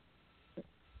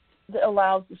that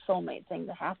allows the soulmate thing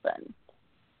to happen.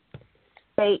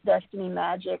 Fate, destiny,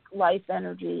 magic, life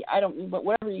energy. I don't, but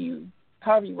however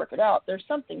you work it out, there's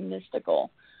something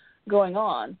mystical going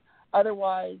on.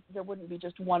 Otherwise, there wouldn't be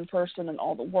just one person in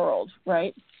all the world,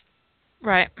 right?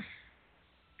 Right.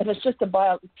 If it's just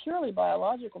purely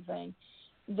biological thing,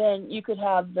 then you could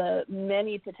have the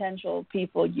many potential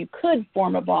people you could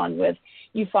form a bond with.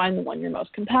 You find the one you're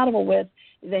most compatible with,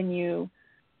 then you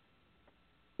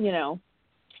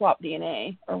swap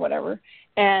DNA or whatever.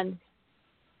 And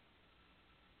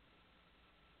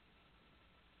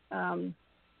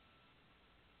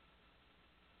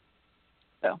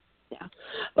so, yeah.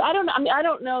 But I don't know. I mean, I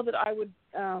don't know that I would.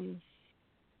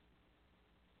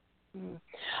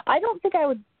 I don't think I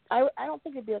would. I don't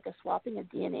think it'd be like a swapping a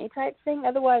DNA type thing.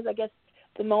 Otherwise, I guess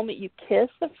the moment you kiss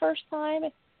the first time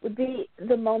would be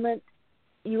the moment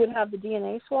you would have the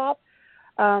DNA swap.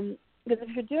 Because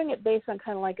if you're doing it based on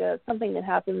kind of like something that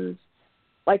happens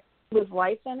like with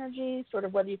life energy, sort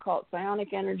of whether you call it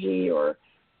psionic energy or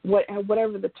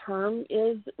whatever the term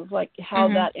is, like how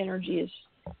that energy is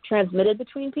transmitted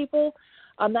between people,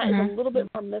 that is a little bit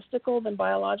more mystical than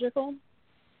biological.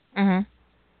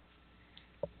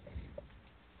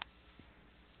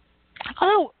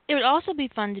 Although it would also be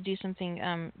fun to do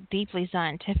something deeply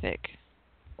scientific.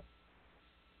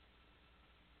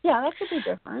 Yeah, that could be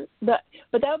different, but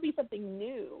that would be something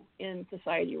new in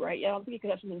society, right? Yeah, I don't think you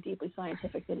could have something deeply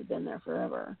scientific that had been there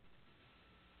forever.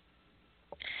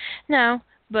 No,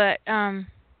 but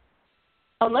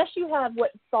unless you have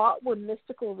what thought were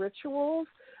mystical rituals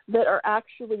that are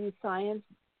actually science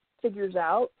figures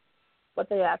out what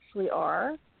they actually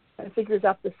are and figures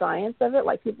out the science of it,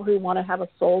 like people who want to have a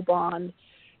soul bond.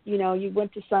 You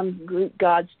went to some Greek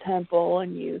god's temple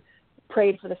and you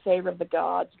prayed for the favor of the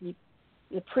gods. And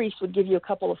the priest would give you a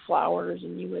couple of flowers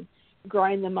and you would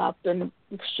grind them up and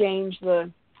exchange the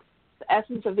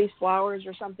essence of these flowers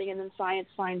or something, and then science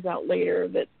finds out later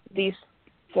that these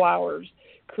flowers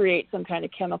create some kind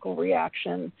of chemical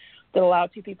reaction that allow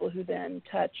two people who then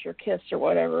touch or kiss or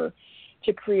whatever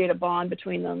to create a bond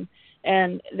between them,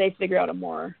 and they figure out a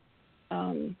more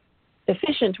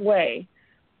efficient way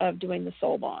of doing the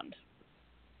soul bond.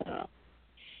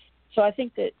 So I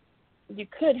think that you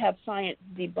could have science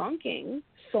debunking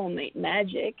soulmate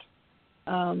magic.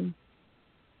 Kind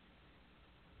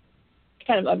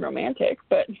of unromantic,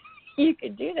 but you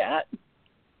could do that.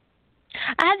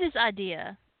 I had this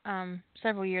idea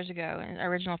several years ago, an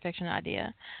original fiction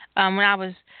idea, when I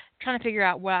was trying to figure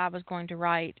out what I was going to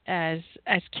write as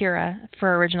Kira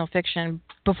for original fiction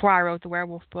before I wrote the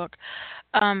werewolf book.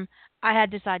 I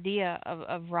had this idea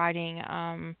of writing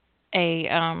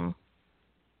a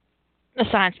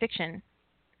science fiction.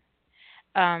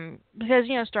 Because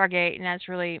Stargate, and that's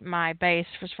really my base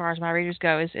as far as my readers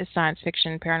go, is science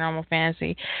fiction, paranormal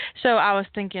fantasy. So I was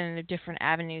thinking of different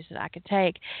avenues that I could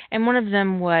take, and one of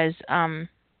them was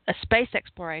a space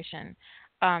exploration.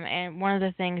 And one of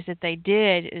the things that they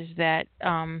did is that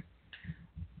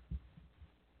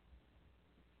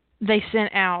they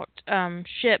sent out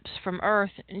ships from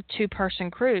Earth in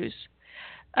two-person crews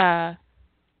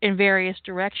in various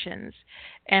directions,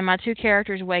 and my two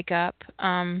characters wake up.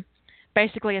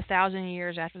 Basically 1,000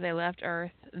 years after they left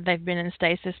Earth. They've been in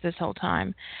stasis this whole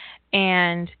time,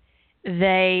 and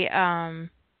they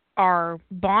are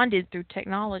bonded through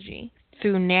technology,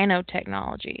 through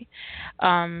nanotechnology,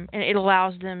 and it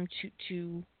allows them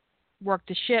to work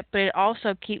the ship, but it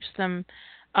also keeps them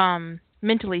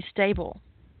mentally stable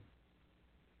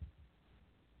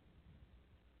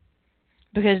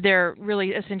because they're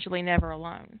really essentially never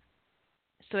alone.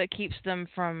 So it keeps them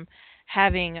from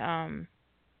having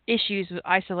issues with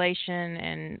isolation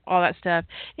and all that stuff.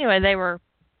 Anyway, they were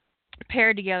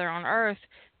paired together on Earth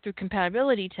through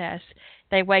compatibility tests,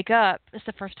 they wake up. It's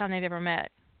the first time they've ever met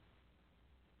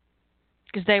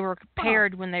because they were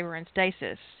paired when they were in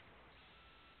stasis.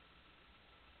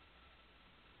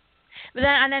 But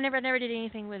then I never did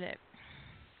anything with it.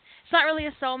 It's not really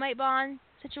a soulmate bond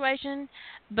situation,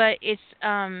 but it's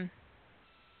a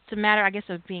matter, I guess,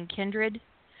 of being kindred.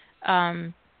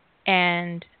 And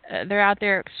they're out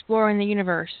there exploring the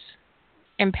universe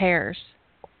in pairs.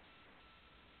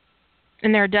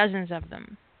 And there are dozens of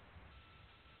them.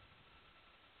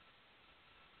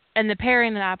 And the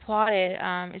pairing that I plotted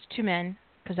is two men,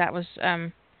 because that was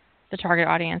the target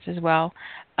audience as well,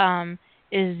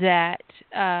 is that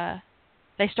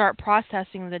they start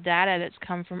processing the data that's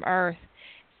come from Earth,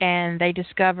 and they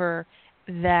discover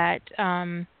that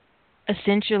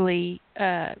essentially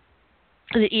that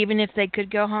even if they could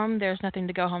go home, there's nothing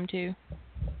to go home to.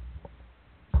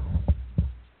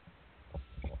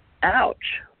 Ouch.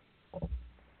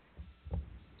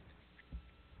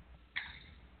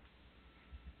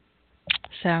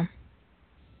 So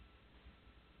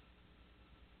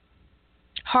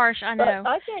harsh, I know. But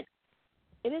I think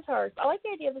it is harsh. I like the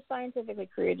idea of the scientifically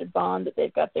created bond that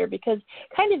they've got there, because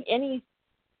kind of you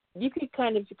could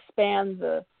kind of expand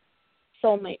the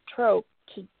soulmate trope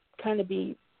to kind of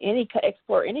be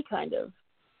explore any kind of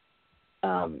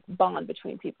bond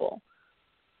between people.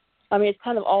 I mean, it's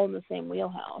kind of all in the same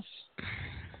wheelhouse.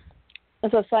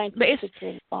 And so scientifically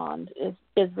created bond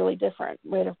is really different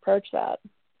way to approach that.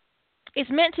 It's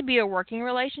meant to be a working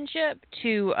relationship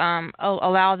to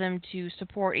allow them to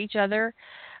support each other,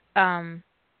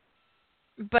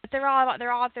 but they're all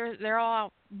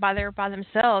by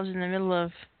themselves in the middle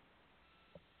of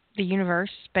the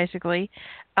universe, basically,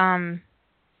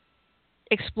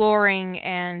 exploring,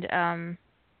 and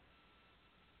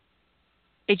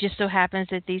it just so happens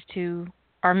that these two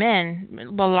are men.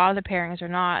 Well, a lot of the pairings are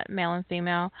not male and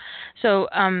female, so.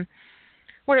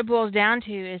 What it boils down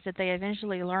to is that they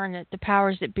eventually learn that the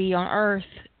powers that be on Earth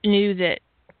knew that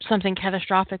something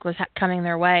catastrophic was coming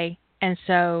their way, and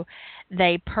so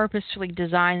they purposefully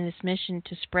designed this mission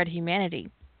to spread humanity.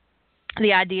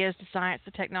 The ideas, the science,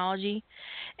 the technology,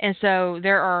 and so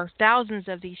there are thousands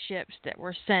of these ships that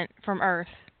were sent from Earth,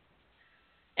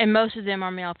 and most of them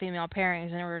are male-female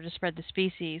pairings in order to spread the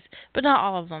species, but not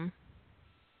all of them.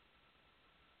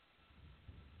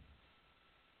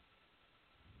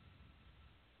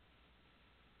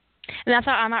 And I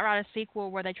thought I might write a sequel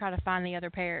where they try to find the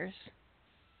other pairs.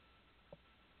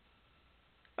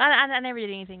 I never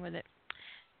did anything with it,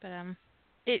 but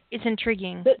it's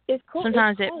intriguing. But it's cool.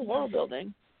 Sometimes it's cool world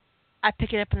building. I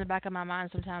pick it up in the back of my mind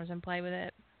sometimes and play with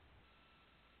it.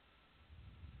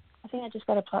 I think I just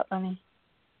got a plot bunny.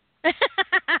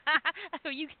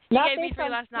 you gave me three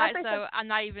last night, so I'm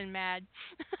not even mad.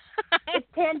 It's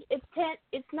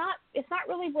not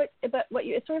really what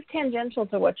you. It's sort of tangential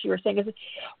to what you were saying. As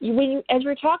you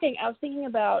were talking, I was thinking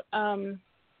about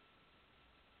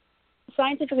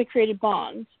scientifically created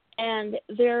bonds, and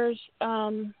there's a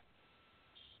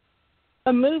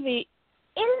movie.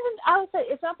 I would say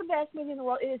it's not the best movie in the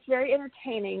world. It's very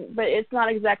entertaining, but it's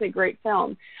not exactly a great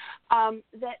film.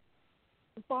 The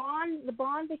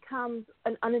bond becomes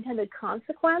an unintended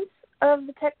consequence of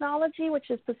the technology, which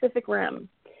is Pacific Rim,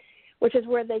 which is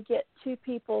where they get two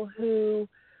people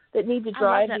that need to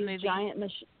drive these giant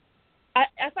machines.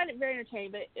 I find it very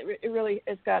entertaining, but it really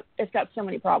it's got so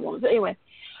many problems. But anyway,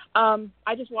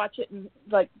 I just watch it and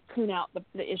tune out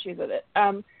the issues of it.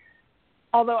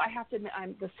 Although I have to admit,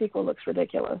 the sequel looks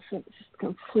ridiculous. It's just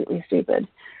completely stupid.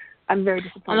 I'm very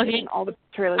disappointed in all the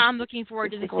trailers. I'm looking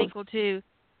forward to the sequel too.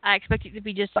 I expect it to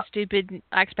be just as stupid.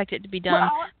 I expect it to be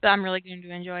dumb, but I'm really going to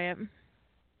enjoy it.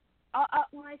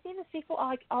 When I see the sequel,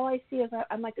 all I see is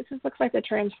I'm like, this looks like the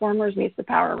Transformers meets the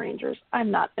Power Rangers.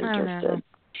 I'm not interested.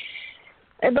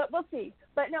 But we'll see.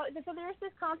 But no, so there's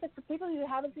this concept for people who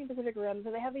haven't seen Pacific Rim.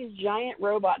 So they have these giant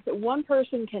robots that one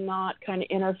person cannot kind of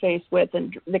interface with,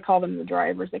 and they call them the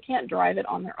drivers. They can't drive it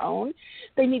on their own.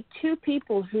 They need two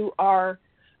people who are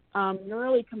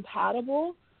neurally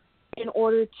compatible in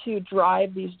order to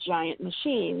drive these giant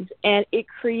machines. And it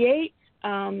creates,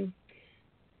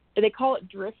 they call it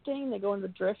drifting. They go into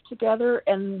drift together,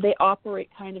 and they operate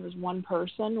kind of as one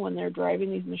person when they're driving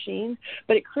these machines.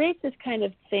 But it creates this kind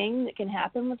of thing that can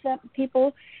happen with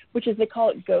people, which is they call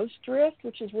it ghost drift,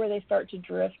 which is where they start to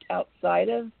drift outside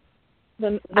of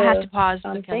the I have to pause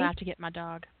because I have to get my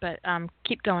dog. But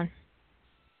keep going.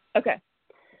 Okay.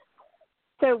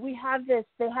 So they have this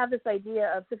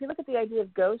idea of, so if you look at the idea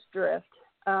of ghost drift,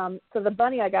 so the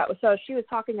bunny I got Kira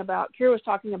was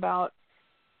talking about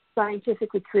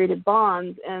scientifically created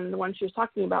bonds, and the ones she was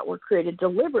talking about were created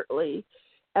deliberately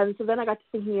And so then I got to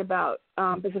thinking about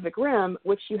Pacific Rim,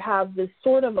 which you have this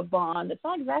sort of a bond. It's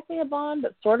not exactly a bond,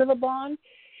 but sort of a bond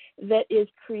that is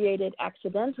created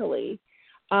accidentally.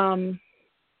 And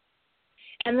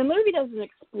the movie doesn't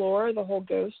explore the whole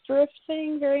ghost drift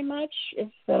thing very much, if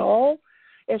at all.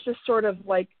 It's just sort of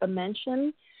like a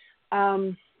mention.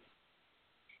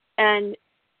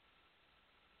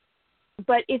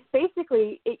 But it's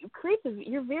basically, it creates,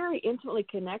 you're very intimately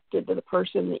connected to the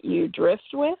person that you drift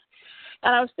with.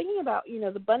 And I was thinking about,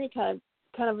 the bunny kind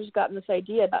of has gotten this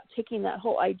idea about taking that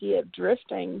whole idea of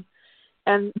drifting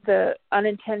and the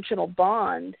unintentional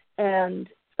bond and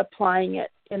applying it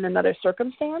in another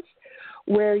circumstance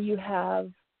where you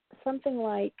have something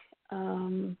like,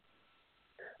 I'm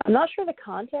not sure the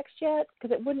context yet,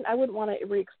 because I wouldn't want to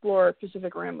re-explore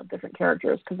Pacific Rim with different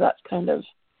characters, because that's kind of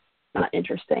not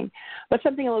interesting. But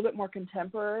something a little bit more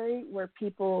contemporary, where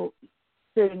people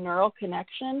create a neural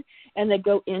connection and they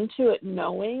go into it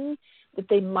knowing that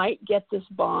they might get this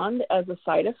bond as a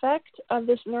side effect of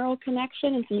this neural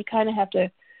connection, and so you kind of have to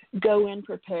go in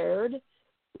prepared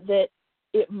that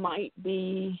it might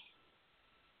be.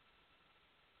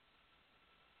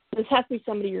 This has to be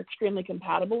somebody you're extremely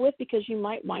compatible with, because you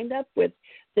might wind up with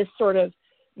this sort of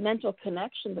mental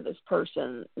connection to this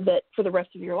person that for the rest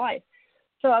of your life.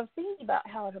 So I was thinking about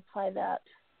how to apply that.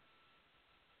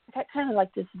 I got kind of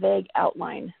like this vague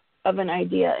outline of an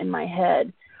idea in my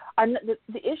head.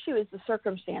 The issue is the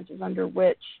circumstances under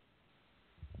which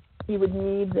you would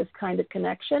need this kind of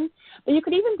connection. But you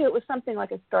could even do it with something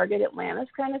like a Stargate Atlantis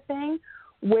kind of thing,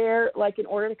 where, like, in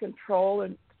order to control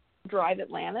and drive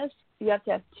Atlantis, you have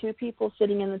to have two people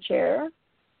sitting in the chair,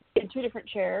 in two different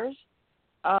chairs,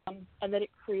 and that it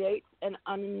creates an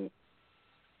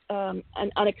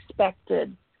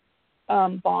unexpected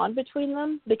bond between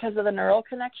them because of the neural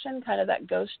connection, kind of that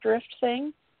ghost drift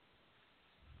thing.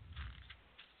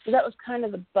 So that was kind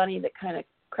of the bunny that kind of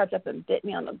crept up and bit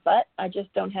me on the butt. I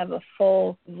just don't have a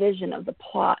full vision of the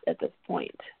plot at this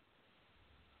point.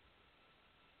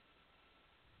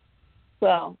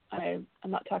 Well, I'm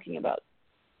not talking about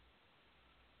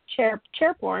chair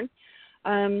porn.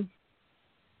 But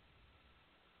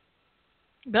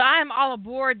I am all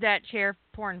aboard that chair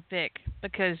porn fic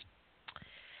because,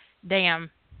 damn.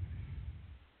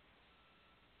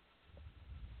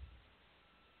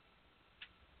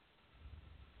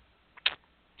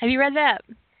 Have you read that?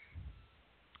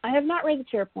 I have not read the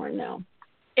chair porn, no.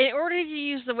 In order to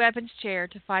use the weapons chair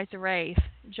to fight the Wraith,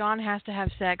 John has to have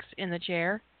sex in the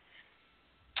chair.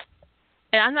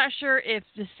 And I'm not sure if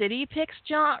the city picks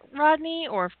Rodney,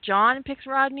 or if John picks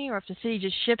Rodney, or if the city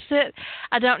just ships it.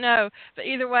 I don't know. But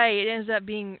either way, it ends up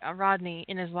being a Rodney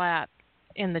in his lap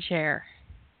in the chair.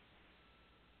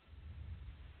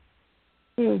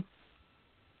 And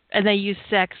they use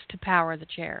sex to power the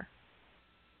chair.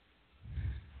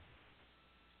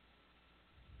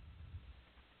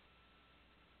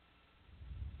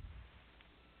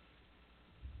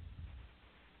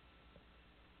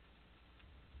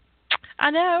 I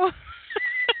know.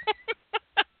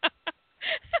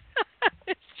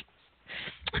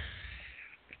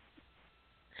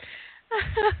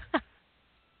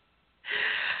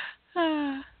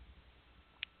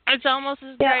 It's almost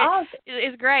as great.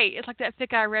 It's great. It's like that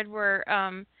fic I read where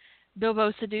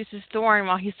Bilbo seduces Thorin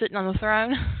while he's sitting on the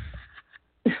throne.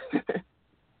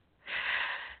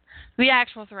 The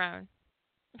actual throne.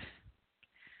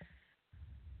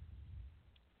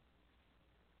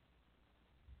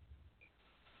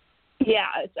 Yeah,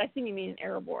 I think you mean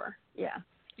Erebor. Yeah.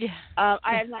 Yeah.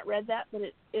 I have not read that, but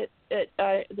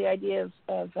the idea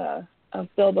of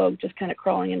Bilbo just kind of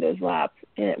crawling into his lap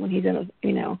when he's in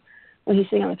when he's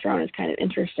sitting on the throne is kind of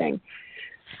interesting.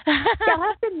 Yeah, I'll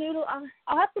have to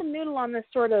noodle on this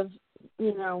sort of,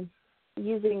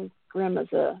 using Grimm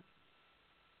as a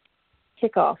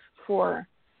kickoff for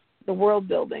the world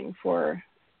building for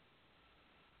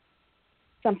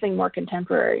something more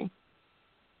contemporary.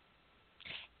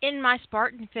 In my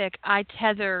Spartan fic, I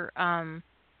tether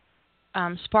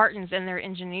Spartans and their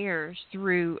engineers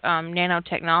through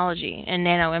nanotechnology and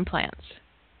nano implants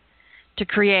to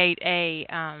create a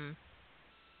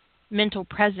mental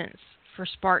presence for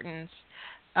Spartans,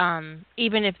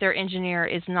 even if their engineer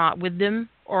is not with them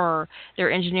or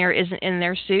their engineer isn't in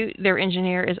their suit. Their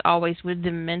engineer is always with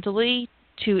them mentally,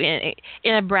 in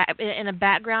a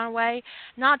background way,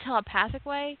 not telepathic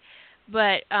way,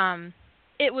 but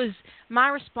it was my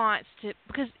response to,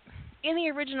 because in the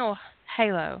original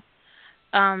Halo,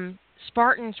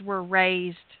 Spartans were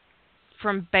raised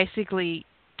from basically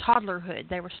toddlerhood.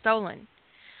 They were stolen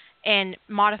and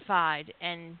modified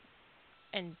and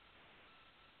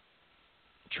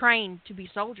trained to be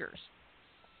soldiers.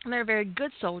 and they're very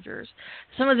good soldiers.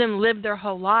 Some of them lived their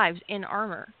whole lives in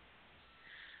armor.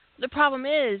 The problem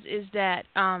is that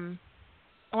when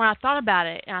I thought about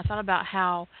it, and I thought about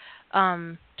how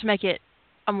to make it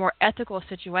a more ethical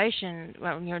situation,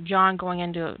 John going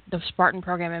into the Spartan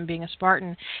program and being a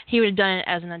Spartan, he would have done it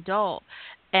as an adult,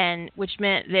 and which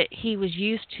meant that he was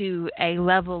used to a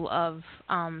level of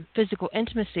physical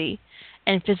intimacy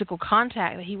and physical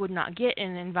contact that he would not get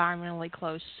in an environmentally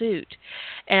closed suit.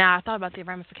 And I thought about the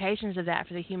ramifications of that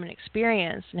for the human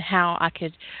experience and how I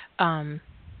could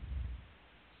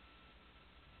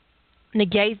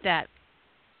negate that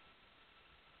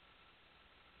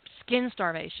skin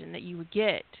starvation that you would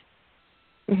get.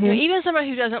 Mm-hmm. Even somebody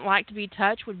who doesn't like to be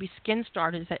touched would be skin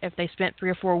starved if they spent 3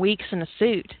 or 4 weeks in a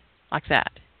suit like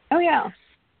that. Oh, yeah.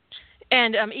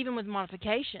 And even with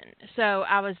modification. So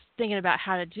I was thinking about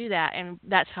how to do that, and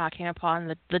that's how I came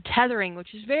upon the tethering,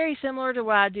 which is very similar to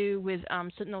what I do with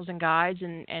Sentinels and Guides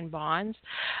and Bonds.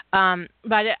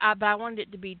 But I wanted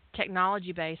it to be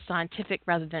technology-based, scientific,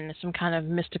 rather than some kind of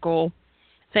mystical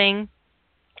thing.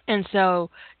 And so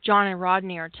John and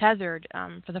Rodney are tethered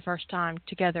for the first time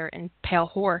together in Pale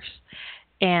Horse.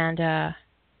 And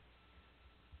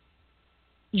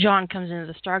John comes into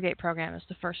the Stargate program as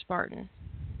the first Spartan.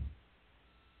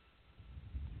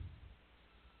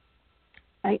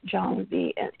 I think John is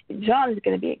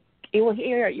going to be. Well,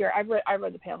 I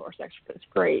read the Pale Horse Extra. It's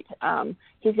great.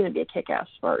 He's going to be a kick-ass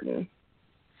Spartan.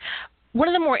 One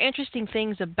of the more interesting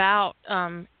things about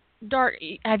Dark.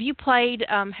 Have you played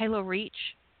Halo Reach?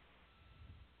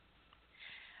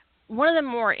 One of the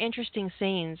more interesting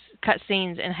cut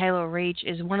scenes in Halo Reach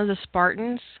is one of the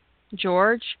Spartans,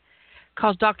 George,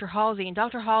 calls Dr. Halsey, and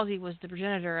Dr. Halsey was the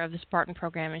progenitor of the Spartan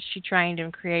program, and she trained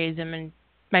and created them and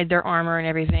made their armor and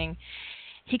everything.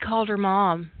 He called her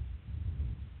mom.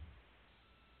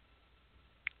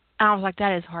 I was like,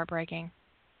 that is heartbreaking.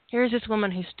 Here's this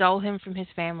woman who stole him from his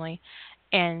family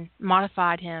and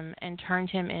modified him and turned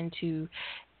him into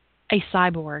a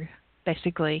cyborg,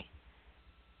 basically.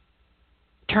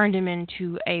 Turned him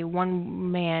into a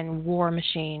one-man war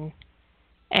machine,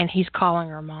 and he's calling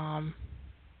her mom.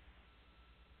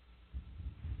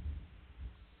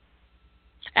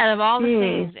 Out of all the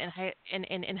scenes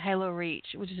in Halo Reach,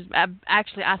 which is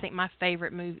actually, I think, my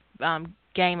favorite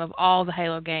game of all the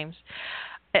Halo games,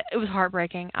 it was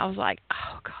heartbreaking. I was like,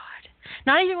 oh, God.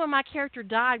 Not even when my character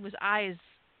died was I as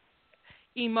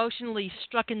emotionally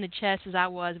struck in the chest as I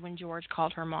was when George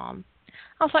called her mom.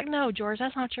 I was like, no, George,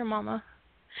 that's not your mama.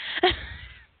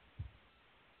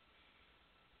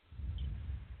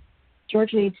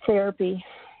 George needs therapy.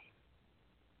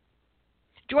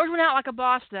 George went out like a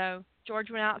boss, though. George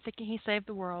went out thinking he saved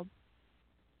the world.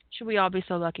 Should we all be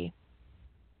so lucky?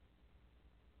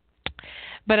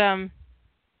 But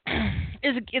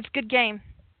it's a good game.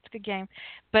 It's a good game.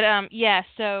 But yeah.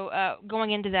 So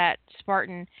going into that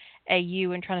Spartan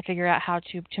AU and trying to figure out how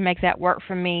to make that work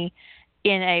for me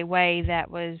in a way that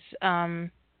was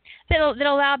that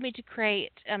allowed me to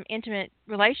create intimate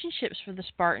relationships for the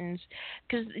Spartans,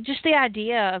 because just the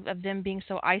idea of them being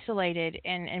so isolated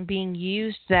and being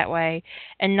used that way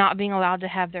and not being allowed to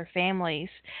have their families,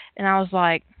 and I was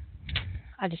like,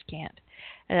 I just can't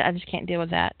deal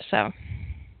with that. So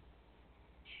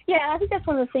yeah, I think that's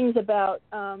one of the things about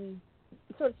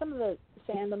sort of some of the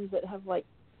fandoms that have like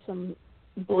some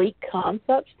bleak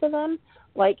concepts to them,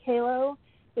 like Halo,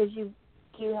 is you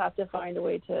do have to find a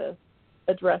way to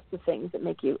address the things that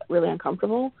make you really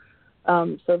uncomfortable,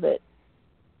 so that,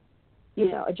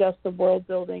 adjust the world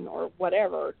building or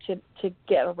whatever to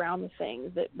get around the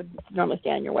things that would normally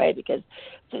stand in your way, because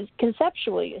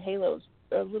conceptually Halo's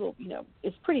a little,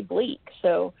 it's pretty bleak.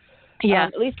 So yeah,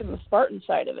 at least from the Spartan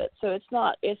side of it. So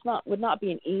would not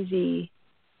be an easy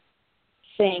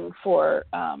thing for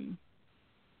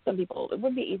some people. It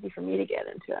would be easy for me to get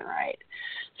into it, right?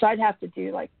 So I'd have to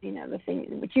do the thing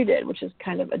which you did, which is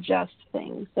kind of adjust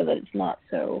things so that it's not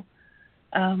so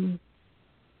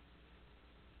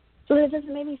so that it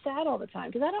doesn't make me sad all the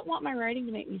time, because I don't want my writing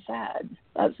to make me sad.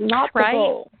 That's not the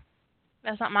goal.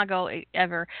 That's not my goal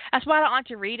ever. That's why I don't like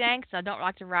to read angst. I don't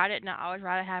like to write it, and I always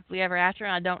write it happily ever after,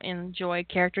 and I don't enjoy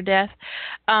character death.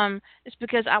 It's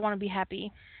because I want to be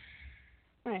happy.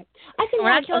 Right.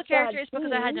 When I kill a character, it's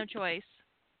because I had no choice.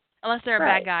 Unless they're a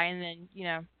bad guy, and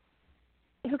then,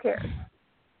 who cares?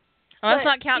 Well, let's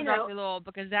not count Darkly Loyal,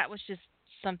 because that was just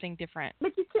something different.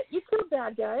 But you kill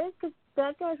bad guys, because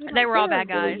bad guys, they were all bad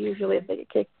guys. Usually if they get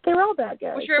kicked, they were all bad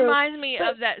guys. Which reminds me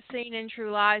of that scene in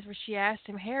True Lies where she asked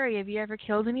him, Harry, have you ever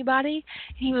killed anybody?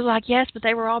 And he was like, yes, but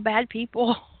they were all bad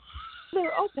people. They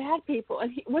were all bad people.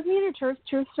 And wasn't he in a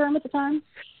truth serum at the time?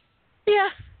 Yeah.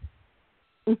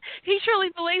 He truly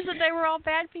believes that they were all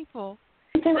bad people.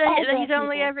 They were all That bad he's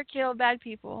only people. ever killed bad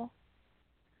people.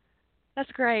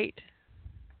 That's great.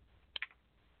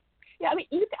 Yeah, I mean,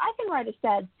 I can write a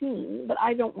sad scene, but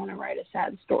I don't want to write a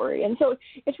sad story, and so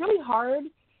it's really hard.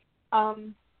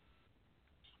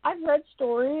 I've read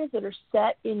stories that are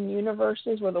set in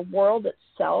universes where the world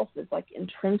itself is like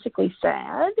intrinsically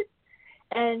sad,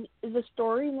 and the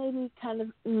story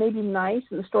maybe nice,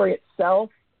 and the story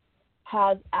itself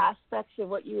has aspects of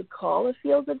what you would call a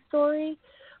feel-good story,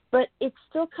 but it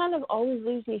still kind of always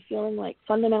leaves me feeling like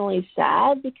fundamentally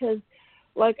sad because,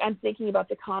 like, I'm thinking about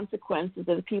the consequences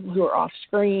of the people who are off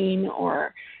screen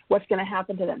or what's going to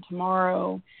happen to them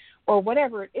tomorrow or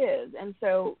whatever it is. And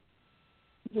so,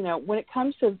 when it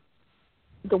comes to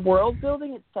the world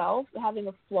building itself, having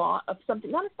a flaw of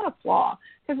something, it's not a flaw,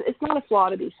 because it's not a flaw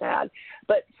to be sad,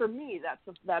 but for me,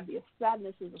 that'd be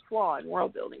sadness is a flaw in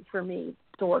world building for me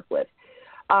to work with.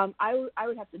 I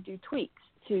would have to do tweaks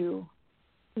to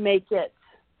make it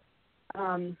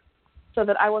so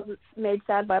that I wasn't made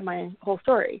sad by my whole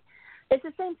story. It's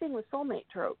the same thing with soulmate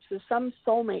tropes. There's some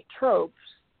soulmate tropes,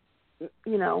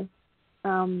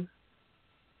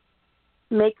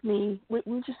 make me, we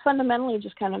just fundamentally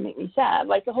just kind of make me sad.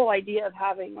 Like the whole idea of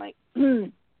having, like, I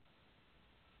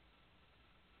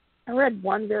read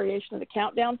one variation of the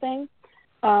countdown thing.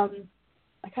 I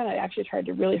kind of actually tried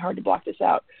really hard to block this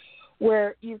out,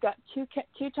 where you've got two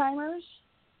timers,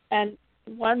 and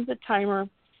one's a timer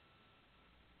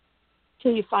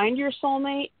till you find your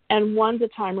soulmate, and one's a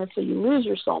timer till you lose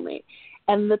your soulmate.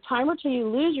 And the timer till you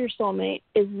lose your soulmate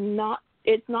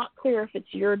it's not clear if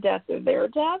it's your death or their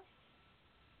death.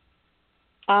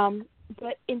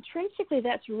 But intrinsically,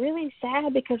 that's really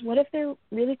sad, because what if they're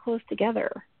really close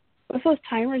together? What if those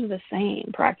timers are the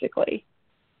same, practically?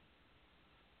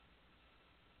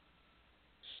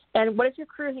 And what if you're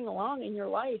cruising along in your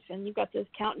life and you've got this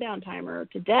countdown timer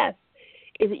to death?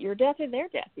 Is it your death or their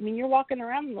death? I mean, you're walking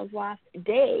around in those last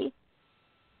day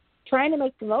trying to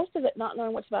make the most of it, not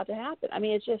knowing what's about to happen. I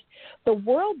mean, it's just the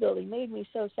world building made me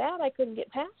so sad I couldn't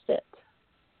get past it.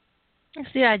 It's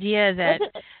the idea that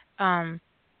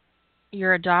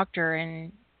you're a doctor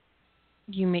and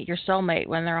you meet your soulmate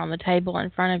when they're on the table in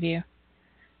front of you,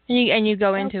 and you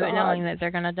go into it knowing that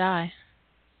they're going to die.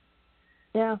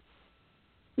 Yeah.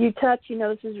 You touch,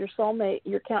 this is your soulmate.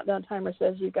 Your countdown timer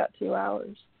says you've got 2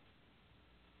 hours.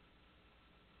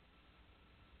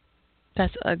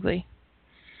 That's ugly.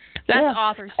 That's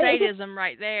author sadism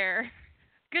right there.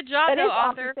 Good job, though,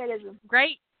 author. Sadism.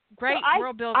 Great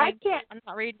world building. I'm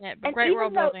not reading it, but great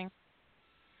world building.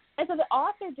 And so the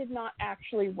author did not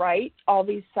actually write all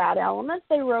these sad elements.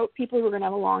 They wrote people who were going to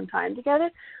have a long time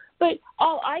together. But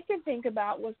all I could think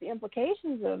about was the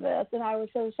implications of this, and I was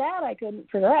so sad I couldn't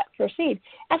proceed.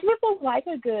 And people like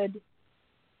a good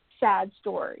sad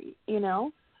story,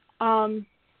 And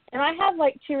I have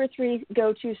like 2 or 3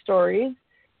 go-to stories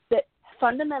that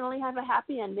fundamentally have a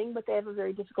happy ending, but they have a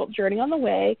very difficult journey on the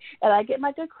way, and I get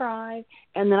my good cry,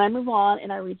 and then I move on,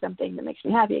 and I read something that makes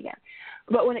me happy again.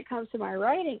 But when it comes to my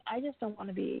writing, I just don't want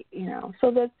to be,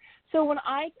 So when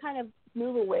I kind of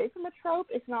move away from a trope,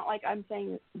 it's not like I'm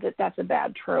saying that that's a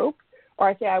bad trope, or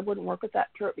I say I wouldn't work with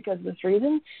that trope because of this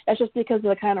reason. It's just because of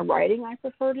the kind of writing I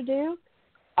prefer to do.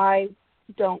 I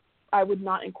would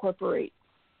not incorporate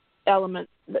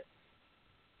elements that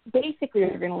basically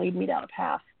are going to lead me down a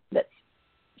path that's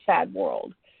sad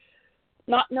world.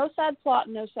 No sad plot,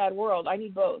 no sad world. I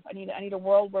need both. I need a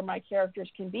world where my characters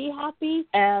can be happy,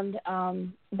 and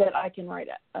that I can write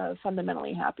a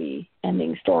fundamentally happy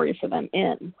ending story for them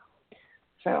in.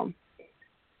 So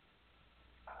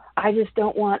I just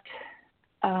don't want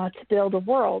to build a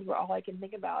world where all I can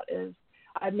think about is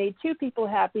I've made 2 people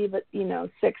happy, but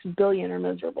 6 billion are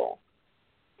miserable.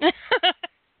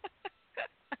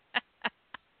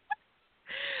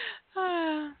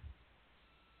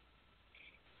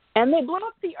 And they blew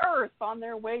up the Earth on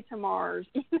their way to Mars.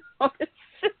 It's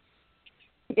just,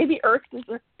 maybe Earth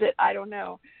deserved it. I don't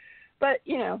know. But,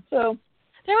 so.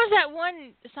 There was that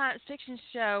one science fiction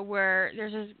show where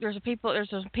there's those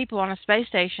people on a space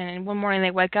station, and one morning they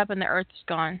wake up and the Earth is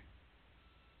gone.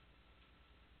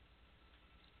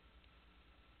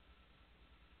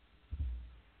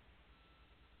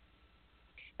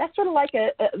 That's sort of like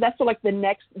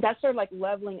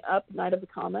leveling up Night of the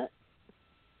Comet.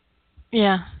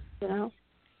 Yeah.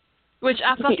 Which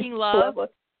I fucking love.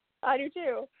 I do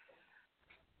too.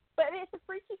 But it's a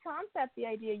freaky concept, the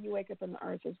idea you wake up and the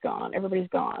Earth is gone. Everybody's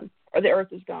gone. Or the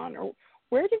Earth is gone. Or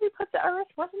where did we put the Earth?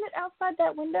 Wasn't it outside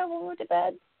that window when we went to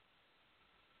bed?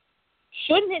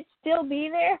 Shouldn't it still be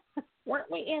there?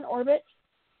 Weren't we in orbit?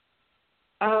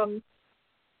 I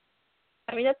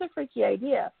I mean, that's a freaky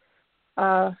idea.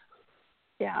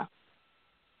 Yeah.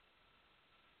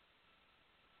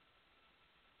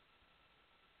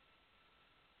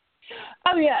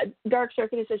 Oh yeah, Dark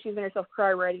Circuit says she's made herself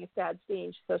cry writing a sad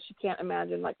scene, so she can't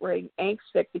imagine like writing angst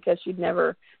fic because she'd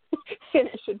never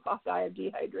finish in Hawkeye of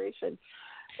dehydration.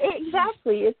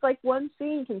 Exactly, it's like one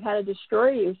scene can kind of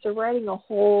destroy you. So writing a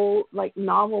whole like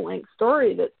novel length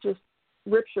story that just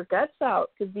rips your guts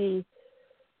out could be,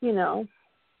 you know,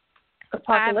 apocalyptic.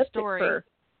 I have a story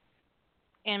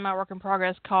in my work in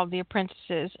progress called The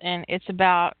Apprentices, and it's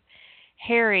about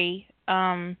Harry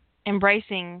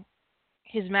embracing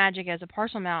his magic as a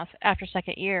Parselmouth after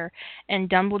second year, and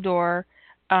Dumbledore,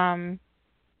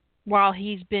 while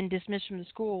he's been dismissed from the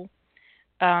school,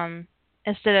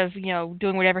 instead of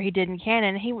doing whatever he did in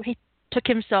canon, he took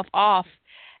himself off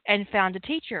and found a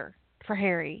teacher for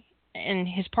Harry in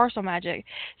his Parcel magic.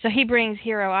 So he brings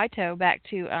Hiro Ito back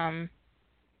to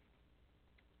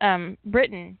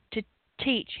Britain to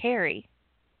teach Harry,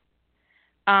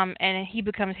 and he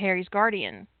becomes Harry's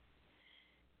guardian.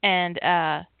 And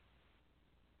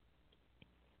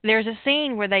there's a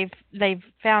scene where they've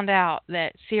found out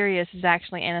that Sirius is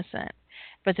actually innocent,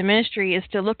 but the Ministry is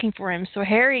still looking for him. So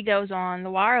Harry goes on the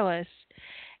wireless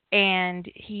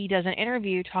and he does an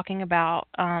interview talking about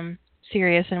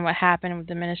Sirius and what happened with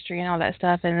the Ministry and all that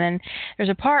stuff. And then there's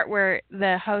a part where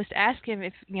the host asks him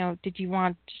if did you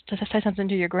want to say something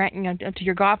to your to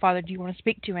your godfather? Do you want to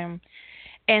speak to him?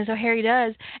 And so Harry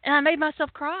does, and I made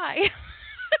myself cry.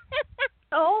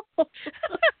 Oh.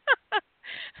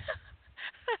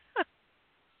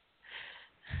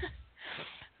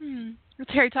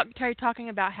 Terry talking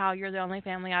about how you're the only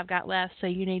family I've got left, so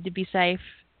you need to be safe.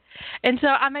 And so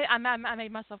I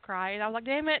made myself cry, and I was like,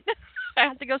 damn it, I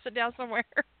have to go sit down somewhere.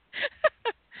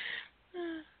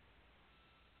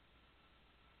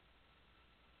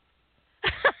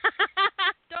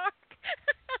 Dark.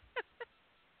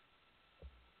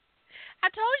 I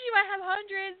told you I have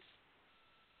hundreds.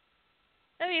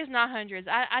 I mean, it's not hundreds.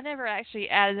 I never actually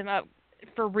added them up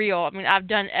for real. I mean, I've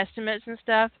done estimates and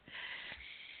stuff.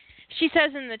 She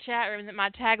says in the chat room that my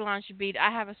tagline should be,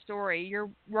 I have a story. Your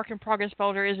work in progress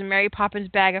folder is a Mary Poppins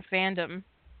bag of fandom.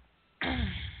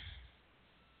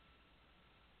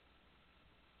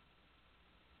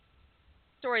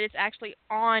 Story that's actually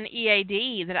on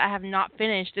EAD that I have not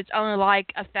finished. It's only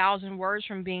like 1,000 words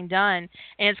from being done,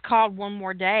 and it's called One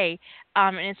More Day,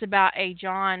 and it's about a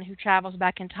John who travels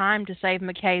back in time to save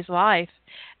McKay's life,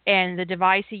 and the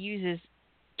device he uses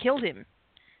killed him.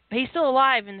 But he's still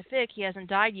alive in the fic. He hasn't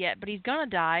died yet, but he's gonna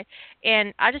die,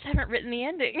 and I just haven't written the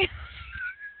ending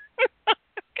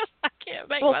because I can't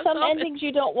make myself. Well, some endings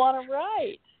you don't want to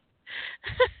write.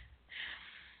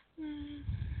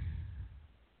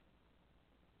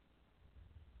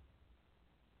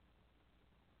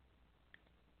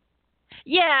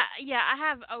 Yeah, I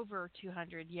have over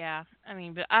 200, yeah. I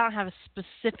mean, but I don't have a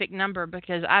specific number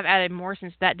because I've added more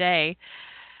since that day.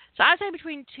 So I'd say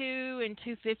between 2 and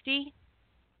 250.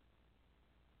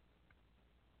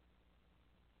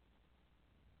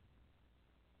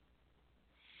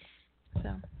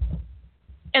 So,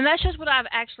 and that's just what I've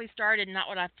actually started, not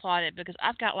what I've plotted, because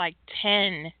I've got like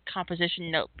 10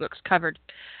 composition notebooks covered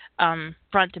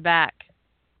front to back.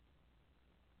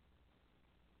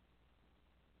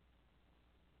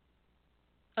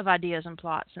 Of ideas and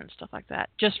plots and stuff like that,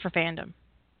 just for fandom.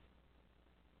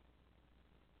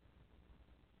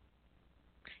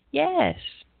 Yes,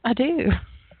 I do.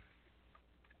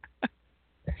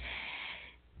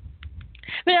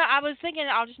 But I was thinking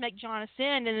I'll just make John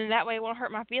ascend, and then that way it won't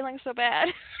hurt my feelings so bad.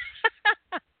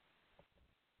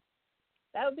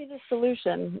 That would be the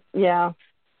solution. Yeah.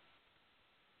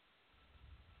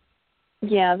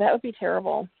 Yeah, that would be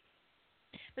terrible.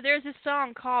 But there's this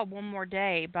song called One More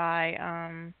Day by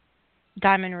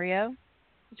Diamond Rio.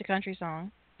 It's a country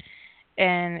song.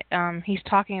 And he's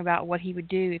talking about what he would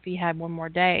do if he had one more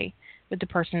day with the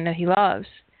person that he loves.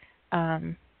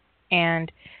 And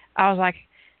I was like,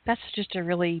 that's just a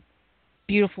really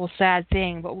beautiful, sad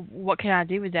thing, but what can I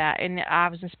do with that? And I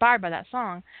was inspired by that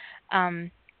song.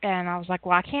 And I was like,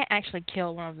 well, I can't actually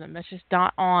kill one of them. That's just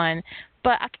not on.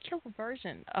 But I could kill a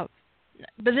version of.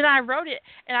 But then I wrote it,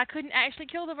 and I couldn't actually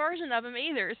kill the version of him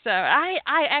either. So I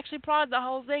actually plotted the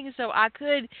whole thing so I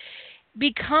could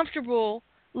be comfortable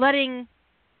letting.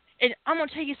 And I'm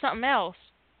gonna tell you something else.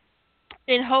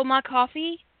 In Hold My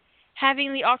Coffee,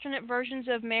 having the alternate versions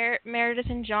of Meredith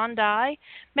and John die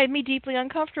made me deeply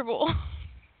uncomfortable.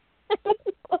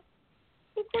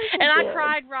 And I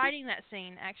cried writing that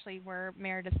scene, actually, where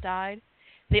Meredith died.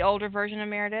 The older version of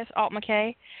Meredith, Alt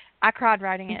McKay. I cried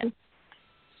writing it.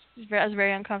 I was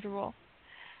very uncomfortable.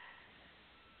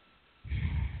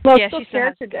 Well, Yeah, it's still she still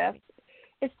has character death.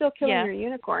 It's still killing Yeah. your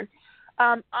unicorn.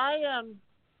 I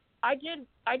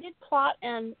did plot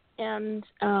and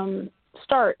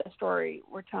start a story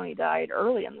where Tony died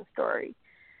early in the story,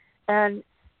 and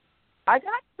I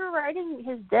got through writing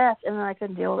his death, and then I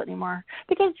couldn't deal with it anymore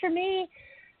because for me,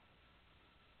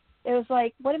 it was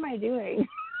like, what am I doing?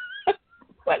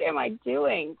 What am I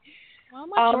doing? Well,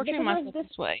 am I torturing because myself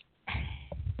this way?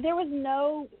 There was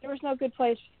no good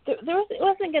place. It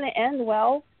wasn't going to end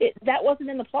well. That wasn't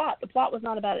in the plot. The plot was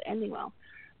not about it ending well.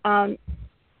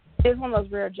 It was one of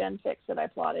those rare gen fics that I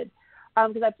plotted,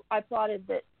 because I plotted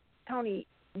that Tony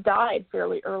died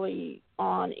fairly early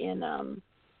on in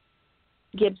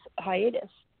Gibbs' hiatus,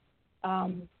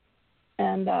 and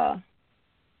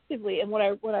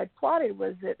what I plotted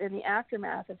was that in the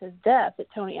aftermath of his death, that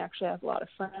Tony actually has a lot of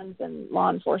friends and law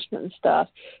enforcement and stuff,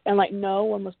 and like no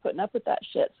one was putting up with that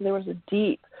shit. So there was a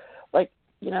deep,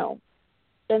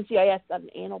 NCIS got an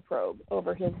anal probe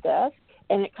over his death,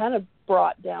 and it kind of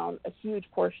brought down a huge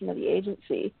portion of the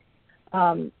agency.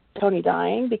 Tony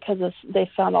dying because they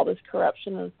found all this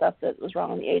corruption and stuff that was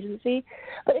wrong in the agency.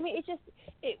 But I mean,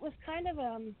 it was kind of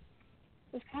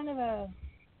a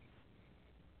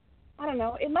I don't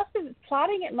know. It must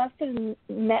have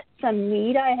met some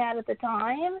need I had at the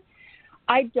time.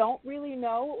 I don't really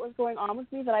know what was going on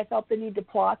with me, but I felt the need to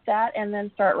plot that and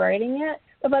then start writing it.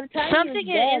 But by the time Something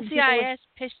in NCIS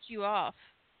pissed you off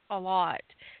a lot.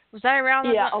 Was that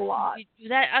around? Yeah, a lot.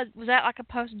 Was that like a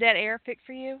post Dead Air fic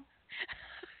for you?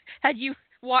 Had you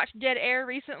watched Dead Air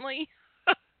recently?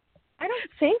 I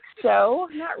don't think so.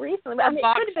 Not recently. But, I mean,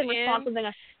 it could have been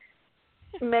responsive.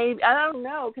 Maybe, I don't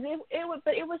know, because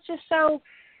it was just so.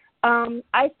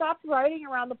 I stopped writing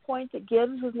around the point that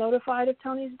Gibbs was notified of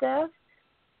Tony's death,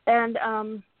 and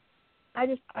I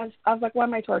was like, why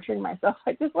am I torturing myself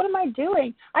like this? What am I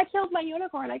doing? I killed my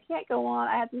unicorn. I can't go on.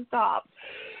 I have to stop.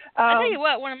 I tell you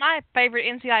what, one of my favorite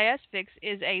NCIS fics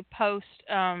is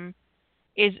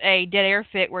a Dead Air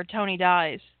fic where Tony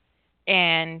dies,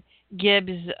 and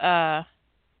Gibbs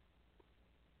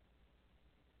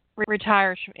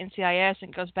retires from NCIS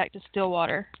and goes back to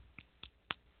Stillwater.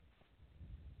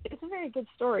 It's a very good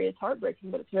story. It's heartbreaking,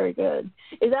 but it's very good.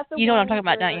 Is that the You know one what I'm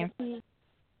talking about, don't you?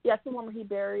 Yeah, it's the one where he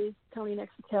buries Tony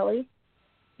next to Kelly.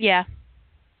 Yeah.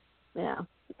 Yeah.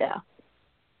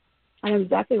 I know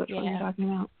exactly which one you're talking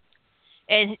about.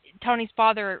 And Tony's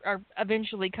father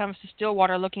eventually comes to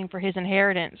Stillwater looking for his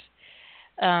inheritance,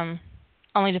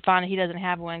 only to find that he doesn't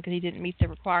have one because he didn't meet the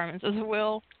requirements of the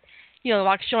will.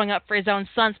 Like showing up for his own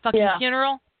son's fucking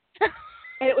funeral.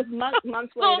 And it was months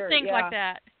later. Little things like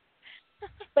that.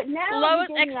 But now,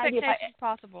 lowest expectations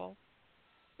possible.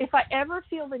 If I ever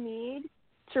feel the need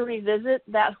to revisit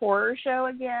that horror show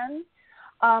again,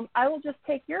 I will just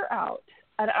take your out,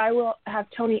 and I will have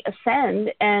Tony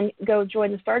ascend and go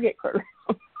join the Stargate program.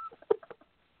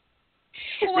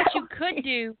 Well, what you could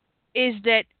do is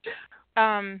that,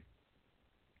 of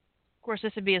course,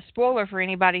 this would be a spoiler for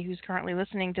anybody who's currently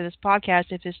listening to this podcast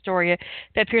if this story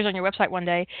that appears on your website one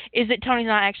day, is that Tony's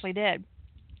not actually dead.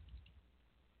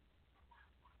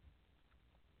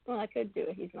 Well, I could do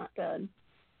it. He's not dead.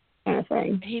 Kind of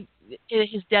thing.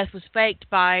 His death was faked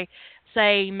by,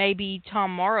 say, maybe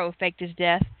Tom Morrow faked his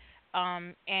death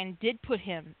and did put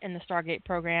him in the Stargate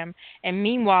program. And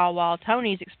meanwhile, while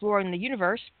Tony's exploring the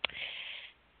universe,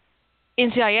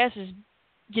 NCIS is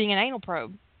getting an anal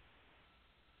probe.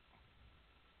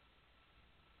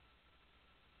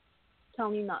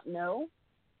 Tony not know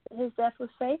that his death was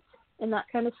faked in that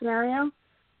kind of scenario?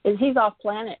 He's off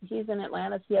planet. He's in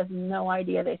Atlantis. He has no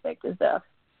idea they faked his death.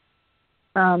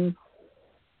 So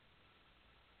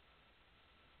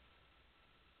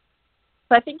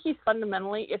I think he's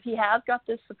fundamentally, if he has got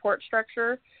this support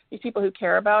structure, these people who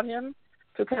care about him,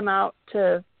 who come out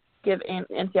to give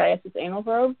NCIS his anal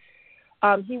probe,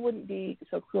 he wouldn't be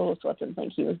so cruel as to let them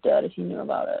think he was dead if he knew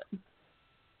about it.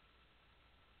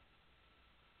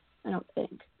 I don't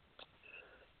think.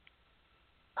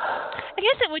 I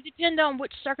guess it would depend on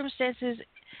which circumstances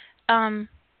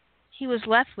he was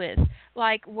left with.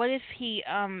 Like, what if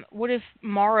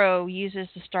Morrow uses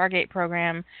the Stargate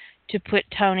program to put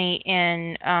Tony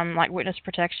in witness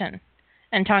protection,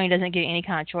 and Tony doesn't get any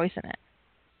kind of choice in it?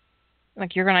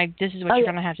 Like, this is what you're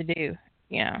gonna have to do,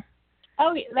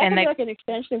 Oh, yeah, that could be like an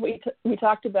extension we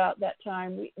talked about that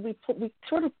time. We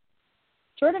sort of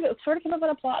came up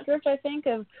with a plot drift, I think,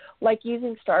 of like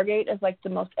using Stargate as like the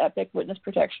most epic witness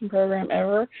protection program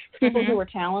ever. People who were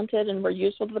talented and were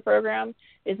useful to the program,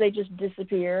 is they just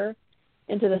disappear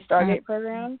into the Stargate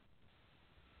program.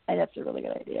 I think that's a really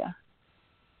good idea.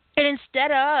 And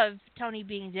instead of Tony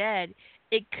being dead,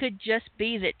 it could just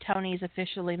be that Tony's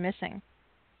officially missing.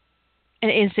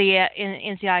 And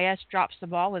NCIS drops the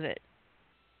ball with it.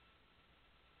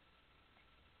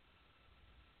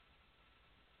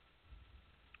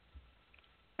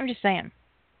 I'm just saying.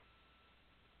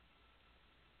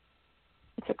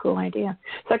 It's a cool idea.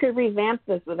 So I could revamp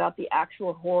this without the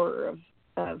actual horror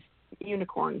of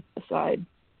unicorn aside.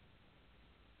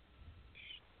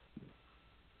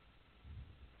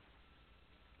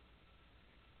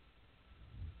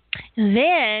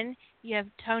 Then you have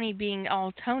Tony being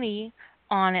all Tony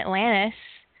on Atlantis.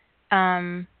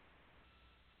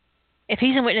 If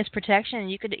he's in witness protection,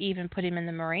 you could even put him in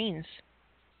the Marines.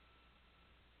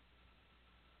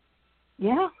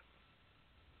 Yeah.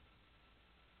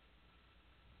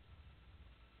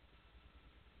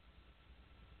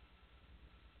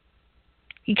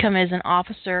 He come as an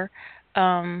officer.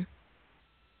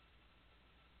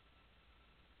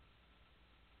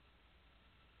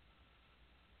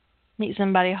 Meet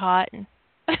somebody hot.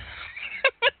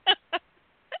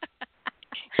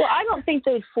 Well, I don't think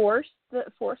they'd force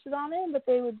it on him, but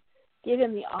they would give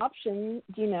him the option.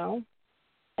 You know,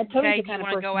 and Tony's the Do you kind of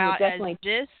want to person go who out definitely. as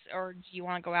this, or do you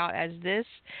want to go out as this?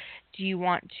 Do you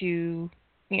want to,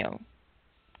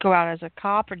 go out as a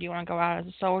cop, or do you want to go out as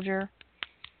a soldier?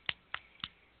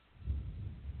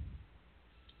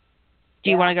 Do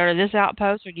you want to go to this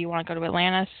outpost, or do you want to go to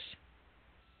Atlantis?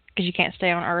 Because you can't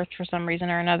stay on Earth for some reason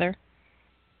or another.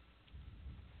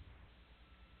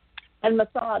 And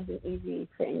Mossad's an easy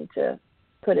thing to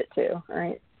put it to,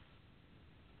 right?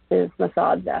 Is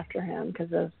Mossad's after him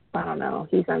because of, I don't know,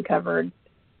 he's uncovered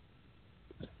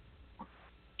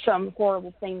some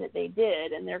horrible thing that they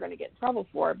did, and they're going to get in trouble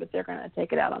for it, but they're going to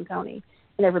take it out on Tony,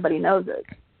 and everybody knows it.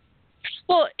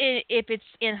 Well, if it's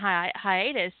in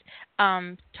hiatus,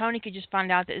 Tony could just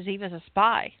find out that Ziva's a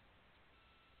spy.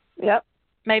 Yep.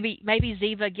 Maybe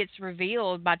Ziva gets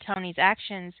revealed by Tony's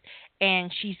actions,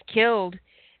 and she's killed,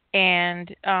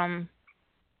 and her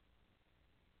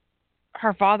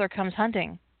father comes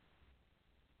hunting.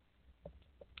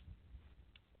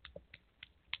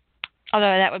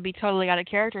 Although that would be totally out of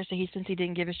character, since he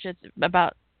didn't give a shit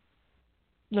about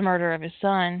the murder of his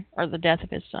son or the death of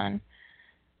his son,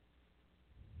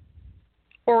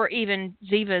 or even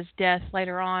Ziva's death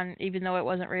later on, even though it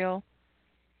wasn't real.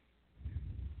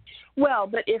 Well,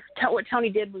 but if what Tony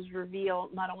did was reveal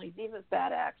not only Ziva's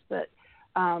bad acts, but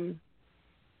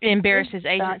embarrass his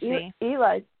agency.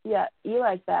 Eli's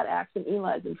bad acts, and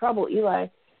Eli's in trouble. Eli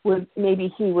would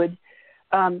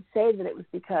say that it was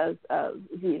because of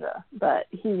Ziva, but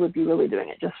he would be really doing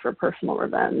it just for personal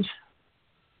revenge,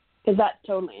 because that's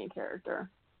totally in character.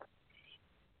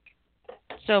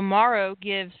 So Morrow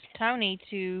gives Tony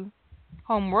to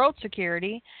Homeworld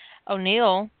Security.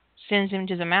 O'Neill sends him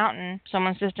to the mountain.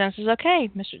 Someone sits down and says, "Okay,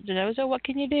 Mr. DiNozzo, what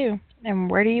can you do?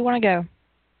 And where do you want to go?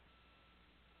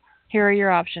 Here are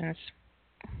your options."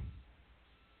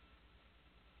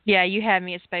 Yeah, you had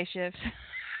me at spaceships.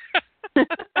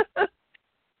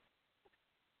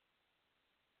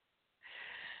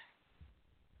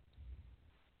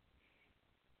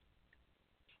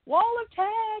 Wall of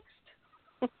text.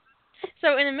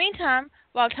 So in the meantime,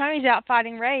 while Tony's out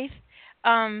fighting Wraith,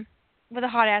 with a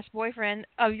hot-ass boyfriend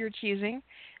of your choosing,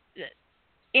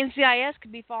 NCIS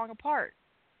could be falling apart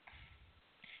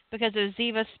because of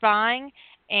Ziva spying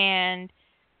and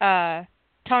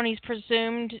Tony's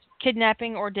presumed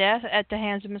kidnapping or death at the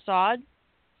hands of Mossad.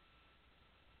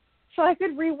 So I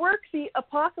could rework the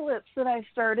apocalypse that I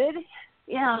started.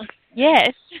 Yeah.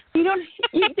 Yes. You don't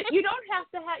have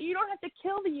to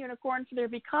kill the unicorn for there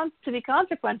to be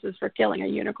consequences for killing a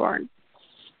unicorn.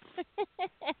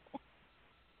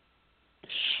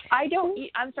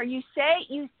 I'm sorry. You say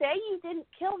you didn't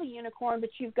kill the unicorn, but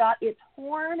you've got its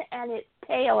horn and its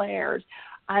tail hairs.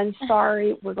 I'm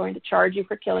sorry. We're going to charge you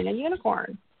for killing a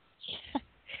unicorn.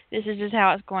 This is just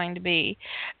how it's going to be.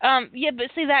 Yeah,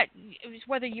 but see that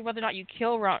whether or not you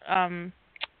kill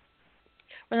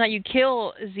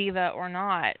Ziva or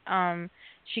not,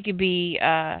 she could be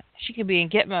in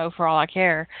Gitmo for all I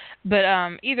care. But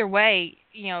either way,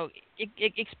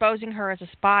 exposing her as a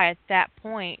spy at that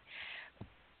point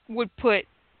would put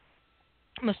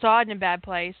Mossad in a bad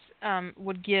place.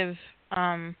 Would give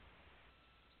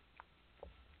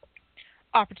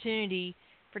opportunity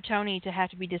for Tony to have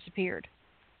to be disappeared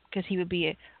because he would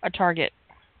be a target.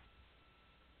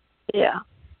 Yeah.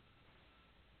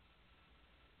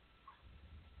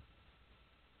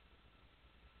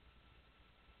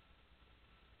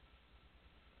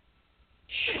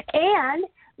 And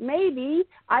maybe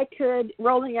I could,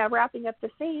 wrapping up the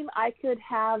theme, I could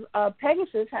have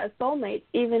Pegasus has soulmates,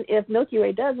 even if Milky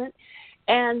Way doesn't.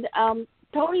 And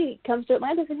Tony comes to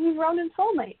Atlantis and he's Ronan's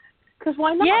soulmate. Because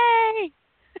why not? Yay!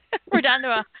 we're down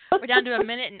to a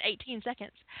minute and 18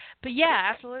 seconds. But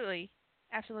yeah, absolutely.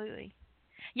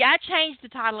 Yeah, I changed the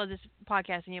title of this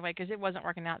podcast anyway because it wasn't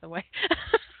working out the way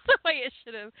the way it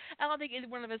should have. I don't think either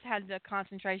one of us had the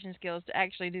concentration skills to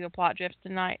actually do a plot drift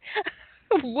tonight.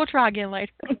 We'll try again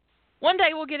later. One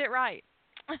day we'll get it right.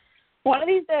 One of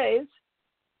these days.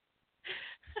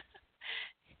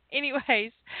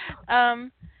 Anyways,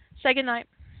 say good night.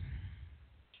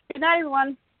 Good night,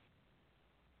 everyone.